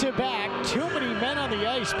 Back-to-back, too many men on the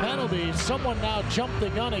ice penalties. Someone now jumped the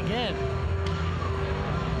gun again.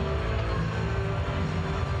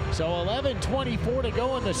 So 11:24 to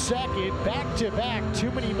go in the second. Back-to-back, too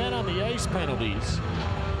many men on the ice penalties.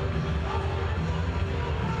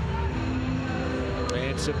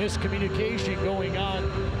 And some miscommunication going on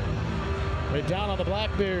right down on the Black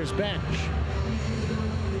Bears bench.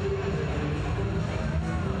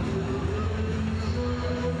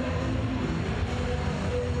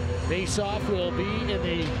 Face-off will be in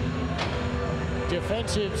the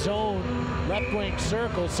defensive zone, left wing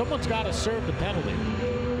circle. Someone's got to serve the penalty.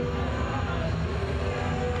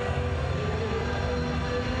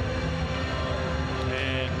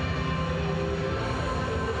 And,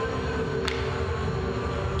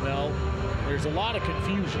 well, there's a lot of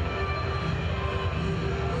confusion.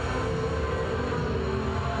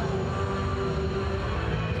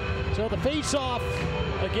 So the face-off,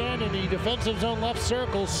 again, in the defensive zone left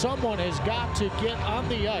circle. Someone has got to get on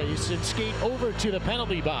the ice and skate over to the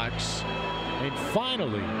penalty box. And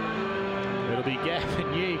finally, it'll be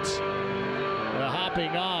Gavin Yates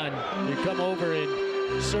hopping on to come over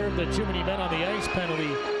and serve the too many men on the ice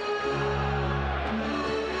penalty.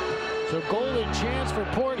 So golden chance for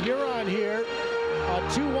Port Huron here. A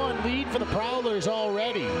 2-1 lead for the Prowlers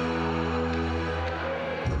already.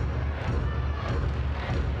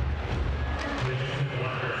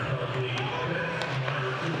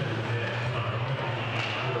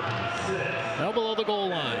 Now below the goal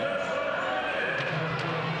line.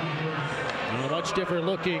 And a much different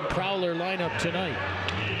looking Prowler lineup tonight.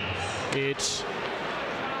 It's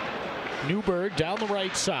Newberg down the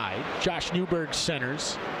right side. Josh Newberg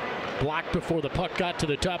centers. Blocked before the puck got to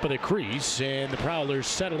the top of the crease, and the Prowlers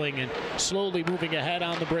settling and slowly moving ahead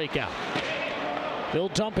on the breakout. They'll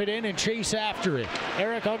dump it in and chase after it.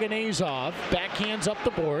 Eric Oganezov backhands up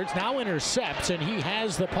the boards, now intercepts, and he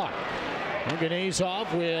has the puck.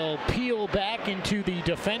 Oganezov will peel back into the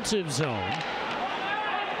defensive zone.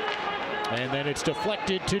 And then it's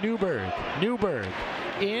deflected to Newberg. Newberg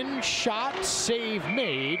in, shot, save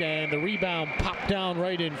made, and the rebound popped down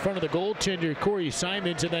right in front of the goaltender, Corey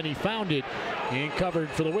Simons, and then he found it and covered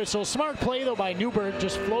for the whistle. Smart play, though, by Newberg,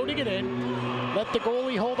 just floating it in. Let the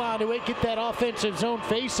goalie hold on to it, get that offensive zone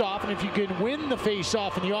face-off, and if you can win the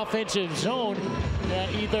face-off in the offensive zone,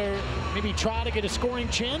 either maybe try to get a scoring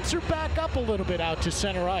chance or back up a little bit out to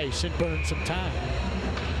center ice and burn some time.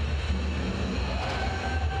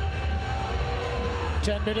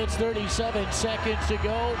 10 minutes, 37 seconds to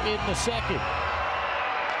go in the second.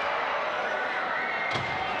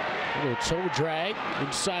 A little toe drag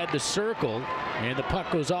inside the circle, and the puck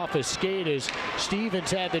goes off his skate as Stevens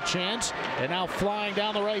had the chance, and now flying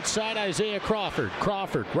down the right side, Isaiah Crawford.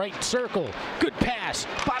 Crawford, right circle, good pass,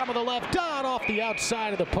 bottom of the left dot, off the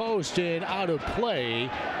outside of the post and out of play.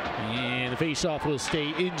 And the faceoff will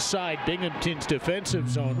stay inside Binghamton's defensive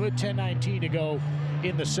zone with 10:19 to go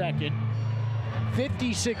in the second.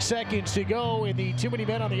 56 seconds to go in the too many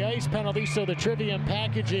men on the ice penalty, so the Trivium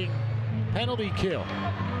Packaging penalty kill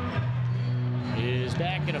is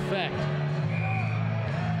back in effect.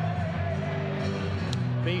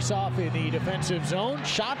 Face off in the defensive zone,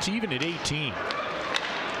 shots even at 18.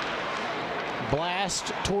 Blast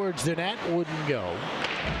towards the net, wouldn't go.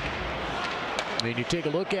 Then you take a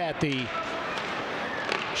look at the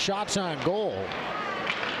shots on goal.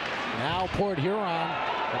 Now Port Huron,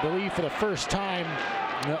 I believe for the first time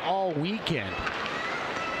all weekend.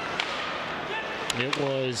 It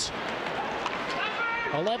was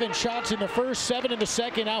 11 shots in the first, 7 in the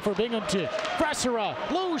second. Now for Binghamton. Fressera,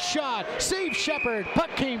 low shot, save Shepard.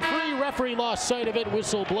 Puck came free. Referee lost sight of it.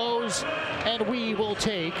 Whistle blows, and we will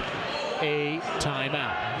take a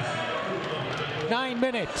timeout. 9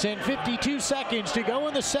 minutes and 52 seconds to go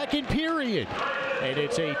in the second period. And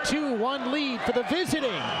it's a 2-1 lead for the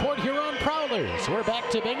visiting Port Huron Prowlers. We're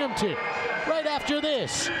back to Binghamton right after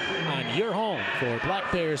this on your home for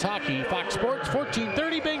Black Bears hockey, Fox Sports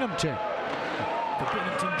 1430 Binghamton. The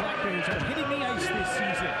Binghamton Black Bears are hitting the ice this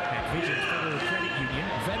season at Visions Federal Credit Union,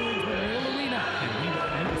 Veterans Memorial Arena, and we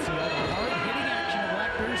want you to see all the hard-hitting action of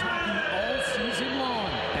Black Bears hockey all season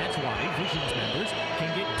long. That's why Visions members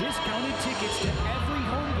can get discounted tickets to every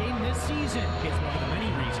home game this season. It's one of the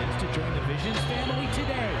many reasons to join the Visions family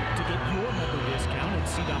today. To get your member discount and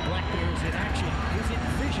see the Black Bears in action, visit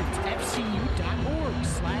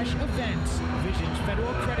visionsfcu.org/events. Visions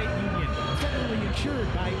Federal Credit Union, federally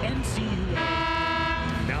insured by NCUA.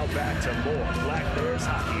 Now back to more Black Bears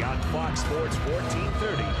hockey on Fox Sports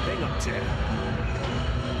 1430 Binghamton.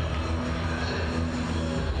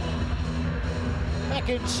 Back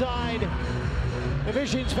inside the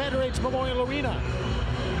Visions Veterans Memorial Arena.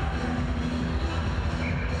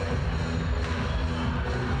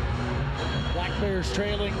 Black Bears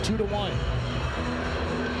trailing 2-1.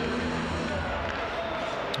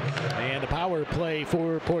 And the power play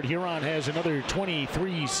for Port Huron has another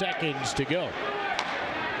 23 seconds to go.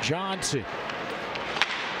 Johnson.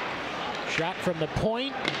 Shot from the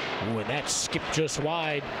point. Ooh, and that skipped just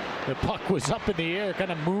wide. The puck was up in the air,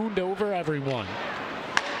 kind of mooned over everyone.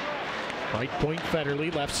 Right point Federley,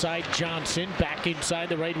 left side Johnson, back inside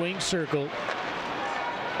the right wing circle.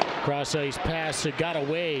 Cross ice pass that got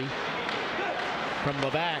away from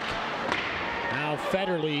Levac.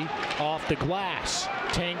 Federle off the glass.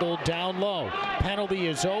 Tangled down low. Penalty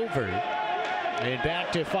is over. And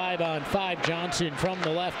back to 5-on-5. Johnson from the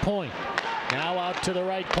left point. Now out to the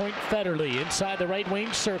right point, Federle inside the right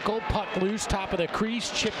wing circle. Puck loose, top of the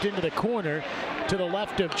crease, chipped into the corner to the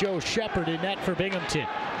left of Joe Shepard in net for Binghamton.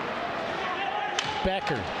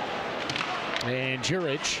 Becker and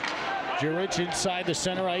Jurich. Jurich inside the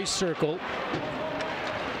center ice circle.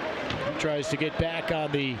 Tries to get back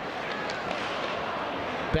on the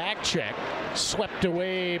back check. Swept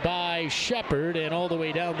away by Shepard and all the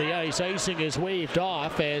way down the ice. Icing is waved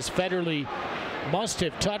off as Federle must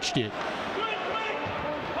have touched it.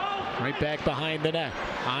 Right back behind the net.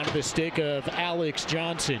 Onto the stick of Alex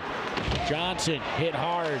Johnson. Johnson hit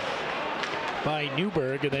hard by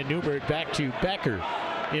Newberg, and then Newberg back to Becker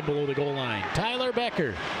in below the goal line. Tyler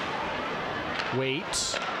Becker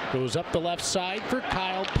waits, goes up the left side for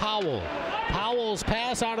Kyle Powell. Powell's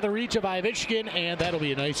pass out of the reach of Ivishkin, and that'll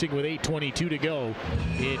be an icing with 8:22 to go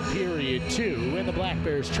in period 2, and the Black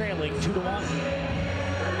Bears trailing 2-1.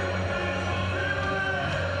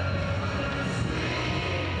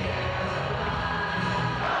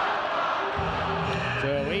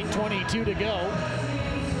 So 8:22 to go.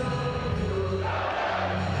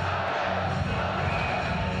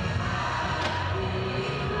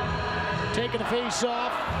 Taking the face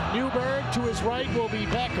off, Newberg. To his right will be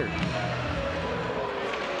Becker.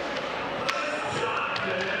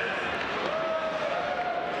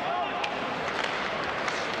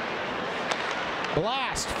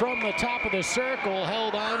 Blast from the top of the circle,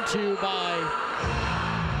 held on to by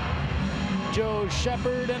Joe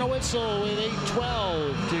Shepard, and a whistle with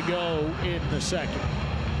 8:12 to go in the second.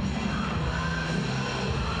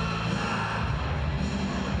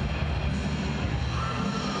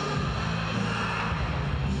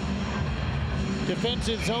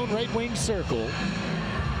 Defensive zone, right wing circle.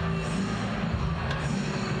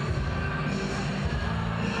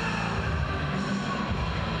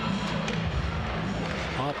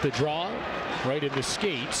 Off the draw, right in the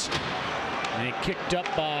skates, and kicked up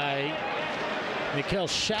by Mikhail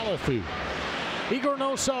Shalafou. Igor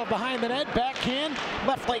Nosov behind the net, backhand,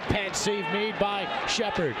 left leg pad save made by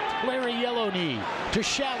Shepard. Larry Yellowknee to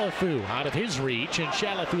Shalafou, out of his reach, and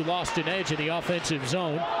Shalafou lost an edge in the offensive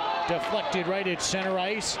zone. Deflected right at center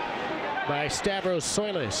ice by Stavros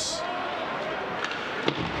Soilis.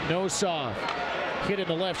 Nosov hit in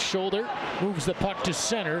the left shoulder, moves the puck to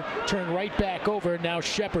center, turn right back over. Now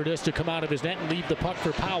Shepard has to come out of his net and leave the puck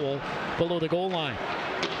for Powell below the goal line.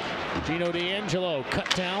 Gino D'Angelo cut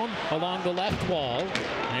down along the left wall,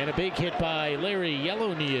 and a big hit by Larry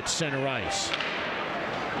Yellowknee at center ice.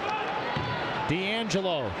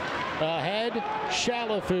 D'Angelo ahead,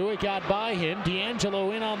 Shalafou, it got by him.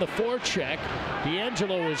 D'Angelo in on the forecheck.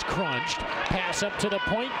 D'Angelo is crunched. Pass up to the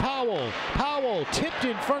point, Powell. Powell tipped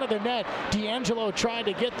in front of the net. D'Angelo tried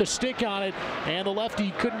to get the stick on it, and the lefty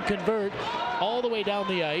couldn't convert all the way down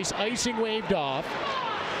the ice. Icing waved off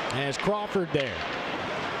as Crawford there.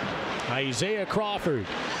 Isaiah Crawford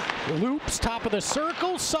loops top of the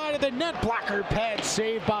circle, side of the net, blocker pad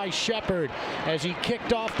saved by Shepard as he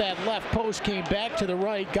kicked off that left post, came back to the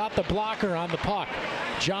right, got the blocker on the puck.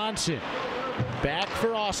 Johnson back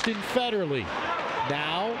for Austin Federle.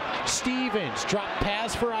 Now Stevens, drop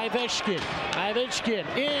pass for Iveshkin. Iveshkin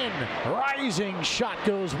in, rising shot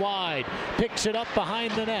goes wide, picks it up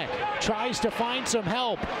behind the net, tries to find some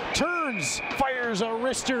help, turns, fires a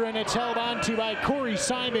wrister, and it's held onto by Corey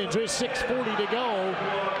Simons with 6:40 to go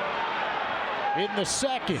in the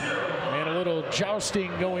second, and a little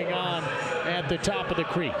jousting going on at the top of the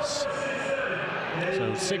crease.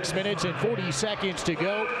 So 6 minutes and 40 seconds to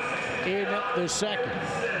go in the second.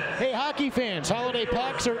 Hey, hockey fans, holiday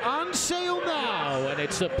packs are on sale now, and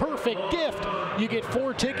it's the perfect gift. You get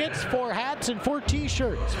 4 tickets, 4 hats, and 4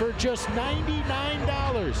 t-shirts for just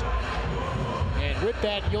 $99. And with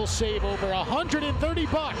that, you'll save over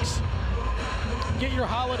 $130. Get your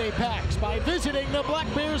holiday packs by visiting the Black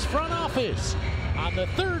Bears front office on the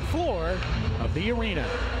 3rd floor of the arena.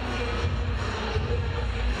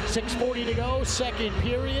 6:40 to go, second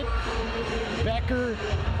period. Becker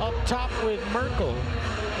up top with Merkel.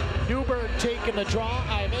 Newberg taking the draw,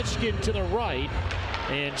 Iveshkin to the right,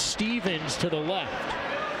 and Stevens to the left.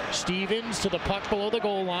 Stevens to the puck below the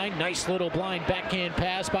goal line. Nice little blind backhand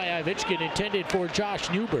pass by Iveshkin intended for Josh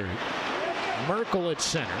Newberg. Merkel at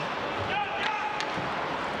center.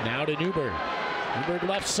 Now to Newberg. Newberg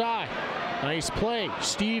left side. Nice play.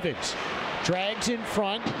 Stevens drags in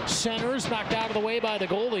front. Centers knocked out of the way by the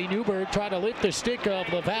goalie. Newberg tried to lift the stick of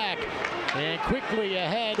Levac. And quickly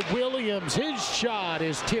ahead, Williams, his shot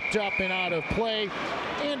is tipped up and out of play.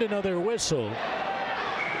 And another whistle.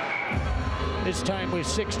 This time with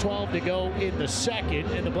 6:12 to go in the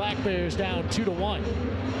second, and the Black Bears down 2-1.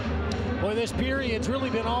 Well, this period's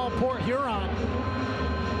really been all Port Huron.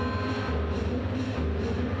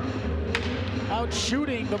 Out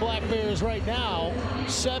shooting the Black Bears right now,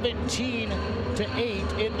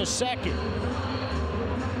 17-8 in the second.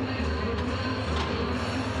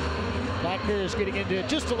 Black Bears getting into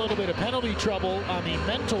just a little bit of penalty trouble on the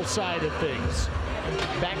mental side of things.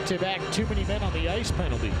 Back-to-back, too many men on the ice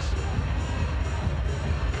penalties.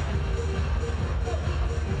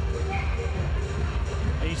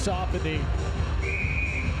 Face off in the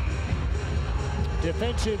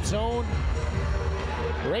defensive zone.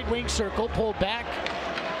 Right wing circle, pulled back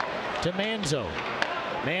to Manzo.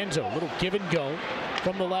 Manzo, little give and go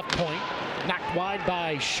from the left point. Knocked wide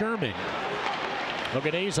by Sherman.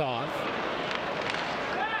 Loganezov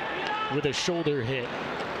with a shoulder hit.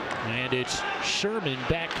 And it's Sherman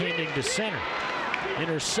backhanding to center.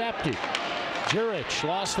 Intercepted. Jurich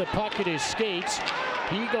lost the puck at his skates.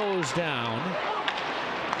 He goes down.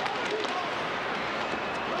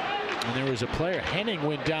 And there was a player, Henning,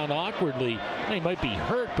 went down awkwardly. He might be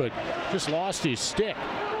hurt, but just lost his stick.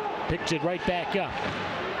 Picked it right back up.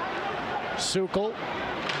 Sukal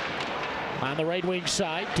on the right wing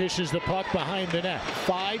side, dishes the puck behind the net.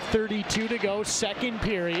 5:32 to go, second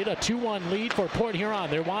period, a 2-1 lead for Port Huron.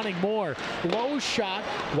 They're wanting more. Low shot,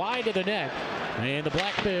 wide of the net. And the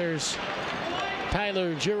Black Bears,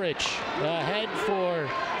 Tyler Jurich ahead for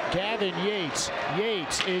Gavin Yates.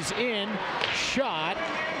 Yates is in, shot,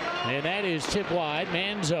 and that is tip wide.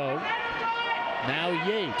 Manzo, now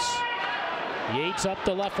Yates. Yates up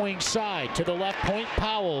the left wing side to the left point.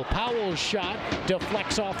 Powell. Powell's shot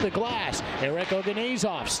deflects off the glass. Eric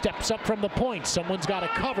Oganezov steps up from the point. Someone's got to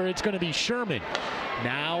cover. It's going to be Sherman.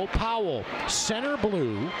 Now Powell. Center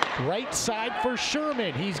blue. Right side for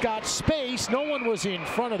Sherman. He's got space. No one was in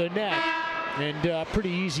front of the net. And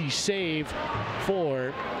pretty easy save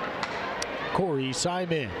for Corey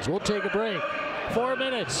Simons. We'll take a break. 4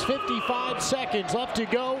 minutes, 55 seconds left to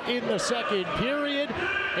go in the second period.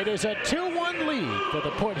 It is a 2-1 lead for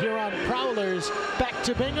the Port Huron Prowlers. Back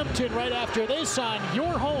to Binghamton right after this on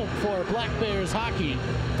your home for Black Bears hockey.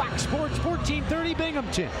 Fox Sports 1430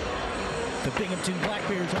 Binghamton. The Binghamton Black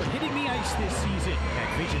Bears are hitting the ice this season at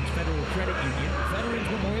Visions Federal Credit Union, Veterans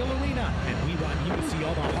Memorial Arena, and we want you to see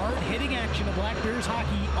all the hard-hitting action of Black Bears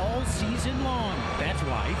hockey all season long. That's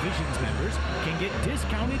why Visions members can get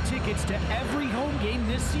discounted tickets to every home game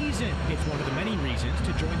this season. It's one of the many reasons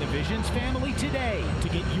to join the Visions family today. To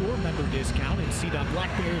get your member discount and see the Black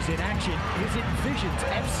Bears in action, visit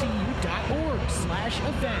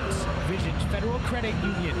visionsfcu.org/events. Visions Federal Credit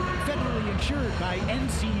Union, federally insured by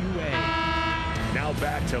NCUA. Now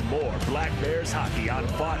back to more Black Bears hockey on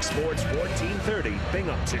Fox Sports 1430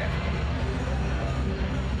 Binghamton.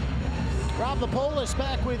 Rob Lapolis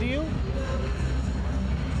back with you.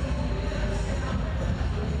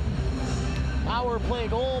 Power play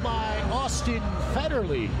goal by Austin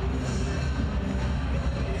Federle.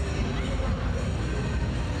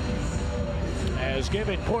 Has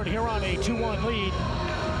given Port Huron a 2-1 lead.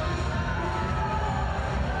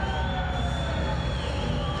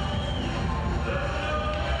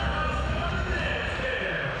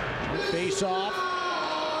 Face off.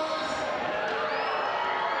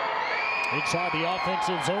 Inside the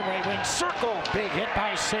offensive zone, right wing circle. Big hit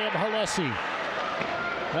by Sam Halesi.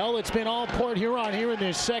 Well, it's been all Port Huron here in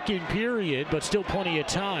this second period, but still plenty of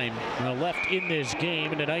time left in this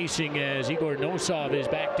game, and an icing as Igor Nosov is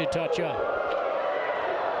back to touch up.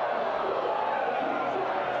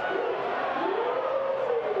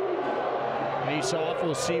 Face off,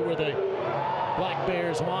 we'll see where the Black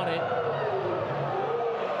Bears want it.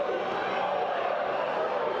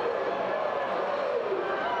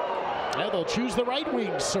 Now they'll choose the right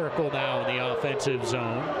wing circle now in the offensive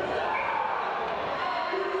zone.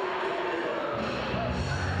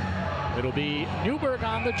 It'll be Newberg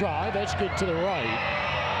on the drive. Etchkin to the right.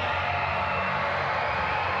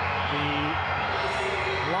 The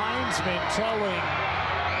linesman telling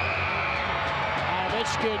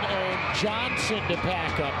Etchkin and Johnson to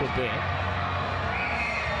back up a bit.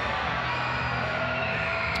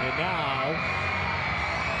 And now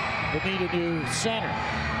we'll need a new center.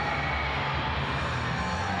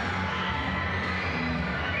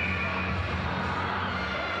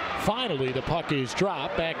 Finally, the puck is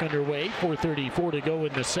dropped. Back underway. 4:34 to go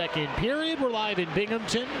in the second period. We're live in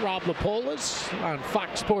Binghamton. Rob Lapolis on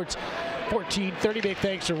Fox Sports 1430. Big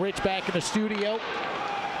thanks to Rich back in the studio.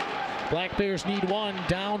 Black Bears need one,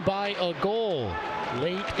 down by a goal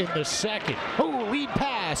late in the second. Oh, lead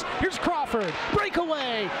pass. Here's Crawford.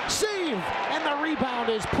 Breakaway. Save. And the rebound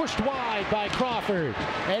is pushed wide by Crawford.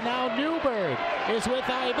 And now Newberg is with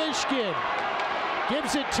Ivishkin.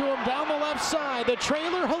 Gives it to him down the left side. The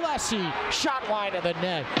trailer, Halesi. Shot wide of the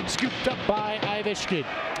net. Scooped up by Ivishkin.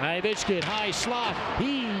 Ivishkin, high slot.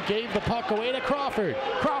 He gave the puck away to Crawford.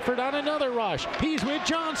 Crawford on another rush. He's with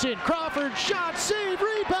Johnson. Crawford, shot, save,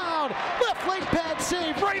 rebound. Left leg pad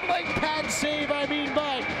save, right leg pad save,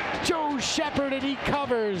 by Joe Shepard, and he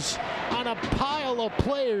covers on a pile of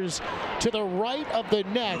players to the right of the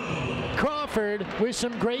net. Crawford with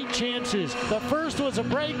some great chances. The first was a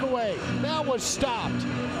breakaway. That was stopped.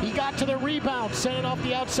 He got to the rebound, sent it off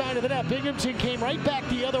the outside of the net. Binghamton came right back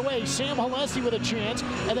the other way. Sam Halesi with a chance,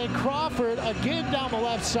 and then Crawford again down the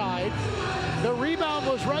left side. The rebound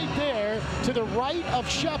was right there to the right of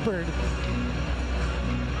Shepard.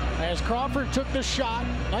 As Crawford took the shot,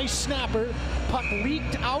 nice snapper. Puck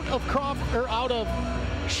leaked out of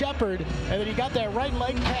Shepard, and then he got that right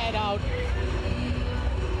leg pad out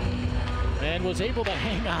and was able to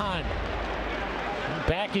hang on.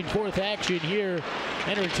 Back and forth action here.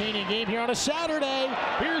 Entertaining game here on a Saturday.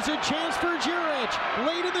 Here's a chance for Jurich.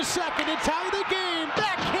 Late in the second to tie the game.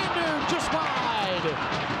 Backhander just wide.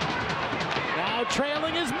 Now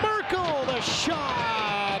trailing is Merkel. The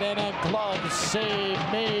shot and a glove save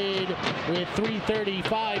made with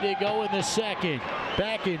 3:35 to go in the second.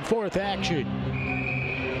 Back and forth action.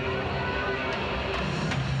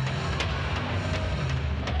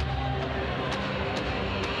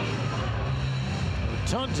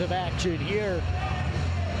 Tons of action here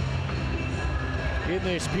in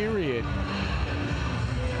this period.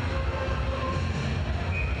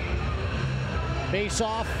 Face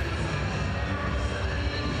off.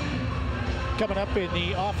 Coming up in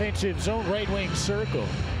the offensive zone, right wing circle.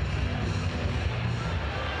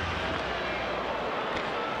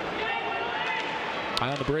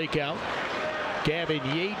 On the breakout, Gavin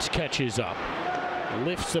Yates catches up.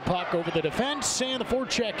 Lifts the puck over the defense, and the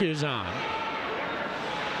forecheck is on.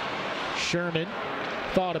 Sherman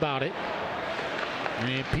thought about it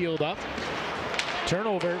and peeled up.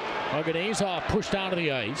 Turnover. Oganezov pushed out of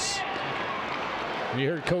the ice. We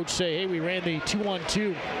heard coach say, hey, we ran the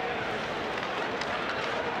 2-on-2.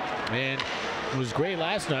 And it was great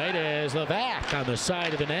last night as Levac on the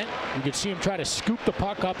side of the net. You could see him try to scoop the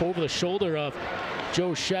puck up over the shoulder of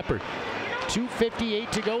Joe Shepard.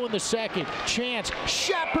 2:58 to go in the second. Chance.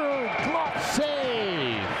 Shepard. Glove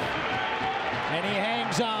save. And he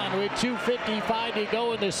hangs on with 2:55 to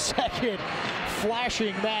go in the second,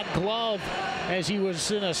 flashing that glove as he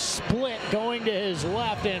was in a split going to his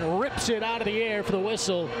left and rips it out of the air for the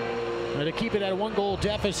whistle to keep it at a 1-goal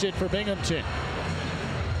deficit for Binghamton.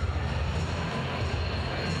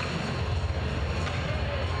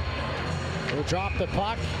 We'll drop the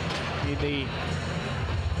puck in the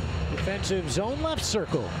defensive zone left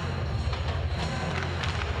circle.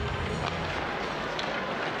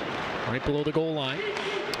 Right below the goal line,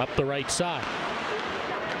 up the right side.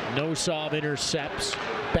 Nosov intercepts,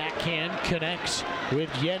 backhand connects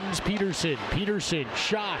with Jens Peterson. Peterson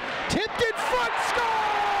shot, tipped in front, scores!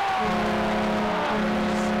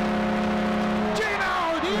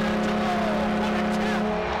 Gino D'Angelo, what a tip!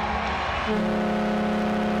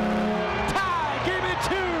 Tie, game at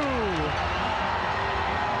 2.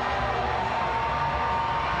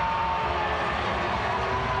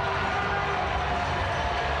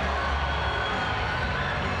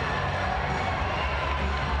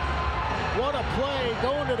 What a play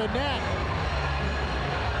going to the net.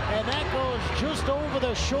 And that goes just over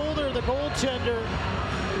the shoulder of the goaltender.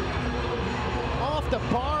 Off the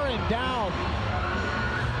bar and down.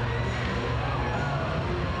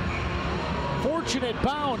 Fortunate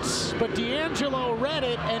bounce, but D'Angelo read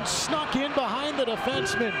it and snuck in behind the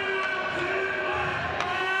defenseman.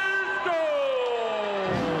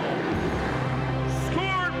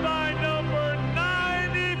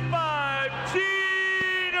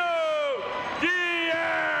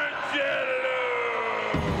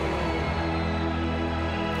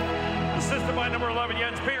 Number 11,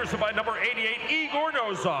 Jens Peterson. By number 88, Igor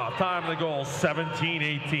Nosov. Time of the goal,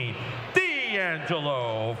 17-18.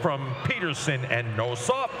 D'Angelo from Peterson and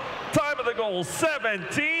Nosov. Time of the goal,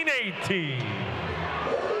 17-18.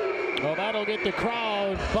 Well, that'll get the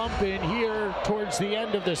crowd bumping here towards the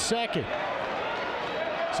end of the second.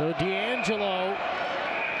 So D'Angelo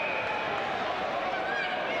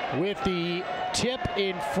with the tip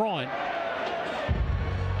in front.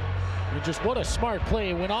 And just what a smart play.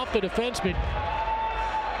 It went off the defenseman.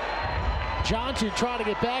 Johnson tried to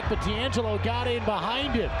get back, but D'Angelo got in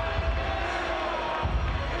behind him.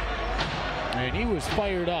 and he was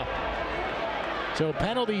fired up. So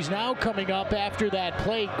penalties now coming up after that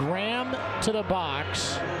play. Graham to the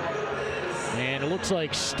box. And it looks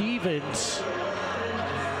like Stevens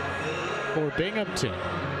for Binghamton.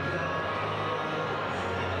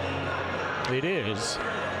 It is.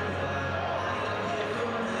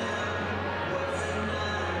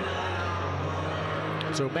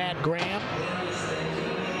 So Matt Graham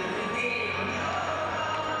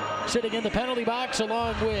sitting in the penalty box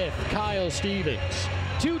along with Kyle Stevens.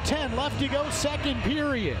 2:10 left to go, second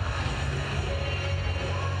period.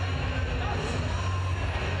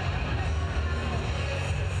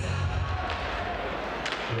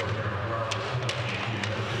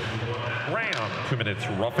 Graham, 2 minutes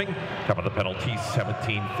roughing. Time of the penalty,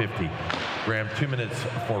 17:50. Graham, 2 minutes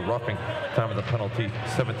for roughing. Time of the penalty,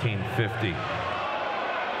 17:50.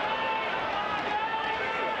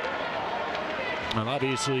 And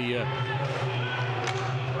obviously,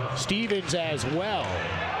 Stevens as well.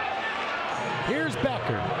 Here's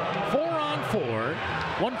Becker, 4-on-4,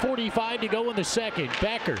 1:45 to go in the second.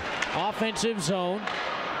 Becker, offensive zone.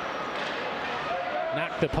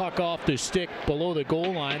 Knocked the puck off the stick below the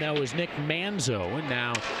goal line. That was Nick Manzo, and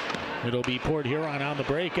now it'll be Port Huron on the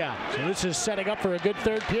breakout. So this is setting up for a good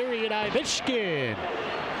third period. Ivishkin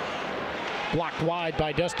blocked wide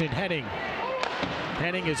by Dustin Henning.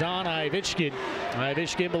 Henning is on Ivishkin.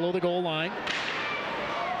 Ivishkin below the goal line.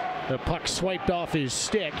 The puck swiped off his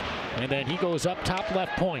stick, and then he goes up top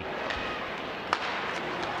left point.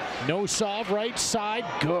 Nosov right side,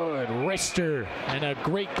 good wrister, and a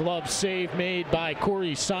great glove save made by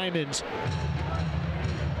Corey Simons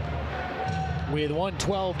with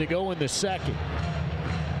 1:12 to go in the second.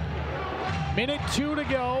 Minute 2 to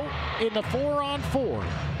go in the 4-on-4.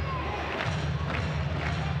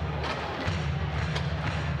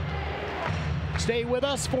 Stay with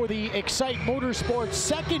us for the Excite Motorsports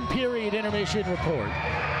second period intermission report.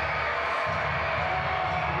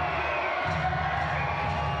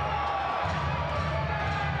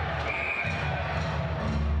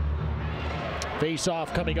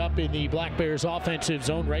 Face-off coming up in the Black Bears offensive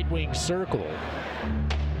zone, right wing circle.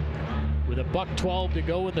 With a $1:12 to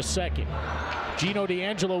go in the second. Gino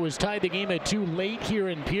D'Angelo has tied the game at 2 late here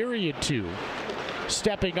in period 2.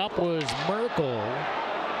 Stepping up was Merkel.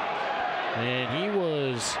 And he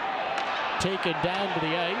was taken down to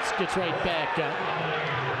the ice, gets right back up.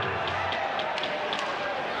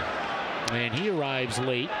 And he arrives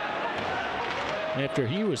late after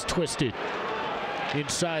he was twisted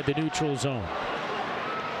inside the neutral zone.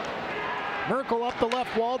 Merkel up the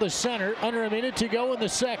left wall to center, under a minute to go in the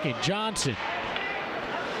second. Johnson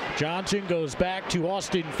goes back to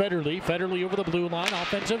Austin Federle. Federle over the blue line,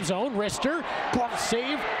 offensive zone. Wrister, glove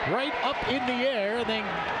save right up in the air, and then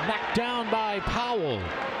knocked down by Powell.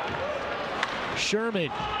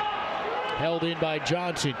 Sherman held in by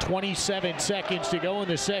Johnson. 27 seconds to go in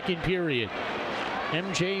the second period.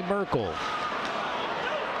 MJ Merkel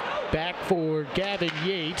back for Gavin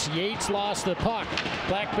Yates. Yates lost the puck.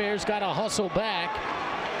 Black Bears got to hustle back.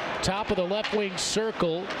 Top of the left wing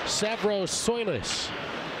circle, Severo Soilis.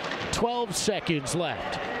 12 seconds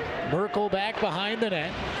left. Merkel back behind the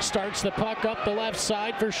net. Starts the puck up the left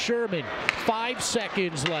side for Sherman. 5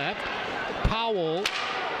 seconds left. Powell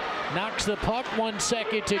knocks the puck. 1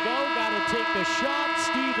 second to go. Got to take the shot.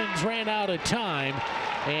 Stevens ran out of time.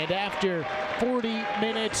 And after 40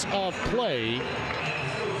 minutes of play,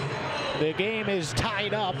 the game is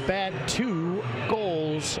tied up at 2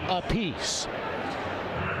 goals apiece.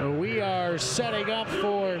 We are setting up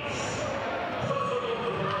for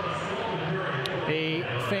a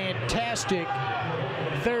fantastic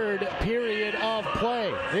third period of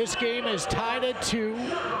play. This game is tied at 2.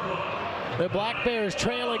 The Black Bears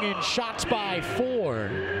trailing in shots by 4.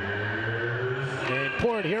 And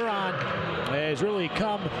Port Huron has really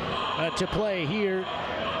come to play here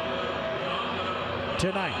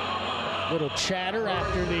tonight. Little chatter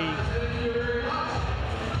after the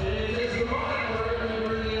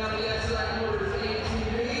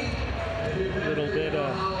little bit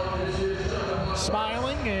of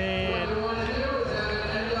smiling and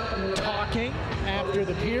talking after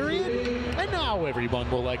the period, and now everyone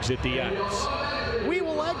will exit the ice. We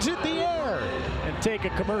will exit the air and take a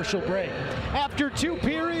commercial break. After 2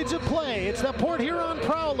 periods of play, it's the Port Huron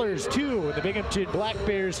Prowlers 2 and the Binghamton Black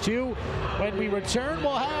Bears 2. When we return,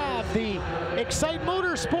 we'll have the Excite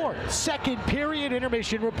Motorsports second period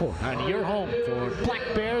intermission report on your home for Black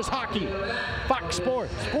Bears hockey. Fox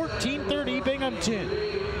Sports, 1430 Binghamton.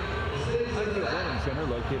 The Bowling Center,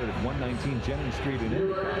 located at 119 Jennings Street in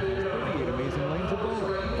Endicott, has 38 amazing lanes of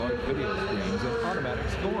bowling, large video screens, and automatic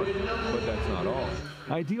scoring. But that's not all.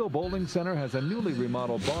 Ideal Bowling Center has a newly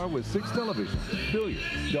remodeled bar with 6 televisions,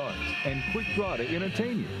 billiards, darts, and quick draw to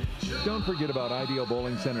entertain you. Don't forget about Ideal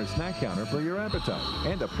Bowling Center's snack counter for your appetite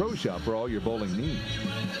and a pro shop for all your bowling needs.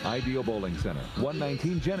 Ideal Bowling Center,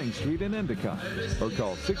 119 Jennings Street in Endicott, or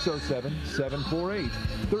call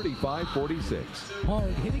 607-748-3546.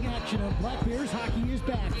 Hard-hitting action of Black Bears hockey is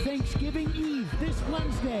back Thanksgiving Eve this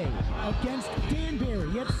Wednesday against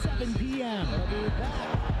Danbury at 7 p.m. We'll be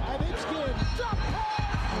back. Ivitskin, jump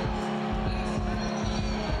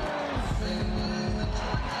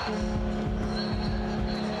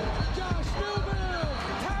Josh Newberg,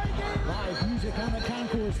 Tiger! Live music on the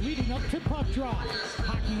concourse leading up to puck drop.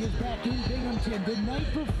 Hockey is back in Binghamton the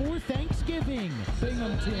night before Thanksgiving.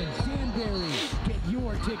 Binghamton, Danbury, get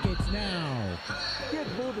your tickets now. Get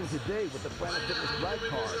moving today with the Planet Fitness Black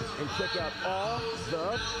Card and check out all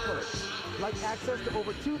the perks, like access to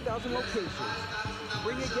over 2,000 locations.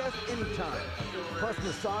 Bring a guest anytime, plus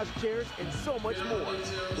massage chairs and so much more,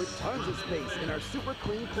 with tons of space in our super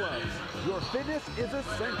clean clubs. Your fitness is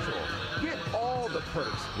essential. Get all the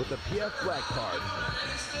perks with the PF Black Card.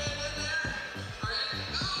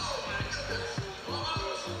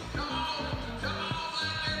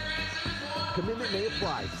 Commitment may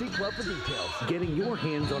apply. See club for details. Getting your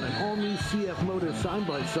hands on an all-new CF Moto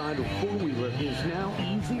side-by-side or four-wheeler is now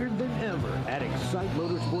easier than ever at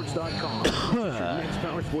ExciteMotorsports.com. It's your next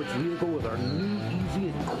power sports vehicle with our new, easy,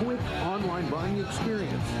 and quick online buying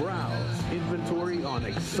experience. Browse inventory on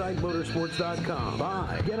ExciteMotorsports.com.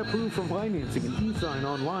 Buy, get approved for financing and e-sign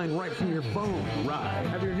online right from your phone. Ride,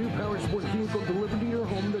 have your new power sports vehicle delivered to your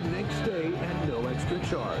home the next day at no extra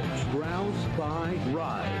charge. Browse, buy,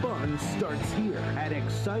 ride. Fun starts here at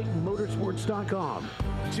ExciteMotorsports.com.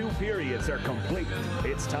 2 periods are complete.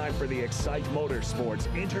 It's time for the Excite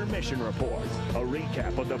Motorsports Intermission Report. A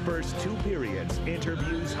recap of the first 2 periods,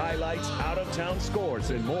 interviews, highlights, out-of-town scores,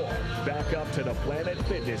 and more. Back up to the Planet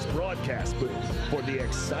Fitness broadcast booth for the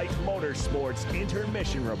Excite Motorsports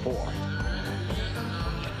Intermission Report.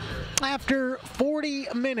 After 40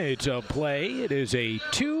 minutes of play, it is a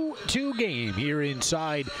 2-2 game here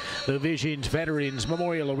inside the Visions Veterans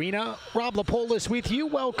Memorial Arena. Rob Lapolis with you.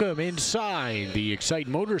 Welcome inside the Excite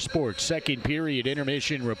Motorsports second period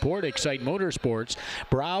intermission report. Excite Motorsports,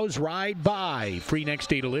 browse, ride, buy. Free next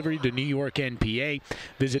day delivery to New York NPA.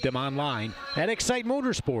 Visit them online at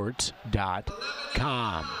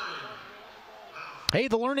excitemotorsports.com. Hey,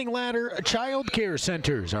 the Learning Ladder Child Care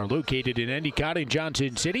Centers are located in Endicott and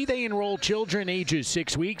Johnson City. They enroll children ages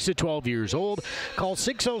 6 weeks to 12 years old. Call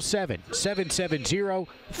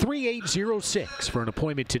 607-770-3806 for an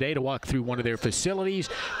appointment today to walk through one of their facilities.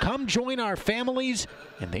 Come join our families,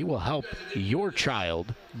 and they will help your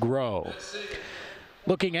child grow.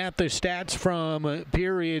 Looking at the stats from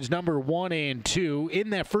periods number 1 and 2. In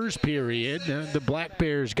that first period, the Black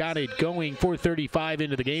Bears got it going. 4:35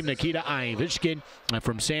 into the game. Nikita Ivishkin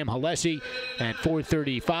from Sam Halesi at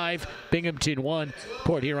 4:35. Binghamton 1,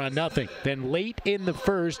 Port Huron nothing. Then late in the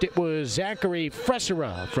first, it was Zachary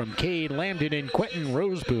Fressera from Cade Lambden and Quentin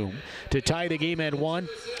Roseboom to tie the game at 1.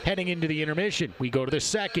 Heading into the intermission, we go to the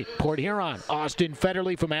second. Port Huron, Austin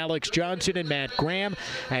Federley from Alex Johnson and Matt Graham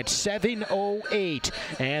at 7:08.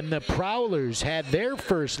 And the Prowlers had their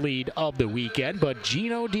first lead of the weekend, but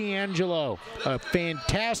Gino D'Angelo, a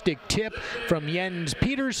fantastic tip from Jens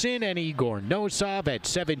Peterson and Igor Nosov at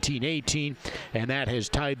 17:18, and that has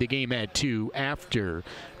tied the game at 2 after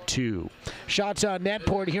 2. Shots on net,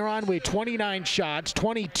 Port Huron with 29 shots.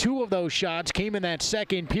 22 of those shots came in that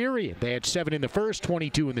second period. They had 7 in the first,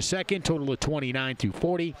 22 in the second, total of 29 through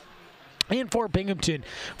 40. And for Binghamton,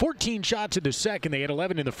 14 shots in the second. They had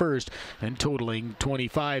 11 in the first and totaling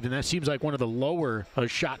 25. And that seems like one of the lower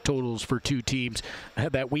shot totals for two teams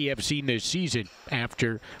that we have seen this season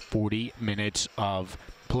after 40 minutes of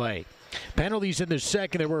play. Penalties in the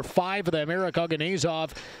second. There were 5 of them. Eric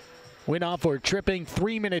Oganezov went off for tripping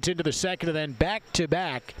 3 minutes into the second, and then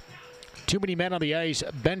back-to-back. Too many men on the ice.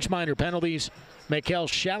 Bench minor penalties. Mikhail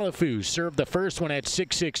Shalafou served the first one at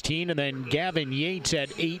 6:16, and then Gavin Yates at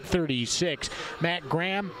 8:36. Matt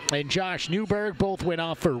Graham and Josh Newberg both went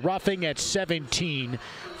off for roughing at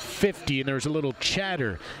 17:50, and there was a little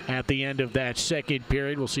chatter at the end of that second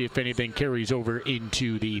period. We'll see if anything carries over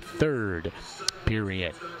into the third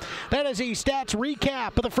period. That is a stats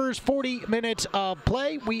recap of the first 40 minutes of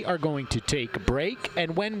play. We are going to take a break,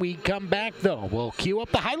 and when we come back, though, we'll cue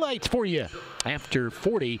up the highlights for you. After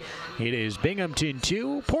 40, it is Binghamton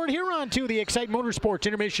 2, Port Huron 2. The Excite Motorsports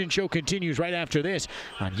Intermission Show continues right after this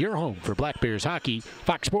on your home for Black Bears hockey,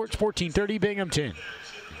 Fox Sports 1430 Binghamton.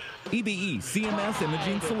 EBE CMS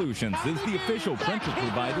Imaging Solutions is the official printer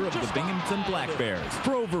provider of the Binghamton Black Bears.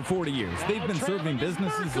 For over 40 years, they've been serving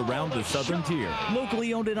businesses around the southern tier.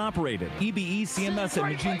 Locally owned and operated, EBE CMS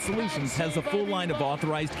Imaging Solutions has a full line of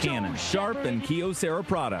authorized Canon, Sharp, and Kyocera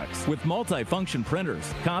products. With multi-function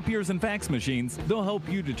printers, copiers, and fax machines, they'll help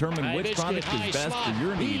you determine which product is best for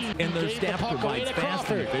your needs, and their staff provides fast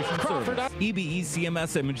and efficient service. EBE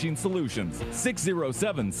CMS Imaging Solutions,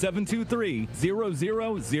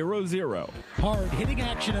 607-723-0000. Hard-hitting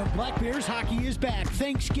action of Black Bears hockey is back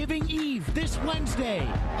Thanksgiving Eve this Wednesday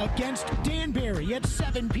against Danbury at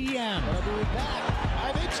 7 p.m.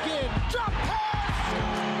 Back, Ivitskin, drop pass!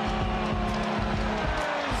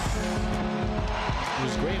 It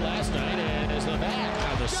was great last night as the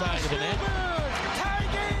back on the side of the net.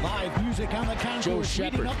 Live music on the concourse. Joe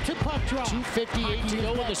Shepard. Up to puck drop. 2:58 to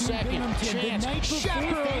go in the second. Chance.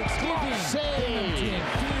 Shepard. Save.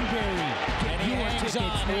 And he hangs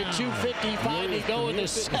on with 2:55 to go in the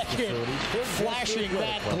second. Flashing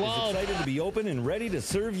that glove. Excited to be open and ready to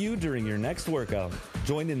serve you during your next workout.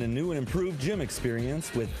 Join in the new and improved gym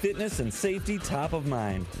experience with fitness and safety top of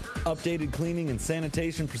mind. Updated cleaning and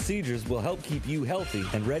sanitation procedures will help keep you healthy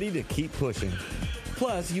and ready to keep pushing.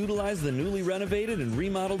 Plus, utilize the newly renovated and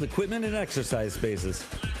remodeled equipment and exercise spaces.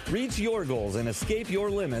 Reach your goals and escape your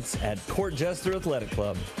limits at Court Jester Athletic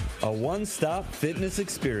Club, a one-stop fitness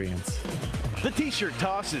experience. The T-shirt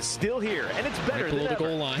toss is still here, and it's better than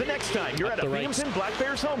ever. The next time you're at a Binghamton Black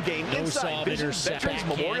Bears home game inside Visions Veterans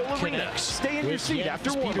Memorial Arena, stay in your seat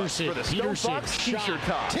after warm-ups for the Stone Fox T-shirt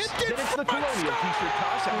toss. Then it's the Colonial T-shirt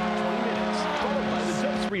toss after 20 minutes, followed by the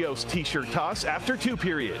Dos Rios T-shirt toss after 2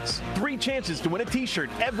 periods. 3 chances to win a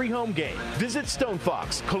T-shirt every home game. Visit Stone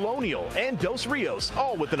Fox, Colonial, and Dos Rios,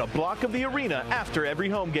 all within a block of the arena after every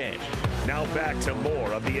home game. Now back to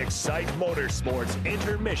more of the Excite Motorsports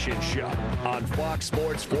Intermission Show on Fox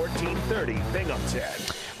Sports 1430 Binghamton.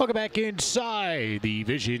 Welcome back inside the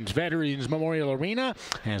Visions Veterans Memorial Arena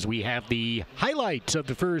as we have the highlights of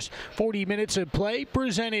the first 40 minutes of play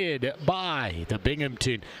presented by the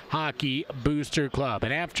Binghamton Hockey Booster Club.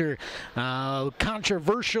 And after a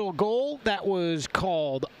controversial goal that was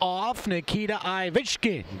called off, Nikita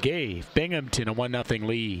Ivitskin gave Binghamton a 1-0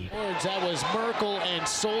 lead. That was Merkel and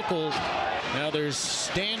Sokol. Now there's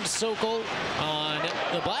Stan Sokol on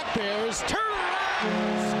the Black Bears. Turn around!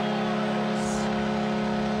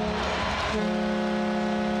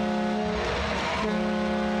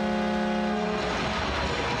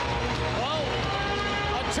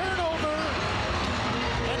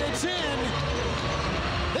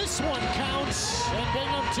 This one counts, and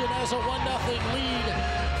Binghamton has a 1-0 lead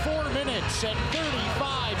 4 minutes and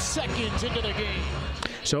 35 seconds into the game.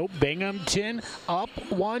 So Binghamton up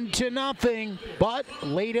 1-0, but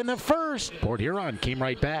late in the first, Port Huron came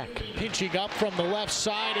right back. Pinching up from the left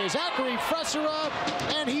side is Zachary Fresera,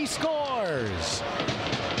 and he scores.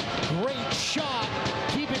 Great shot,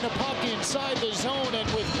 keeping the puck inside the zone,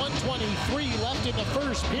 and with 1:23 left in the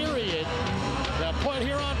first period, the Port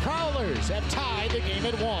Huron Prowlers have tied the game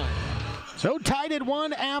at 1. So tied at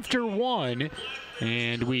 1 after 1,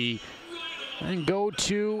 and we go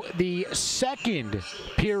to the second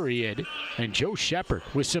period, and Joe Shepard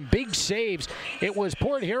with some big saves. It was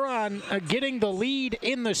Port Huron getting the lead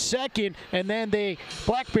in the second, and then the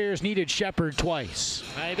Black Bears needed Shepard twice.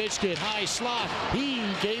 Ivitskin, high slot. He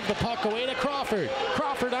gave the puck away to Crawford.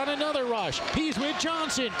 Crawford on another rush. He's with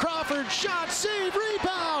Johnson. Crawford, shot, save,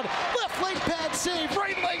 rebound. Left leg pad save,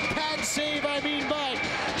 right leg pad save, but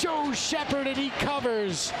Joe Shepard, and he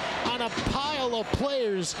covers on a pile of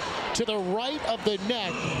players to the right of the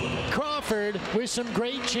net. Crawford with some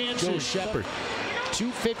great chances. Joe Shepard.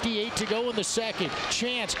 2:58 to go in the second.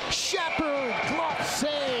 Chance. Shepard. Glove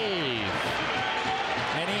save.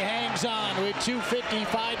 And he hangs on with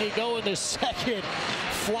 2:55 to go in the second.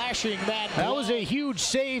 Flashing that. That was a huge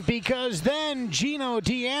save because then Gino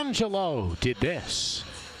D'Angelo did this.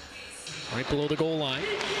 Right below the goal line.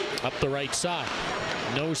 Up the right side.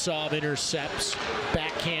 Nosov intercepts.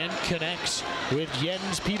 Backhand connects with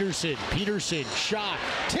Jens Peterson. Peterson shot.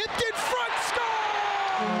 Tipped in front. Scores!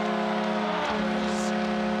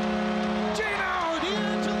 Gino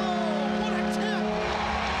D'Angelo. What a tip.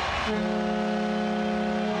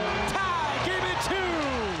 Tie. Game at 2.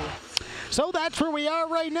 So that's where we are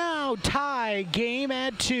right now. Tie game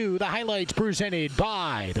at 2. The highlights presented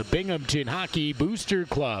by the Binghamton Hockey Booster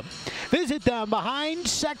Club. Visit them behind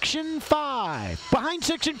Section 5. Behind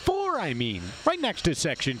Section 4, I mean. Right next to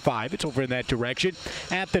Section 5. It's over in that direction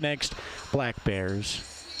at the next Black Bears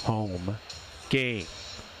home game.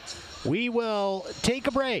 We will take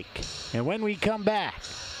a break. And when we come back,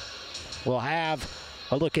 we'll have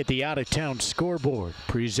a look at the out-of-town scoreboard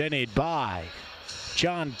presented by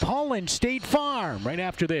John Paulin State Farm. Right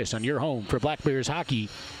after this on your home for Black Bears hockey,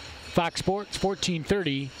 Fox Sports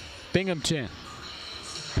 1430 Binghamton.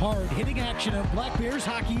 Hard-hitting action of Black Bears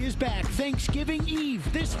hockey is back Thanksgiving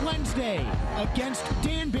Eve this Wednesday against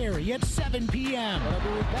Danbury at 7 p.m.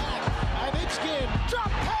 We're back. Ivitskin, drop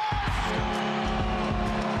pass!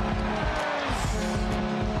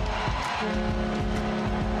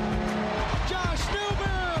 Josh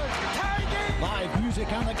Newman, tie game! Live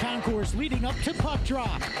music on the concourse leading up to puck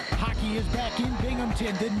drop. Hockey is back in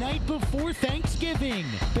Binghamton the night before Thanksgiving.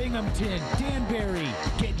 Binghamton, Danbury,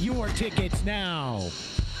 get your tickets now.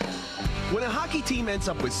 When a hockey team ends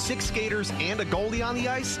up with 6 skaters and a goalie on the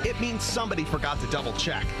ice, it means somebody forgot to double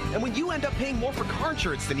check. And when you end up paying more for car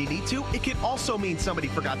insurance than you need to, it can also mean somebody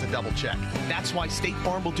forgot to double check. That's why State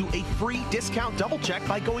Farm will do a free discount double check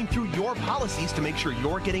by going through your policies to make sure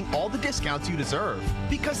you're getting all the discounts you deserve.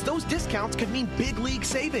 Because those discounts could mean big league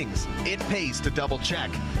savings. It pays to double check.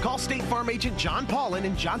 Call State Farm agent John Paulin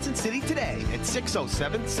in Johnson City today at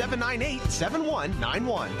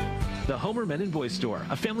 607-798-7191. The Homer Men and Boys Store,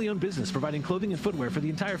 a family-owned business providing clothing and footwear for the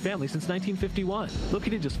entire family since 1951.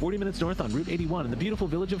 Located just 40 minutes north on Route 81 in the beautiful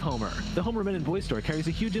village of Homer. The Homer Men and Boys Store carries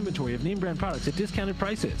a huge inventory of name brand products at discounted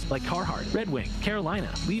prices like Carhartt, Red Wing, Carolina,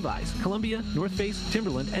 Levi's, Columbia, North Face,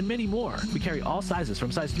 Timberland, and many more. We carry all sizes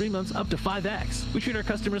from size 3 months up to 5X. We treat our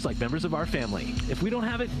customers like members of our family. If we don't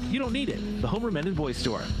have it, you don't need it. The Homer Men and Boys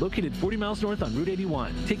Store, located 40 miles north on Route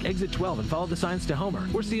 81. Take exit 12 and follow the signs to Homer,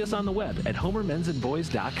 or see us on the web at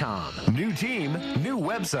homermensandboys.com. New team, new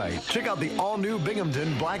website. Check out the all-new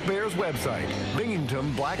Binghamton Black Bears website,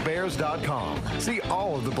 binghamtonblackbears.com. See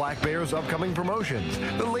all of the Black Bears' upcoming promotions,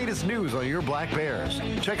 the latest news on your Black Bears.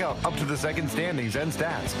 Check out up-to-the-second standings and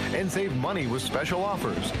stats, and save money with special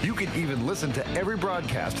offers. You can even listen to every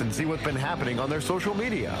broadcast and see what's been happening on their social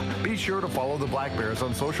media. Be sure to follow the Black Bears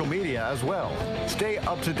on social media as well. Stay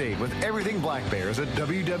up to date with everything Black Bears at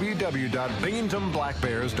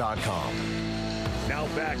www.binghamtonblackbears.com. Now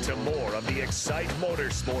back to more of the Excite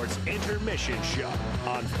Motorsports Intermission Show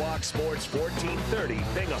on Fox Sports 1430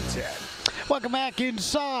 Binghamton. Welcome back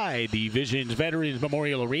inside the Visions Veterans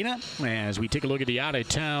Memorial Arena as we take a look at the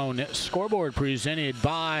out-of-town scoreboard presented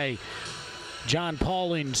by John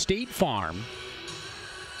Paulin State Farm.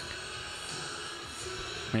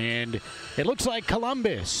 And it looks like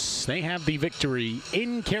Columbus, they have the victory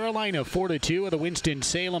in Carolina, 4-2 of the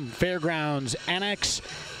Winston-Salem Fairgrounds Annex.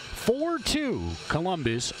 4-2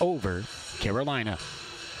 Columbus over Carolina.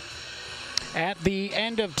 At the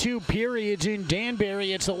end of 2 periods in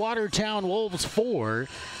Danbury, it's the Watertown Wolves 4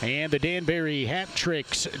 and the Danbury Hat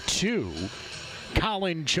Tricks 2.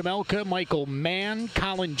 Colin Chamelka, Michael Mann,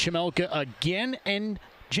 Colin Chamelka again, and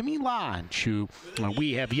Jimmy Lodge, who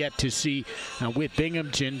we have yet to see with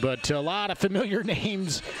Binghamton, but a lot of familiar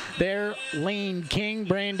names there. Lane King,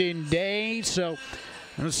 Brandon Day, so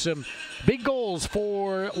some big goals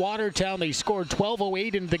for Watertown. They scored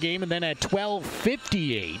 12:08 in the game, and then at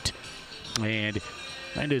 12:58. And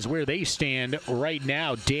that is where they stand right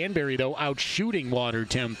now. Danbury, though, outshooting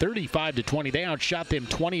Watertown 35-20. They outshot them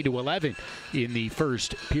 20-11 in the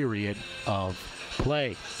first period of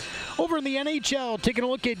play. Over in the NHL, taking a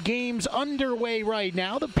look at games underway right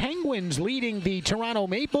now. The Penguins leading the Toronto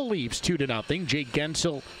Maple Leafs 2-0. Jake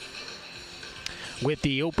Gensel with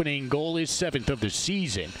the opening goal, his 7th of the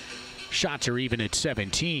season. Shots are even at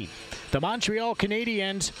 17. The Montreal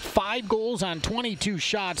Canadiens, 5 goals on 22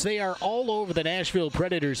 shots. They are all over the Nashville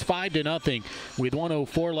Predators 5-0 with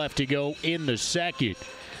 1:04 left to go in the second.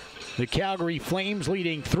 The Calgary Flames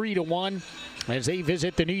leading 3-1 as they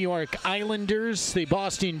visit the New York Islanders. The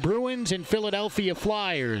Boston Bruins and Philadelphia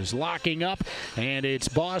Flyers locking up, and it's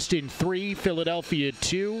Boston 3, Philadelphia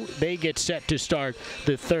 2. They get set to start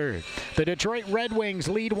the third. The Detroit Red Wings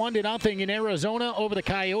lead 1-0 in Arizona over the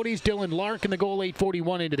Coyotes. Dylan Larkin, the goal,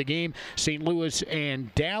 8:41 into the game. St. Louis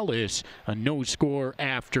and Dallas, a no score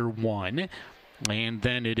after 1. And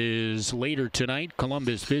then it is later tonight,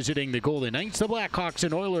 Columbus visiting the Golden Knights. The Blackhawks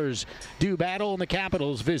and Oilers do battle, and the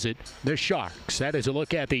Capitals visit the Sharks. That is a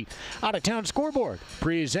look at the out-of-town scoreboard,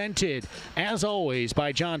 presented, as always,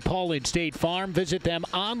 by John Paulin State Farm. Visit them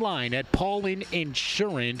online at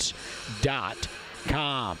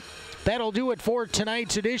paulininsurance.com. That'll do it for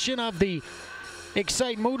tonight's edition of the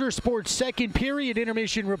Excite Motorsports second period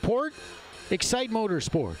intermission report. Excite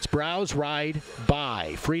Motorsports. Browse, ride,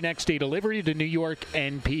 buy. Free next day delivery to New York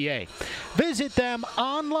and PA. Visit them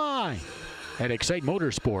online at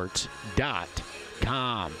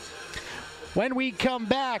excitemotorsports.com. When we come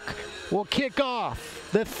back, we'll kick off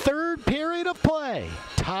the third period of play,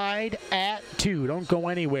 tied at 2. Don't go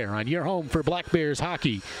anywhere on your home for Black Bears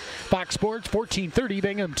hockey. Fox Sports 1430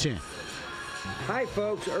 Binghamton. Hi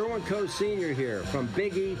folks, Erwin Coe Sr. here from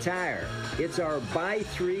Big E Tire. It's our buy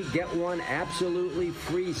 3, get 1 absolutely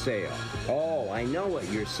free sale. Oh, I know what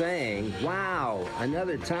you're saying. Wow,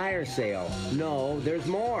 another tire sale. No, there's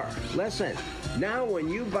more. Listen, now when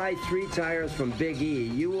you buy 3 tires from Big E,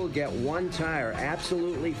 you will get 1 tire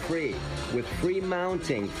absolutely free with free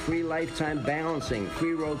mounting, free lifetime balancing,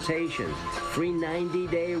 free rotations, free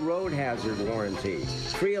 90-day road hazard warranty,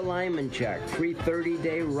 free alignment check, free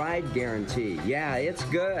 30-day ride guarantee. Yeah, it's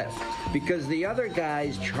good because the other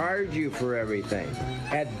guys charge you for everything.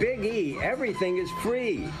 At Big E, everything is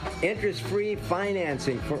free. Interest-free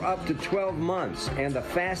financing for up to 12 months and the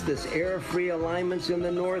fastest air-free alignments in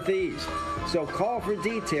the Northeast. So call for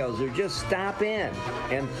details or just stop in.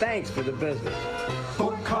 And thanks for the business.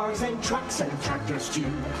 For cars and trucks and tractors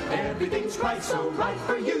too, everything's right, so right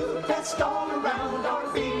for you. Best all around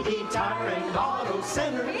our Big E Tire and Auto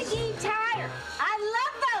Center. Big E Tire, I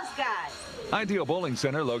love those guys. Ideal Bowling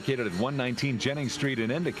Center, located at 119 Jennings Street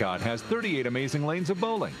in Endicott, has 38 amazing lanes of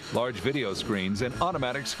bowling, large video screens, and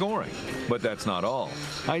automatic scoring. But that's not all.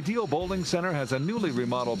 Ideal Bowling Center has a newly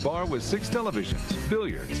remodeled bar with 6 televisions,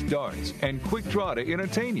 billiards, darts, and quick draw to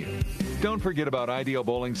entertain you. Don't forget about Ideal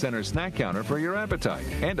Bowling Center's snack counter for your appetite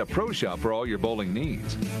and a pro shop for all your bowling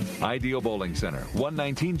needs. Ideal Bowling Center,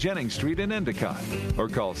 119 Jennings Street in Endicott, or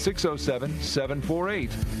call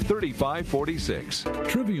 607-748-3546.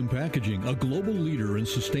 Trivium Packaging, a global leader in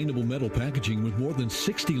sustainable metal packaging with more than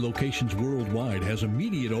 60 locations worldwide, has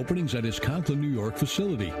immediate openings at its Conklin, New York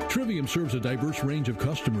facility. Trivium serves a diverse range of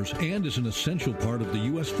customers and is an essential part of the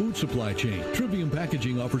U.S. food supply chain. Trivium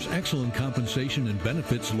Packaging offers excellent compensation and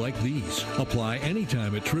benefits like these. Apply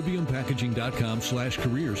anytime at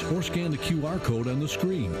triviumpackaging.com/careers or scan the QR code on the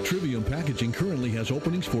screen. Trivium Packaging currently has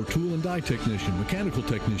openings for tool and die technician, mechanical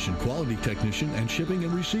technician, quality technician, and shipping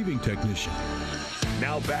and receiving technician.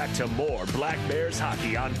 Now back to more Black Bears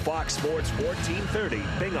hockey on Fox Sports 1430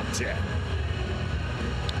 Binghamton.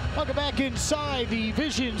 Welcome back inside the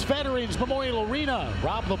Visions Veterans Memorial Arena.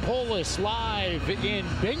 Rob Lapolis live in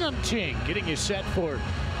Binghamton, getting you set for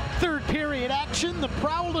third period action. The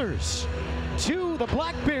Prowlers 2, the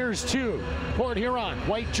Black Bears 2. Port Huron,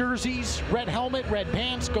 white jerseys, red helmet, red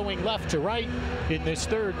pants, going left to right in this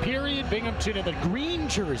third period. Binghamton in the green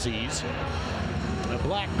jerseys, the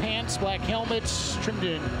black pants, black helmets, trimmed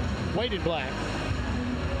in white and black.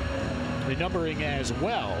 The numbering as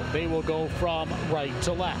well. They will go from right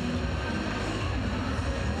to left.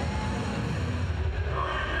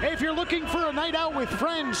 Hey, if you're looking for a night out with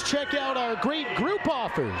friends, check out our great group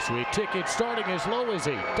offers with tickets starting as low as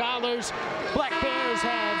 $8. Black Bears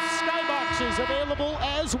have skyboxes available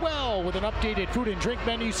as well with an updated food and drink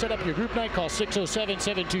menu. Set up your group night. Call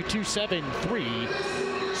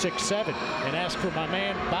 607-722-7367 and ask for my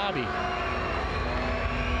man Bobby.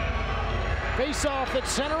 Face off at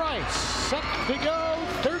center ice. Set to go.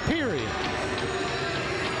 Third period.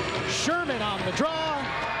 Sherman on the draw.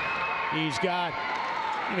 He's got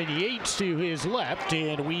Yates to his left,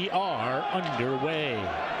 and we are underway.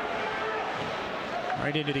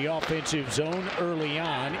 Right into the offensive zone early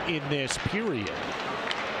on in this period.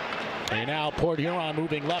 And now Port Huron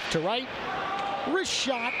moving left to right. Wrist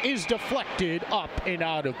shot is deflected up and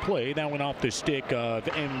out of play. That went off the stick of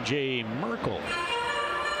M.J. Merkel.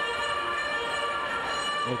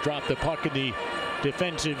 We'll drop the puck in the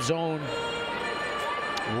defensive zone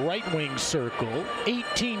right wing circle.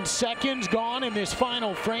 18 seconds gone in this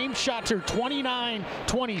final frame. Shots are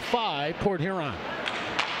 29-25 Port Huron.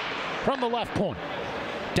 From the left point.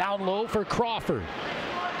 Down low for Crawford.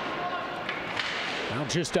 Now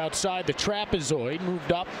just outside the trapezoid.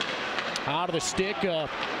 Moved up out of the stick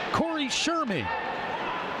of Corey Sherman.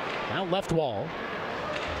 Now left wall.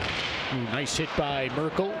 Ooh, nice hit by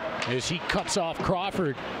Merkel as he cuts off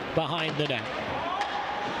Crawford behind the net.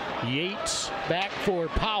 Yates back for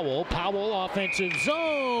Powell. Powell offensive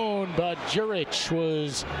zone, but Jurich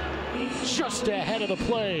was just ahead of the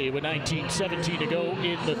play with 19:17 to go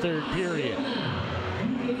in the third period.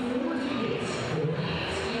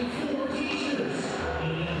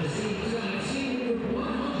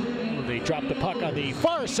 They drop the puck on the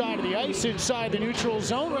far side of the ice inside the neutral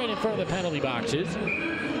zone right in front of the penalty boxes.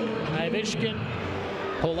 Ivishkin,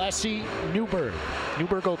 Polesi, Newberg.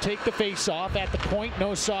 Newberg will take the face-off at the point.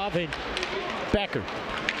 Nosov and Becker.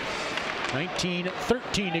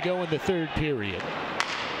 19:13 to go in the third period.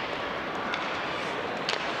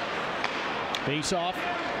 Face-off,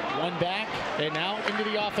 one back. And now into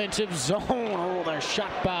the offensive zone. Oh, the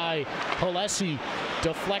shot by Halessi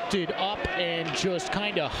deflected up and just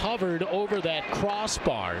kind of hovered over that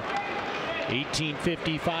crossbar.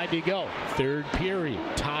 18:55 to go. Third period.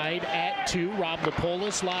 Tied at 2. Rob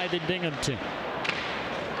Napolis live in Binghamton.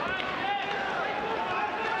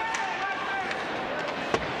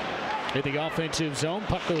 In the offensive zone,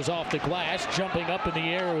 puck goes off the glass. Jumping up in the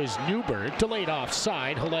air was Newberg. Delayed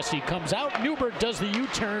offside. Halessi comes out. Newberg does the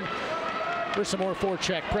U-turn for some more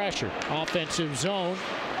forecheck pressure. Offensive zone.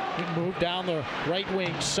 Moved down the right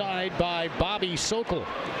wing side by Bobby Sokol.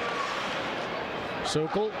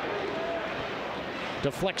 Sokol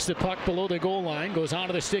deflects the puck below the goal line. Goes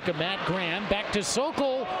onto the stick of Matt Graham. Back to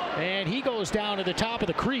Sokol. And he goes down to the top of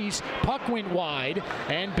the crease. Puck went wide.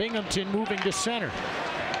 And Binghamton moving to center.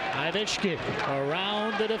 Ivechkin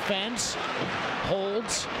around the defense,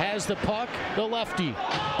 holds, has the puck, the lefty,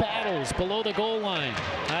 battles below the goal line.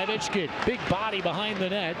 Ivechkin, big body behind the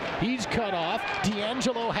net, he's cut off.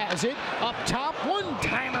 D'Angelo has it, up top,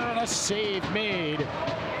 one-timer and a save made.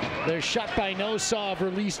 The shot by Nosov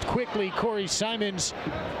released quickly. Corey Simons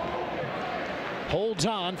holds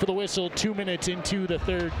on for the whistle 2 minutes into the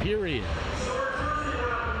third period.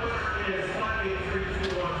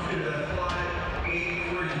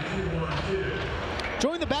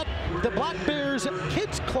 Join the Black Bears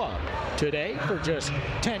Kids Club today for just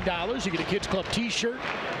 $10. You get a Kids Club t-shirt,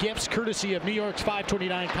 gifts courtesy of New York's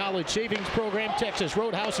 529 College Savings Program, Texas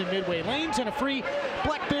Roadhouse and Midway Lanes, and a free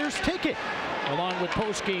Black Bears ticket, along with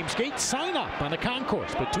post-game skate sign-up on the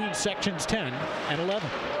concourse between sections 10 and 11.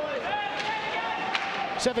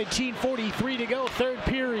 17:43 to go, third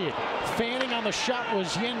period. Fanning on the shot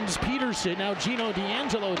was Jens Peterson. Now Gino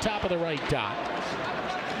D'Angelo, top of the right dot.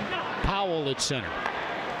 Powell at center.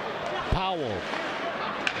 Powell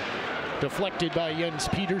deflected by Jens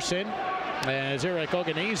Peterson as Eric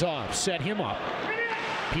Oganezov set him up.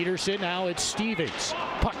 Peterson, now it's Stevens.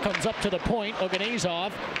 Puck comes up to the point.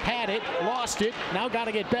 Oganezov had it, lost it, now got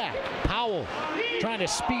to get back. Powell trying to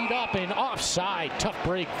speed up and offside. Tough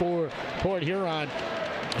break for Port Huron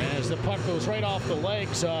as the puck goes right off the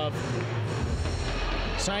legs of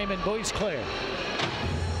Simon Boisclair.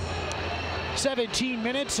 17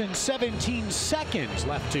 minutes and 17 seconds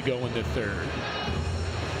left to go in the third.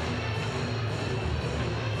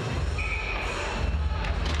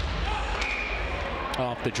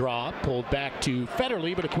 Off the draw, pulled back to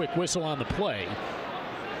Federley, but a quick whistle on the play.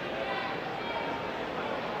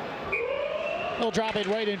 They'll drop it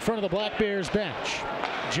right in front of the Black Bears bench.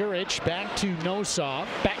 Jurich back to Nosov,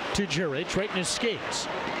 back to Jurich, right in his skates.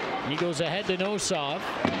 He goes ahead to Nosov.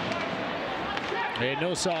 And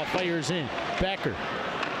Nosov fires in. Becker.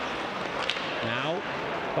 Now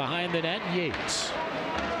behind the net, Yates.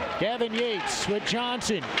 Gavin Yates with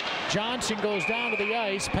Johnson. Johnson goes down to the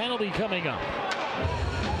ice. Penalty coming up.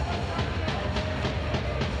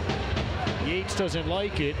 Yates doesn't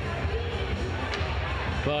like it,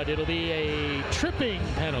 but it'll be a tripping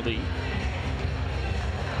penalty.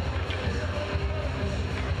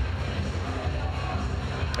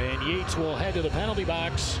 And Yates will head to the penalty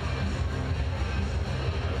box.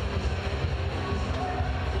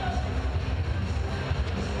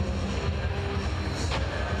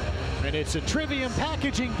 And it's a Trivium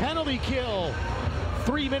Packaging penalty kill.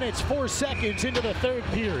 3 minutes, 4 seconds into the third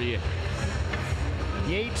period.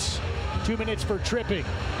 Yates, 2 minutes for tripping.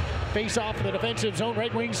 Face off in the defensive zone,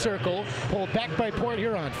 right wing circle. Pulled back by Port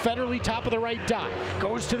Huron. Federley, top of the right dot.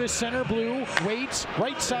 Goes to the center blue. Waits.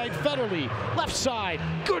 Right side, Federley. Left side.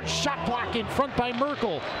 Good shot block in front by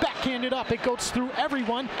Merkel. Backhanded up. It goes through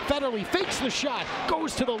everyone. Federley fakes the shot.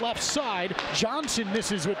 Goes to the left side. Johnson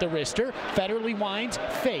misses with the wrister. Federley winds.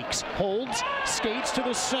 Fakes. Holds. Skates to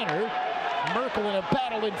the center. Merkel in a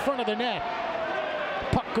battle in front of the net.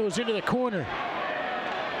 Puck goes into the corner.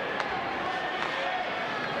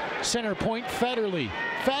 Center point, Federley.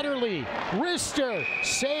 Federley, wrister,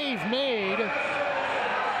 save made.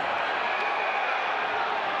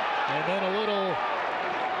 And then a little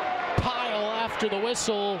pile after the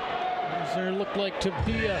whistle. There looked like to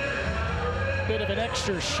be a bit of an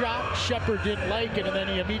extra shot. Shepard didn't like it, and then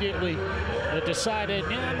he immediately decided,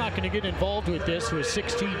 I'm not going to get involved with this, with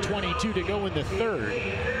 16:22 to go in the third.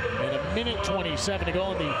 And a minute 27 to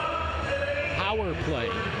go in the power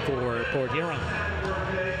play for Port Huron.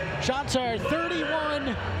 Shots are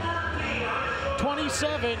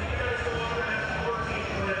 31-27.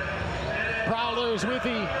 Prowlers with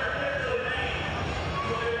the...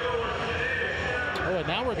 Oh, and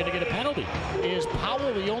now we're going to get a penalty. Is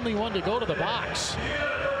Powell the only one to go to the box?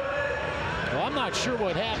 Well, I'm not sure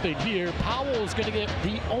what happened here. Powell is going to get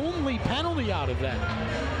the only penalty out of that.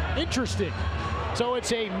 Interesting. So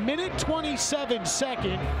it's a minute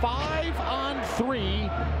 27-second,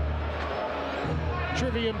 5-on-3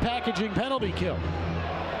 Trivium packaging penalty kill.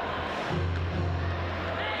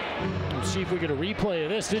 Let's see if we get a replay of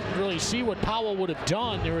this. Didn't really see what Powell would have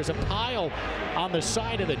done. There was a pile on the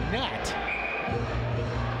side of the net.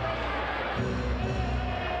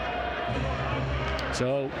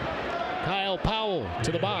 So Kyle Powell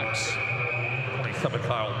to the box. 27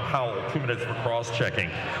 Kyle Powell, 2 minutes for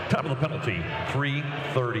cross-checking. Time of the penalty,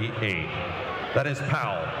 3:38. That is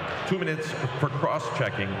Powell, 2 minutes for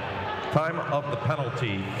cross-checking. Time of the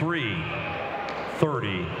penalty,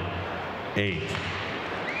 3:38.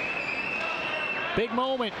 Big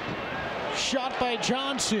moment. Shot by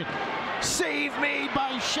Johnson. Save made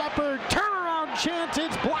by Shepard. Turnaround chance.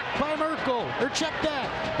 It's blocked by Merkel. Or check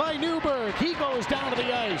that by Newberg. He goes down to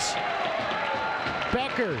the ice.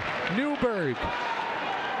 Becker, Newberg,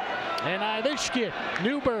 and Ivishkin.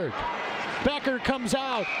 Newberg. Becker comes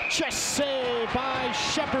out. Chest save by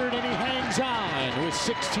Shepard, and he hangs on with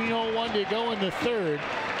 16:01 to go in the third.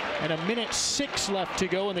 And a minute 6 left to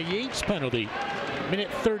go in the Yates penalty.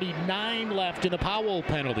 Minute 39 left in the Powell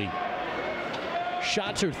penalty.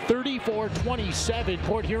 Shots are 34-27.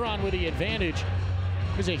 Port Huron with the advantage.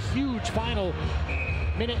 It was a huge final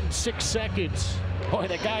minute and 6 seconds. Boy,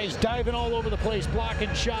 the guy's diving all over the place,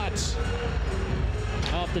 blocking shots.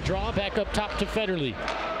 Off the draw, back up top to Federle.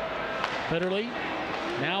 Federle,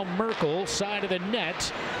 now Merkel, side of the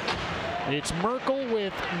net. It's Merkel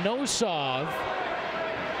with Nosov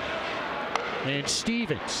and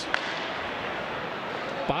Stevens.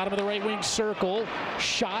 Bottom of the right wing circle,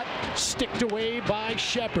 shot, sticked away by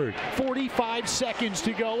Shepard. 45 seconds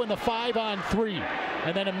to go in the 5-on-3.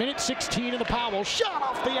 And then a minute 16 in the Powell, shot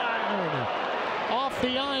off the iron. Off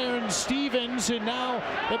the iron, Stevens, and now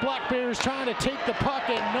the Black Bears trying to take the puck,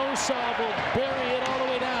 and Nosov will bury it all the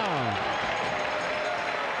way down.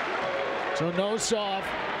 So Nosov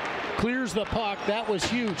clears the puck. That was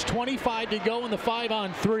huge. 25 to go in the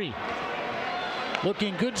 5-on-3.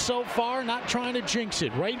 Looking good so far, not trying to jinx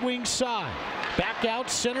it. Right wing side. Back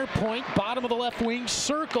out, center point, bottom of the left wing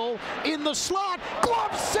circle, in the slot.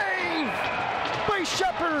 Glove save by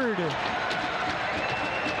Shepard.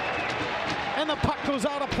 And the puck goes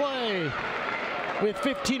out of play with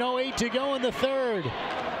 15:08 to go in the third.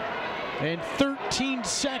 And 13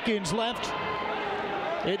 seconds left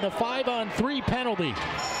in the 5-on-3 penalty.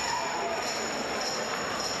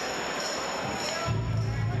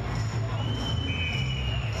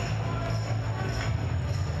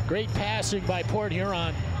 Great passing by Port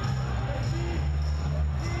Huron.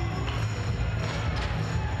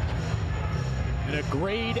 And a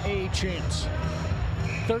grade A chance.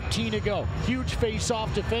 13 to go. Huge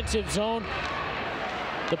face-off defensive zone.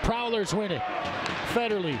 The Prowlers win it.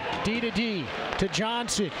 Federle, D to D to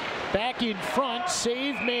Johnson. Back in front,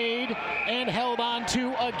 save made and held on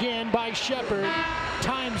to again by Shepard.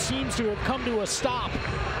 Time seems to have come to a stop.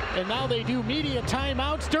 And now they do media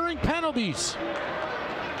timeouts during penalties.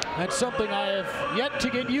 That's something I have yet to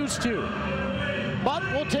get used to. But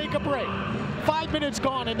we'll take a break. 5 minutes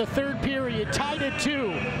gone in the third period, tied at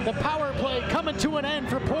 2. The power play coming to an end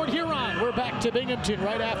for Port Huron. We're back to Binghamton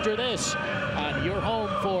right after this on your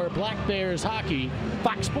home for Black Bears hockey,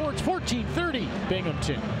 Fox Sports 1430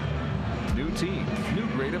 Binghamton. New team, new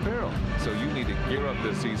great apparel. So you need to gear up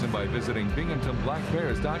this season by visiting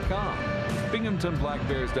BinghamtonBlackBears.com.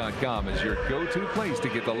 BinghamtonBlackBears.com is your go-to place to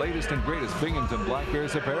get the latest and greatest Binghamton Black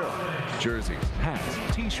Bears apparel. Jerseys, hats,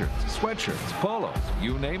 t-shirts, sweatshirts, polos,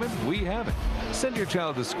 you name it, we have it. Send your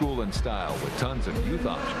child to school in style with tons of youth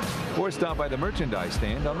options. Or stop by the merchandise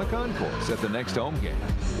stand on the concourse at the next home game.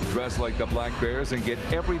 Dress like the Black Bears and get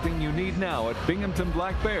everything you need now at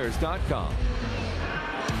BinghamtonBlackBears.com.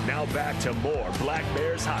 Now back to more Black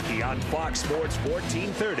Bears hockey on Fox Sports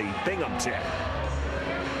 1430 Binghamton.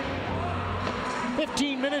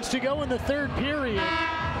 15 minutes to go in the third period.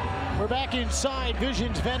 We're back inside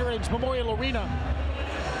Visions Veterans Memorial Arena.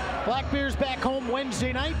 Black Bears back home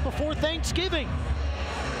Wednesday night before Thanksgiving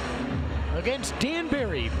against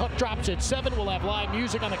Danbury. Puck drops at 7. We'll have live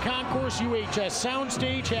music on the concourse, UHS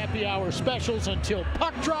Soundstage, happy hour specials until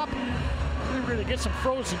puck drop. We're going to get some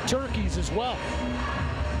frozen turkeys as well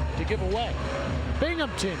to give away.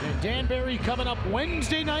 Binghamton and Danbury coming up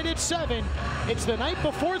Wednesday night at 7. It's the night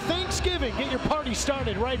before Thanksgiving. Get your party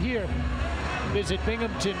started right here. Visit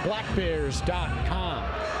BinghamtonBlackBears.com.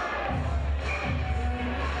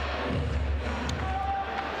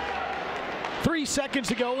 Three seconds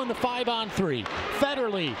to go in the 5-on-3.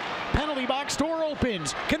 Federle, penalty box door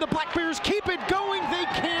opens. Can the Black Bears keep it going? They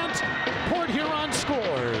can't. Port Huron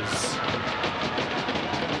scores.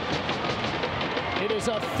 It is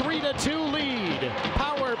a 3-2 lead.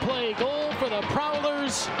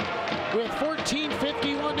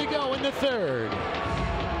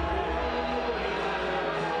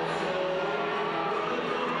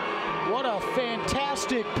 What a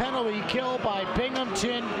fantastic penalty kill by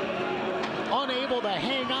Binghamton. Unable to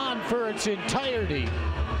hang on for its entirety.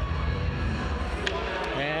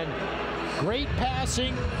 And great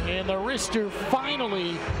passing, and the wrister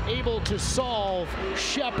finally able to solve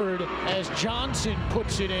Shepard as Johnson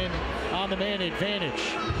puts it in on the man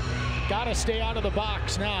advantage. Got to stay out of the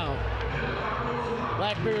box now.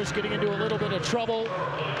 Black Bears getting into a little bit of trouble.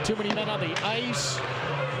 Too many men on the ice.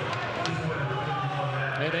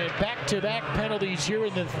 And then back-to-back penalties here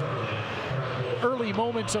in the early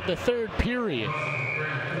moments of the third period.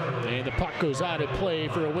 And the puck goes out of play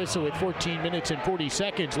for a whistle with 14 minutes and 40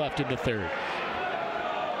 seconds left in the third.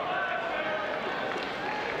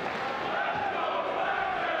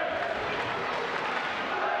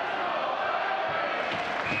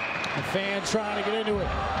 The fans trying to get into it.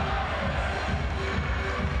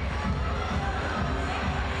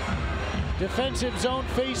 Defensive zone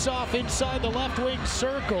face-off inside the left wing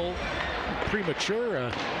circle. Premature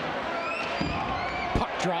puck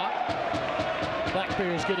drop. Black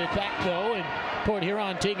Bears get it back though, and Port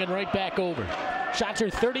Huron taking right back over. Shots are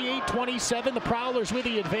 38-27. The Prowlers with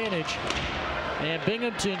the advantage. And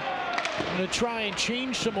Binghamton going to try and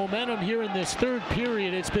change some momentum here in this third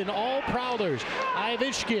period. It's been all Prowlers.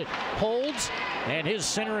 Ivishkit holds, and his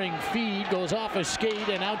centering feed goes off a skate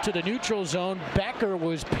and out to the neutral zone. Becker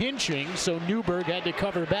was pinching, so Newberg had to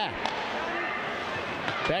cover back.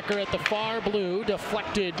 Becker at the far blue,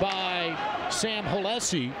 deflected by Sam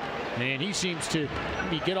Halesi, and he seems to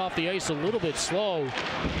get off the ice a little bit slow,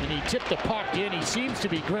 and he tipped the puck in. He seems to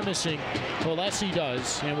be grimacing. Halesi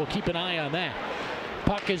does, and we'll keep an eye on that.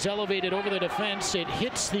 Puck is elevated over the defense. It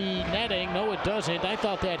hits the netting. No, it doesn't. I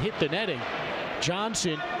thought that hit the netting.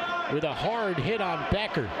 Johnson with a hard hit on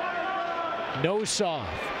Becker. Nosov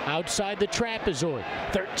outside the trapezoid.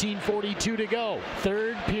 13:42 to go.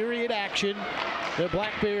 Third period action. The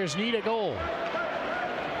Black Bears need a goal.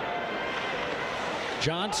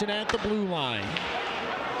 Johnson at the blue line.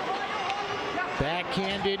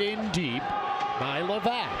 Backhanded in deep by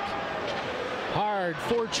Levac. Hard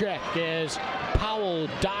forecheck as Powell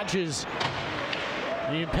dodges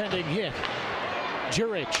the impending hit.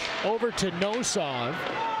 Jurich over to Nosov.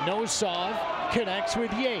 Nosov connects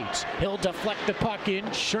with Yates. He'll deflect the puck in.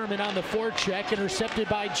 Sherman on the forecheck, intercepted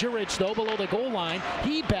by Jurich though below the goal line.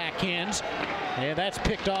 He backhands, and that's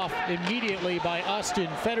picked off immediately by Austin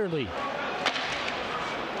Federle.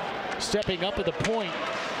 Stepping up at the point,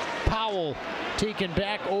 Powell taken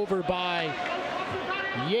back over by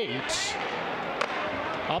Yates.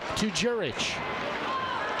 Up to Jurich.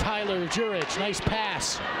 Tyler Jurich, nice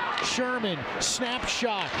pass. Sherman,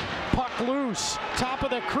 snapshot, puck loose, top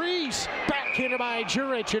of the crease, backhanded by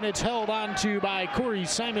Jurich, and it's held onto by Corey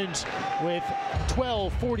Simons with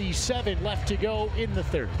 12:47 left to go in the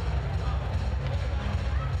third.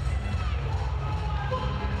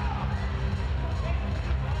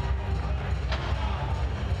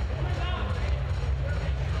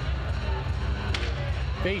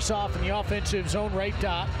 Face off in the offensive zone right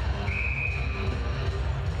dot.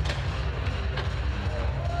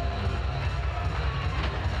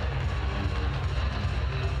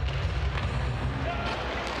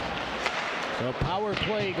 So power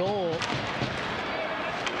play goal.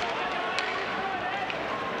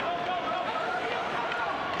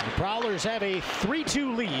 The Prowlers have a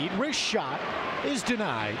 3-2 lead. Wrist shot is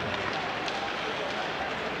denied.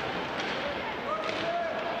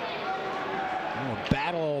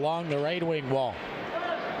 Battle along the right wing wall.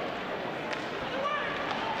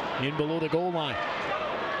 In below the goal line.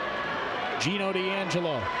 Gino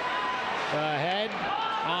D'Angelo. Ahead.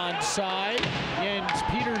 Onside. Jens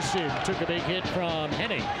Peterson took a big hit from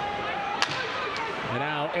Henning. And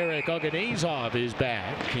now Eric Oganezov is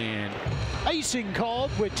back. And icing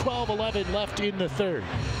called with 12:11 left in the third.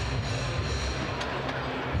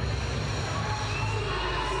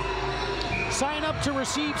 Sign up to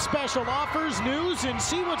receive special offers, news, and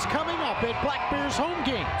see what's coming up at Black Bears home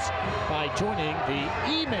games by joining the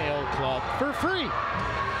email club for free.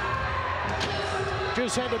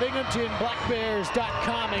 Just head to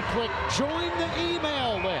BinghamtonBlackBears.com and click Join the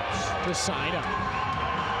Email List to sign up.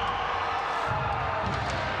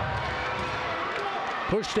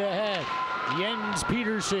 Pushed ahead. Jens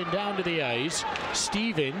Peterson down to the ice.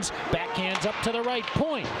 Stevens backhands up to the right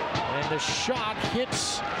point. And the shot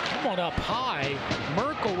hits one up high.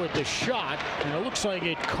 Merkel with the shot. And it looks like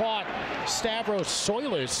it caught Stavros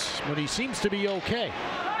Soilis, but he seems to be okay.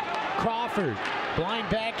 Crawford, blind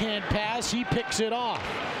backhand pass. He picks it off.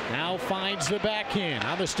 Now finds the backhand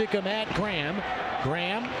on the stick of Matt Graham.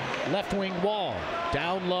 Graham, left wing wall.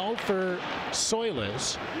 Down low for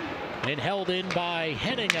Soilis. and held in by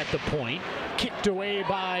Henning at the point. Kicked away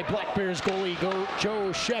by Black Bears goalie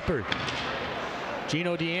Joe Shepard.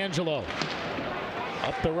 Gino D'Angelo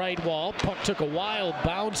up the right wall. Puck took a wild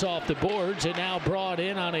bounce off the boards and now brought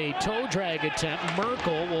in on a toe drag attempt.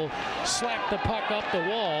 Merkel will slap the puck up the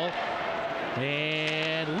wall.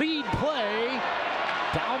 And lead play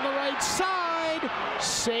down the right side.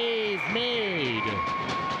 Save made.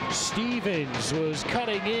 Stevens was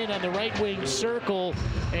cutting in on the right wing circle,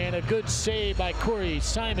 and a good save by Corey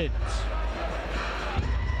Simons.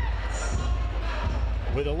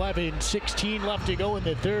 With 11:16 left to go in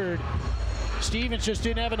the third, Stevens just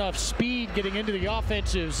didn't have enough speed getting into the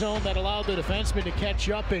offensive zone that allowed the defenseman to catch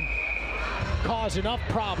up and cause enough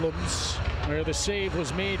problems, where the save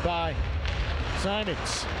was made by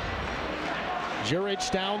Simons.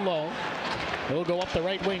 Juric down low. He'll go up the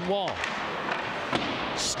right wing wall.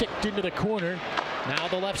 Sticked into the corner. Now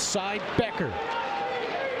the left side, Becker.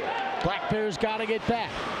 Black Bears got to get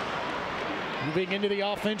back. Moving into the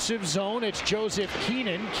offensive zone, it's Joseph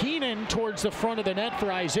Keenan. Keenan towards the front of the net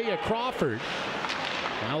for Isaiah Crawford.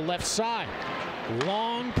 Now left side.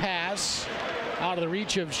 Long pass out of the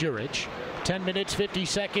reach of Juric. 10 minutes, 50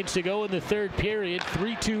 seconds to go in the third period.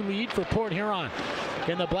 3-2 lead for Port Huron.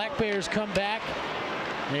 Can the Black Bears come back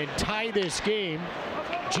and tie this game?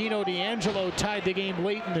 Gino D'Angelo tied the game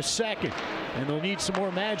late in the second, and they'll need some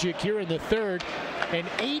more magic here in the third. An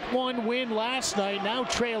 8-1 win last night, now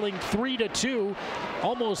trailing 3-2,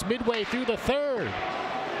 almost midway through the third.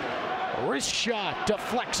 Wrist shot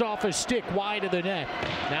deflects off a stick wide of the net.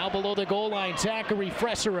 Now below the goal line, Zachary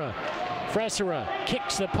Fresera. Fresera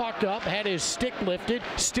kicks the puck up, had his stick lifted,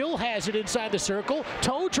 still has it inside the circle.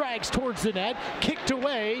 Toe drags towards the net, kicked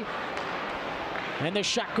away, and the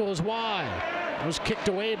shot goes wide. It was kicked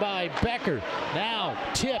away by Becker. Now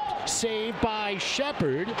tipped, saved by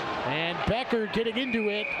Shepard, and Becker getting into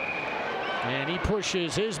it, and he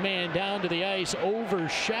pushes his man down to the ice over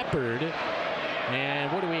Shepard.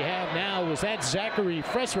 And what do we have now? Was that Zachary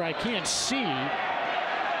Fresser? I can't see.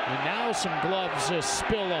 And now some gloves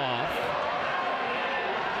spill off.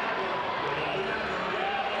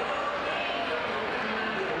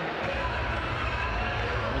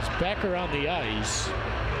 It's Becker on the ice.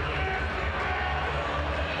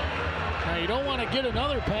 Now you don't want to get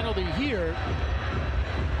another penalty here.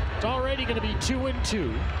 It's already going to be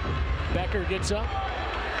 2-2. Becker gets up.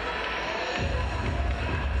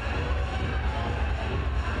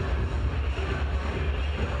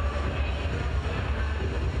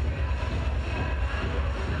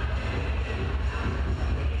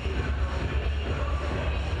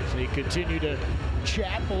 So they continue to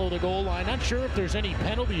chat below the goal line. Not sure if there's any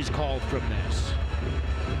penalties called from this.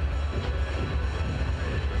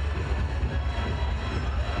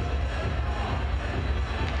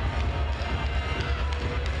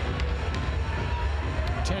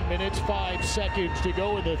 Minutes, 5 seconds to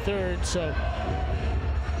go in the third, so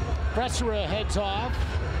Fresera heads off.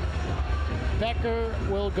 Becker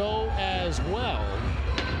will go as well.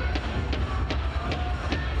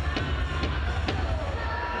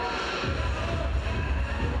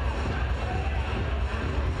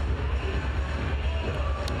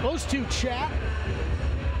 Those two chat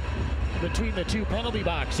between the two penalty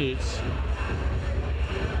boxes.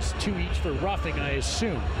 It's 2 each for roughing, I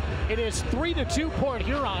assume. It is 3-2 Port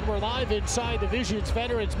Huron. We're live inside the Visions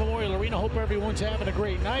Veterans Memorial Arena. Hope everyone's having a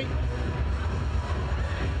great night.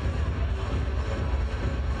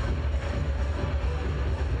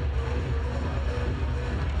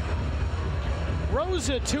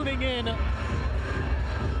 Rosa tuning in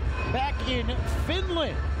back in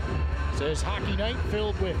Finland. Says hockey night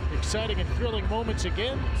filled with exciting and thrilling moments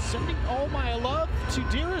again. Sending all my love to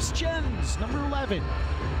dearest Jens, number 11,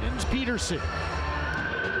 Jens Peterson.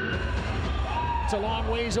 It's a long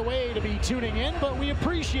ways away to be tuning in, but we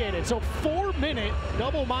appreciate it. So 4-minute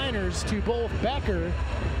double minors to both Becker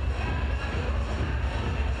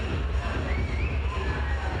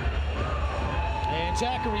and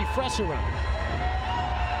Zachary Fresera.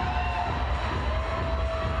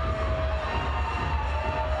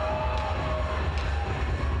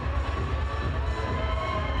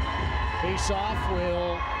 Face-off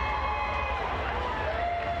will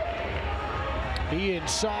be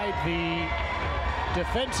inside the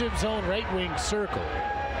defensive zone right wing circle.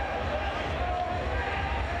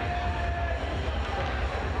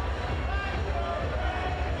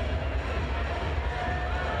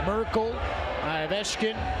 Merkel,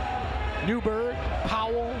 Iveshkin, Newberg,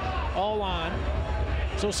 Powell, all on.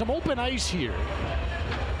 So some open ice here.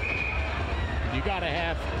 You got to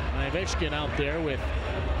have Iveshkin out there with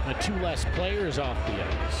 2 less players off the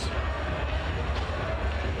ice.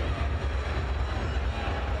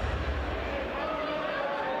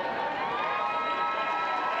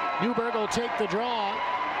 Newberg will take the draw.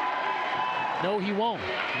 No, he won't.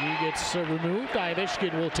 He gets removed.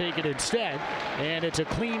 Ivishkin will take it instead. And it's a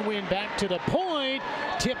clean win back to the point.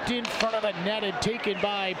 Tipped in front of the net and taken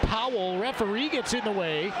by Powell. Referee gets in the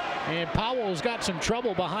way. And Powell's got some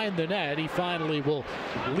trouble behind the net. He finally will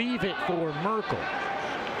leave it for Merkel.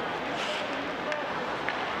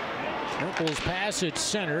 Merkel's pass at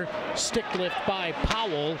center. Stick lift by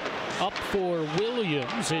Powell. Up for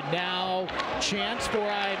Williams. And now chance for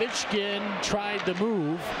Ivishkin. Tried the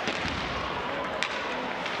move.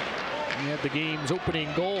 He had the game's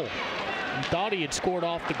opening goal. He thought he had scored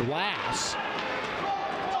off the glass,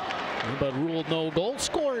 but ruled no goal.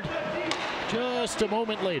 Scored just a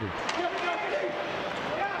moment later.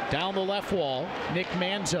 Down the left wall, Nick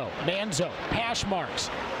Manzo. Manzo, hash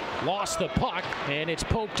marks. Lost the puck, and it's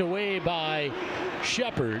poked away by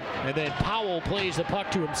Shepard. And then Powell plays the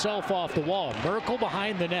puck to himself off the wall. Merkel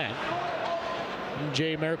behind the net.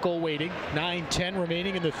 Jay Merkel waiting. 9:10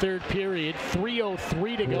 remaining in the third period.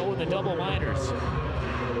 3:03 to go in the double minors.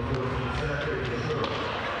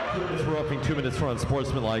 Roughing 2 minutes for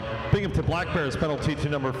unsportsmanlike. Binghamton Black Bears penalty to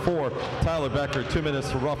number 4, Tyler Becker. 2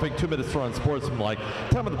 minutes for roughing, 2 minutes for unsportsmanlike.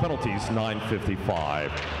 Time of the penalties,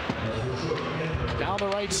 9:55. Down the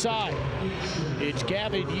right side, it's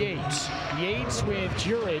Gavin Yates. Yates with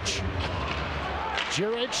Jurich.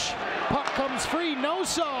 Jurich, puck comes free,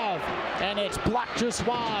 Nosov, and it's blocked just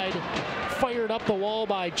wide. Fired up the wall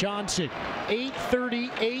by Johnson.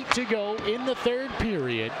 8:38 to go in the third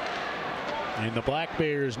period. And the Black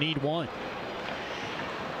Bears need one.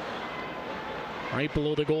 Right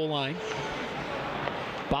below the goal line.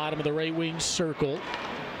 Bottom of the right wing circle.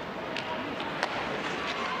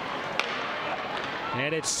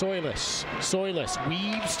 And it's Soilis. Soilis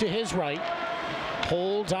weaves to his right.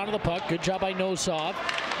 Holds onto the puck. Good job by Nosov.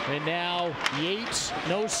 And now Yates,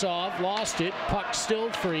 Nosov lost it. Puck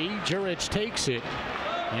still free. Jurich takes it.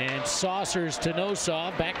 And saucers to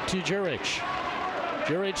Nosov. Back to Jurich.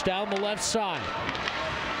 Jurich down the left side.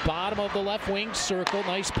 Bottom of the left wing circle.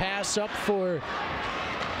 Nice pass up for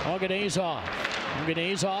Oganezov.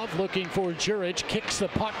 Oganezov looking for Jurich. Kicks the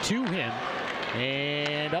puck to him.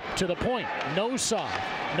 And up to the point. Nosov.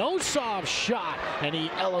 Nosov shot. And he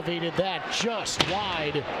elevated that just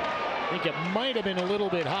wide. I think it might have been a little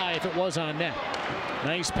bit high if it was on net.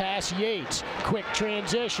 Nice pass, Yates. Quick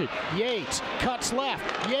transition. Yates cuts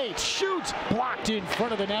left. Yates shoots. Blocked in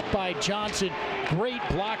front of the net by Johnson. Great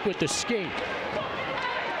block with the skate.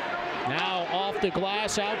 Now off the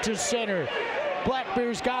glass out to center. Black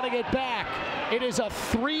Bears got to get back. It is a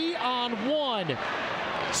 3-on-1.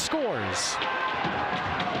 Scores.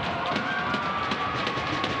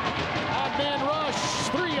 Odd man rush.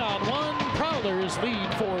 3-on-1. Prowlers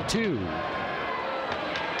lead 4-2.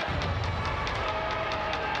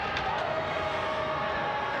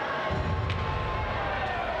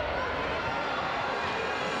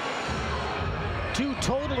 Two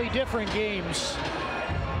totally different games.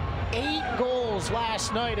 8 goals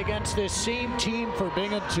last night against this same team for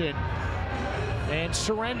Binghamton. And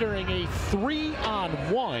surrendering a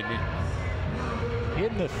 3-on-1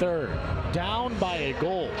 in the third. Down by a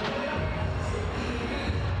goal.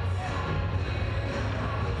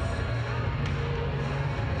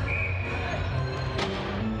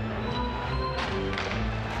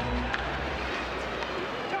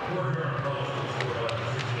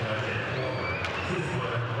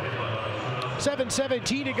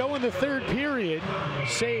 .7:17 to go in the third period.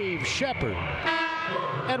 Save Shepard.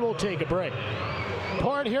 And we'll take a break.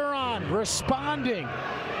 Port Huron responding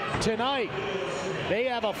tonight. They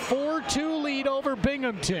have a 4-2 lead over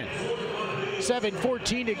Binghamton.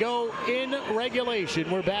 7:14 to go in regulation.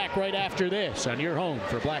 We're back right after this on your home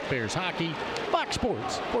for Black Bears hockey. Fox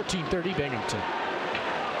Sports, 1430 Binghamton.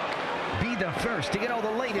 Be the first to get all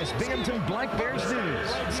the latest Binghamton Black Bears news,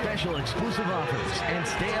 special exclusive offers, and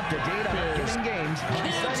stay up to date on upcoming games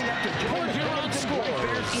by signing up to join the Binghamton Black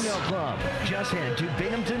Bears email club. Just head to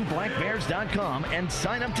BinghamtonBlackBears.com and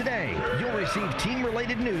sign up today. You'll receive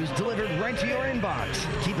team-related news delivered right to your inbox.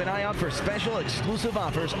 Keep an eye out for special exclusive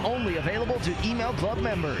offers only available to email club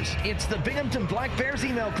members. It's the Binghamton Black Bears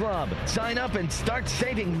email club. Sign up and start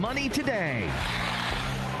saving money today.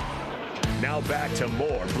 Now back to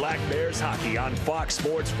more Black Bears hockey on Fox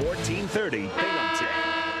Sports 1430 Binghamton.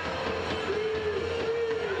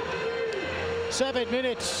 7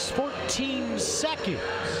 minutes, 14 seconds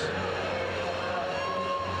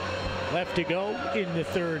left to go in the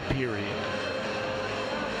third period.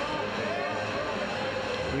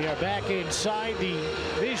 We are back inside the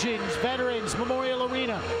Visions Veterans Memorial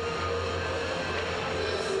Arena.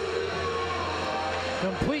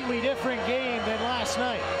 Completely different game than last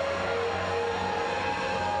night.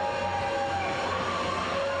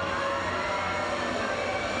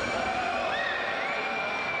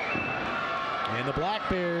 And the Black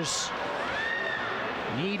Bears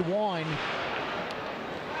need one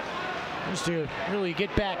just to really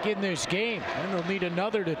get back in this game. And they'll need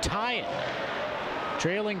another to tie it.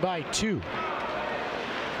 Trailing by 2.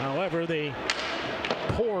 However, they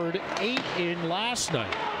poured 8 in last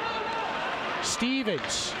night.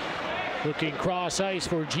 Stevens looking cross ice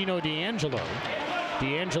for Gino D'Angelo.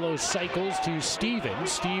 D'Angelo cycles to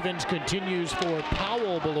Stevens. Stevens continues for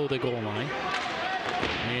Powell below the goal line.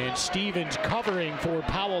 And Stevens covering for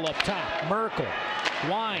Powell up top. Merkel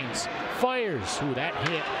winds, fires. Ooh, that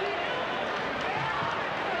hit.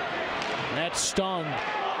 That stung.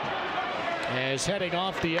 As heading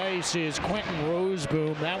off the ice is Quentin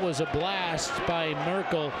Roseboom. That was a blast by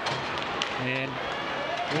Merkel. And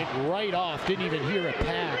went right off. Didn't even hear a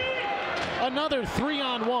pad. Another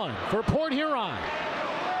 3-on-1 for Port Huron.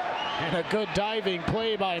 And a good diving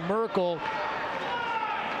play by Merkel.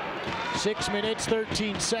 6 minutes,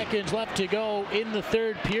 13 seconds left to go in the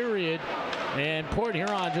third period. And Port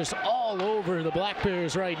Huron just all over the Black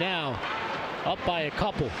Bears right now. Up by a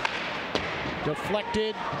couple.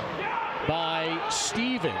 Deflected by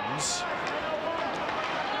Stevens.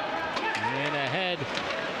 And ahead.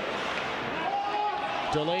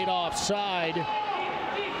 Delayed offside.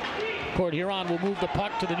 Port Huron will move the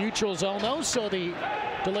puck to the neutral zone, though, so the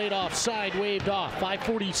delayed offside waved off.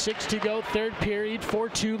 5:46 to go, third period,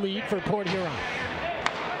 4-2 lead for Port Huron.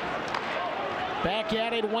 Back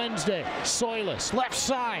at it Wednesday. Soilis, left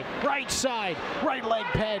side, right leg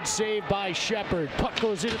pad saved by Shepard. Puck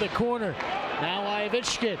goes into the corner. Now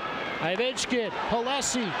Ivishkin,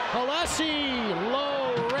 Halesi,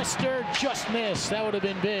 low wrister, just missed. That would have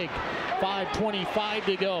been big. 5:25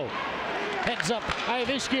 to go. Heads up,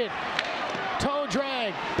 Ivishkin. Toe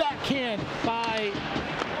drag, backhand by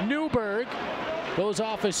Newberg. Goes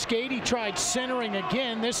off a skate. He tried centering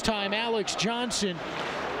again. This time Alex Johnson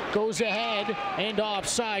goes ahead and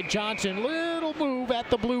offside. Johnson, little move at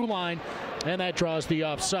the blue line. And that draws the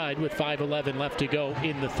offside with 5:11 left to go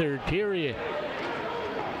in the third period.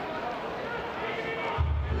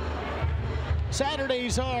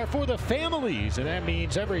 Saturdays are for the families, and that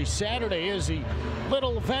means every Saturday is the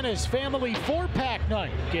Little Venice Family 4-pack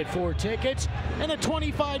night. Get 4 tickets and a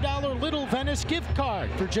 $25 Little Venice gift card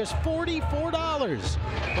for just $44.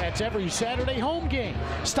 That's every Saturday home game.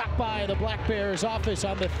 Stop by the Black Bears office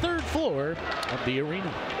on the 3rd floor of the arena.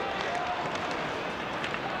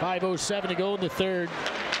 5:07 to go in the third.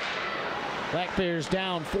 Black Bears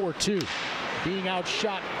down 4-2, being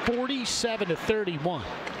outshot 47-31.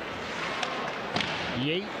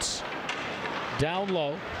 Yates down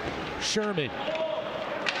low. Sherman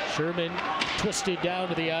twisted down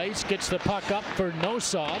to the ice, gets the puck up for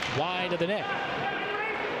Nosov, wide of the net.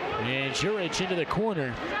 And Jurich into the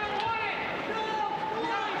corner.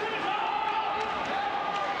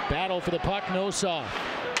 Battle for the puck, Nosov.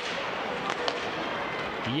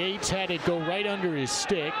 Yates had it go right under his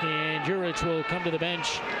stick, and Jurich will come to the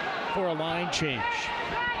bench for a line change.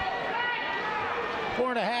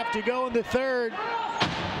 4.5 to go in the third.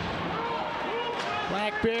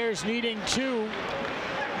 Black Bears needing 2.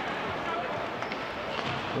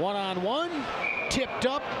 1-on-1, tipped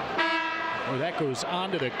up. Oh, that goes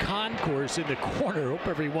onto the concourse in the corner. Hope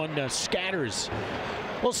everyone scatters.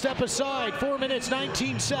 We'll step aside. 4 minutes,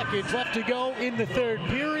 19 seconds left to go in the third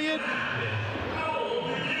period.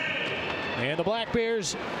 And the Black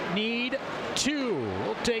Bears need 2.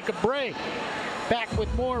 We'll take a break. Back with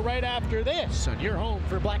more right after this on your home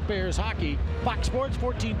for Black Bears hockey. Fox Sports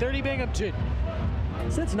 1430 Binghamton.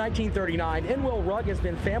 Since 1939, Inwell Rug has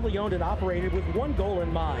been family-owned and operated with one goal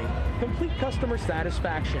in mind: complete customer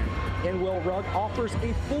satisfaction. Inwell Rug offers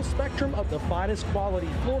a full spectrum of the finest quality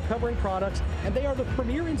floor covering products, and they are the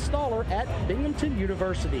premier installer at Binghamton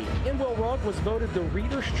University. Inwell Rug was voted the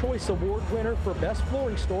Reader's Choice Award winner for Best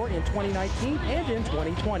Flooring Store in 2019 and in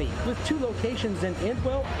 2020. With 2 locations in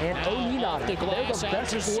Inwell and Oneonta, they're the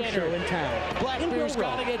best floor show in town. Inwell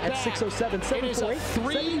Rug at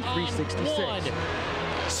 607-748-7366.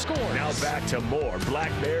 Scores. Now back to more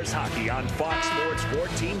Black Bears hockey on Fox Sports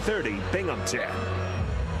 1430 Binghamton.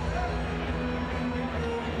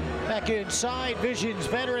 Back inside Visions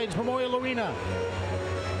Veterans Memorial Arena.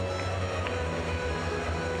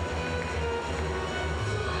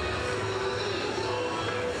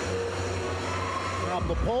 From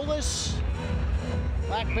the Polis,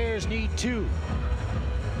 Black Bears need 2.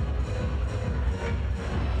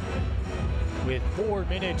 With 4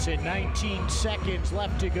 minutes and 19 seconds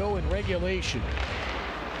left to go in regulation.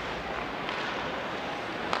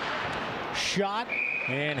 Shot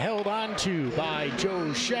and held on to by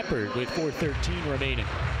Joe Shepard with 4:13 remaining.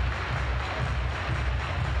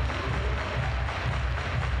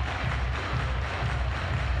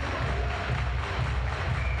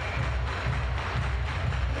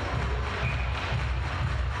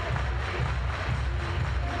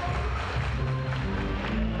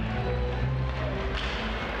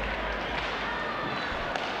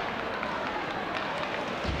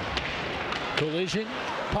 collision.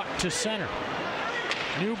 Puck to center.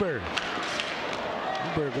 Newberg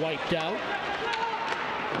wiped out.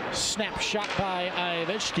 Snap shot by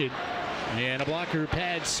Iveshkin. And a blocker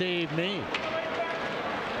pad save made.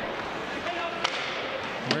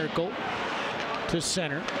 Merkel to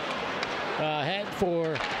center. Ahead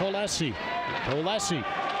for Holesi. Holesi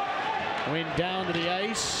went down to the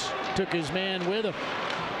ice. Took his man with him.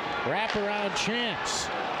 Wraparound chance.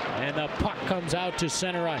 And the puck comes out to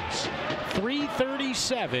center ice.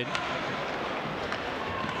 3:37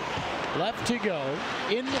 left to go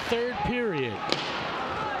in the third period.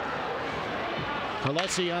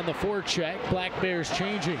 Alessi on the forecheck. Black Bears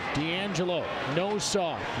changing. D'Angelo,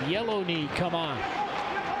 Nosov, Yellow Knee come on.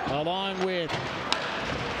 Along with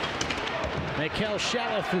Mikhail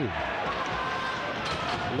Shalafu.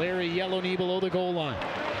 Larry Yellow Knee below the goal line.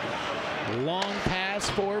 Long pass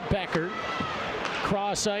for Becker.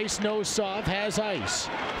 Cross ice, Nosov has ice.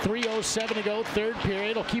 3:07 to go, third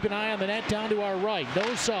period. We'll keep an eye on the net down to our right.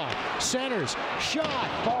 Nosov centers, shot.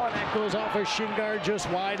 Oh, and that goes off a shin guard just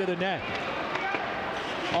wide of the net.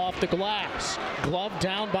 Off the glass. Glove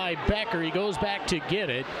down by Becker. He goes back to get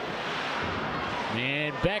it.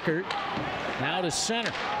 And Becker now to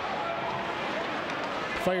center.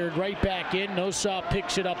 Fired right back in. Nosov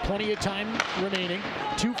picks it up. Plenty of time remaining.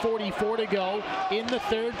 2:44 to go in the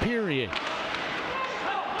third period.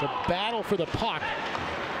 The battle for the puck.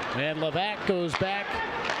 And Levac goes back.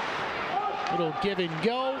 Little give and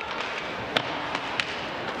go.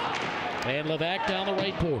 And Levac down the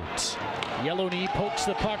right boards. Yellow Knee pokes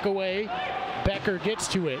the puck away. Becker gets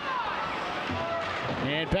to it.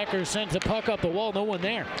 And Becker sends the puck up the wall. No one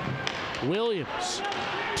there. Williams.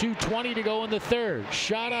 2:20 to go in the third.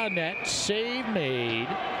 Shot on net. Save made.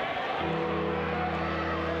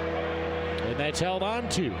 And that's held on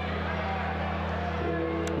to.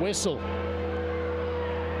 Whistle.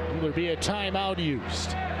 Will there be a timeout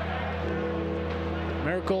used?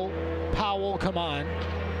 Merkel, Powell come on.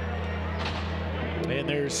 And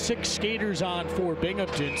there's 6 skaters on for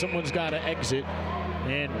Binghamton. Someone's got to exit.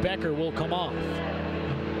 And Becker will come off.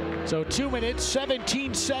 So 2 minutes,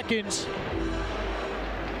 17 seconds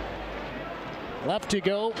left to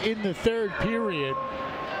go in the third period.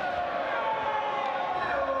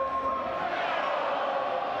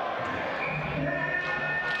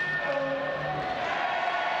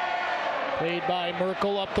 Played by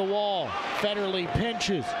Merkel up the wall. Federley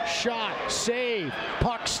pinches, shot, save,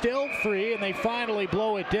 puck still free, and they finally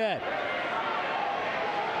blow it dead.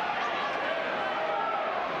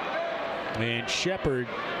 And Shepard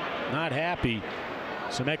not happy.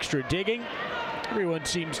 Some extra digging. Everyone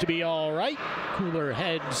seems to be all right. Cooler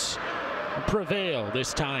heads prevail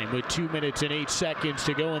this time with 2 minutes and 8 seconds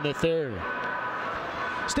to go in the third.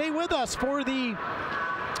 Stay with us for the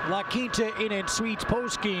La Quinta Inn and Suites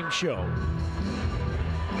post-game show.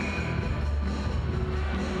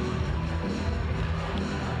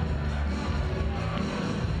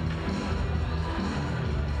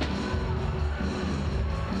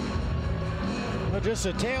 Well, just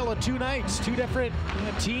a tale of 2 nights. 2 different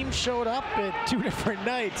teams showed up at 2 different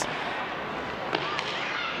nights.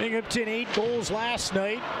 Binghamton 8 goals last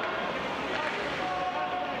night.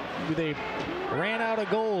 They ran out of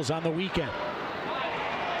goals on the weekend.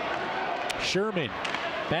 Sherman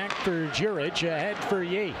back for Jurich, ahead for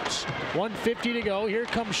Yates. 1:50 to go. Here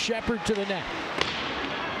comes Shepard to the net.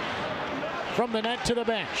 From the net to the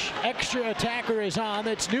bench. Extra attacker is on.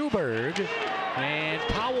 That's Newberg. And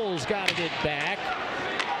Powell's got to get back.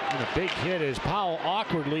 And a big hit is Powell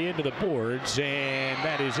awkwardly into the boards. And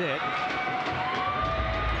that is it.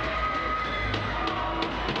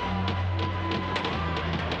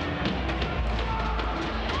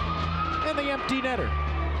 And the empty netter.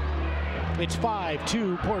 It's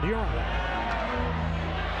 5-2 Port Huron.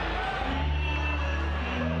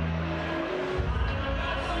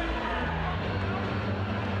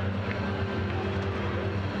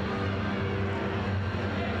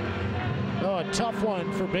 Oh, a tough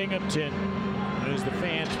one for Binghamton as the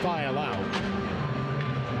fans file out.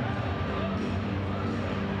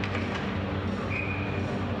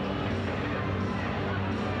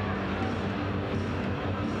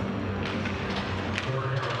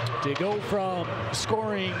 To go from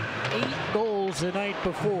scoring 8 goals the night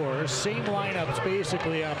before, same lineups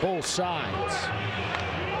basically on both sides.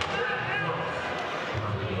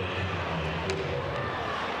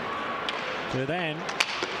 To then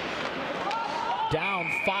down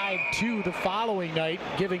 5-2 the following night,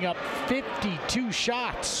 giving up 52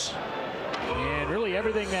 shots. And really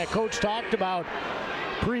everything that coach talked about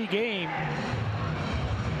pre-game,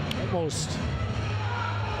 almost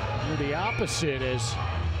the opposite, as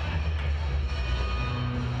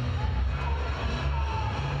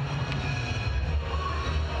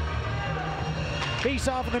Face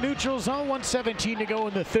off in the neutral zone, 1:17 to go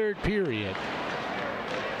in the third period.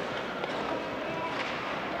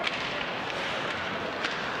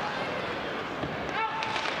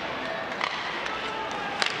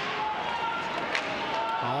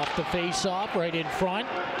 Off the face-off, right in front.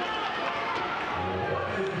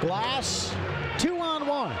 Glass,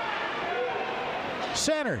 2-on-1.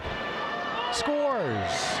 Centered.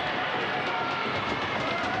 Scores.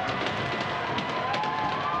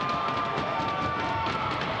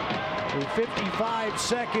 With 55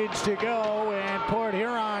 seconds to go, and Port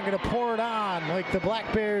Huron going to pour it on like the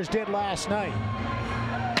Black Bears did last night.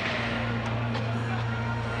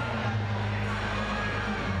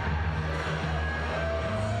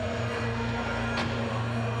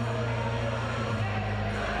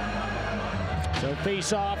 So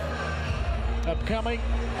face-off upcoming.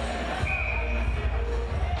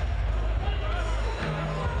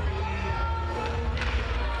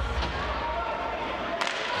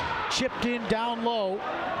 Chipped in down low.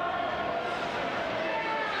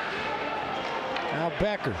 Now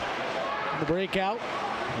Becker on the breakout.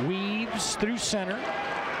 Weaves through center.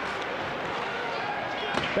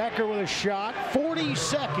 Becker with a shot. 40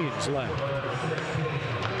 seconds left.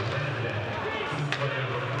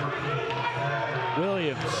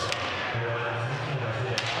 Williams.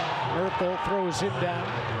 Merkel throws him down.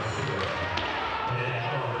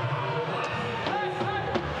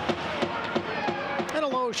 And a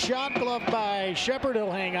low shot glove by Shepard.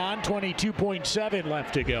 He'll hang on. 22.7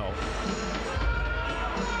 left to go.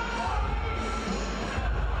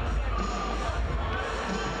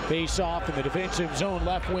 Face off in the defensive zone,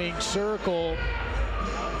 left wing circle.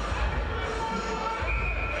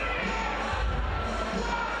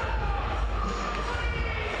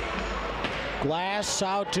 Glass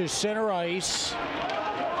out to center ice.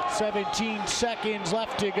 17 seconds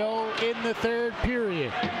left to go in the third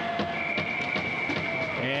period.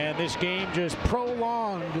 And this game just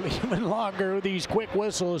prolonged even longer with these quick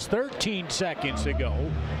whistles. 13 seconds to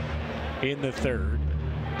go in the third.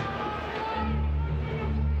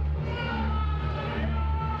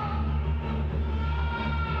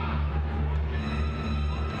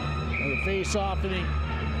 The face-off in the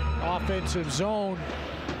offensive zone.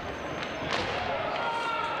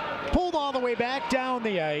 Pulled all the way back down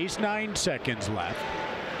the ice. 9 seconds left.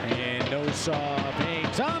 And Nosov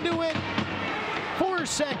hangs onto it. 4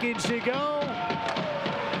 seconds to go.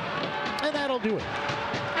 And that'll do it.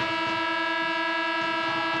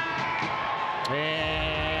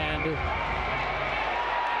 And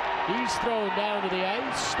he's thrown down to the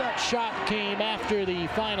ice. That shot came after the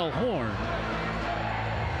final horn.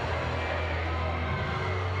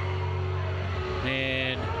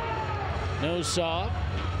 And Nosov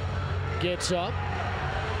gets up.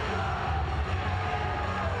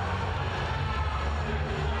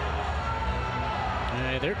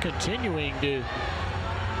 And they're continuing to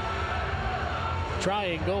try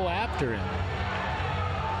and go after him.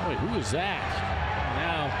 Wait, who is that?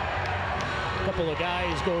 Now, a couple of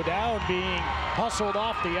guys go down. Being hustled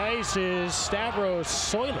off the ice is Stavros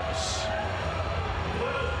Soilis.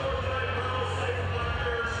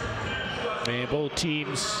 And both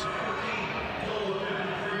teams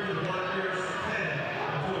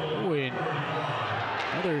win.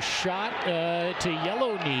 Another shot to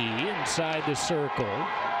yellow knee inside the circle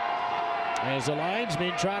as the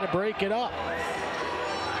linesmen try to break it up.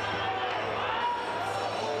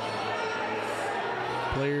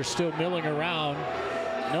 Players still milling around.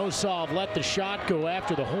 Nosov let the shot go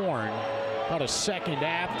after the horn about a second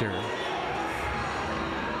after.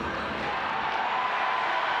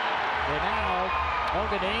 And now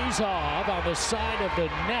Oganezov on the side of the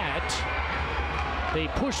net. They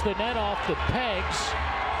push the net off the pegs,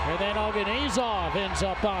 and then Oganezov ends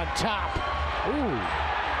up on top. Ooh.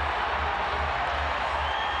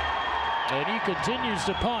 And he continues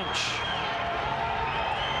to punch.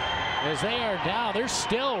 As they are down, they're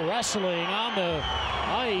still wrestling on the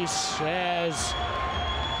ice as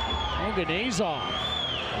Oganezov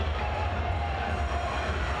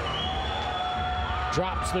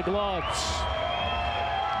drops the gloves.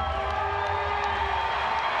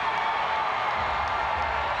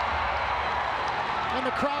 And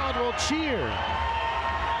the crowd will cheer.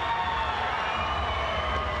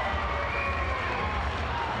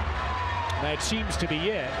 That seems to be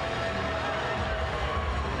it.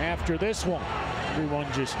 After this one, everyone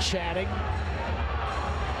just chatting.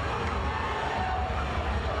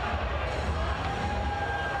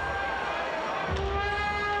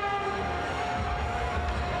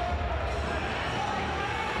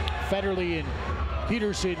 Federley and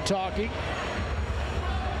Peterson talking.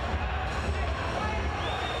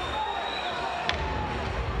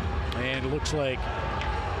 And And it looks like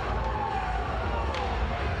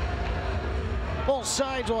both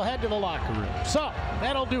sides will head to the locker room. So,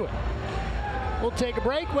 that'll do it. We'll take a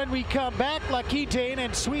break. When we come back, L'Aquitaine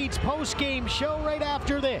and Swedes post-game show right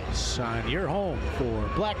after this on your home for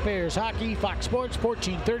Black Bears hockey, Fox Sports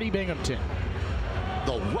 1430 Binghamton.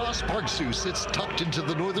 The Ross Park Zoo sits tucked into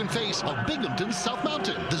the northern face of Binghamton's South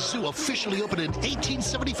Mountain. The zoo officially opened in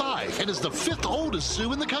 1875 and is the 5th oldest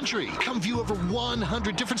zoo in the country. Come view over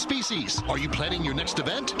 100 different species. Are you planning your next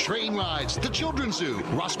event? Train rides, the Children's Zoo,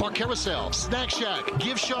 Ross Park Carousel, Snack Shack,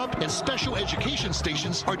 Gift Shop, and special education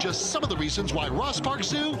stations are just some of the reasons why Ross Park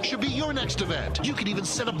Zoo should be your next event. You can even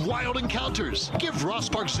set up wild encounters. Give Ross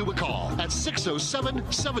Park Zoo a call at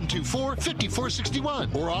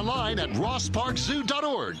 607-724-5461 or online at rossparkzoo.org.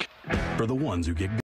 For the ones who get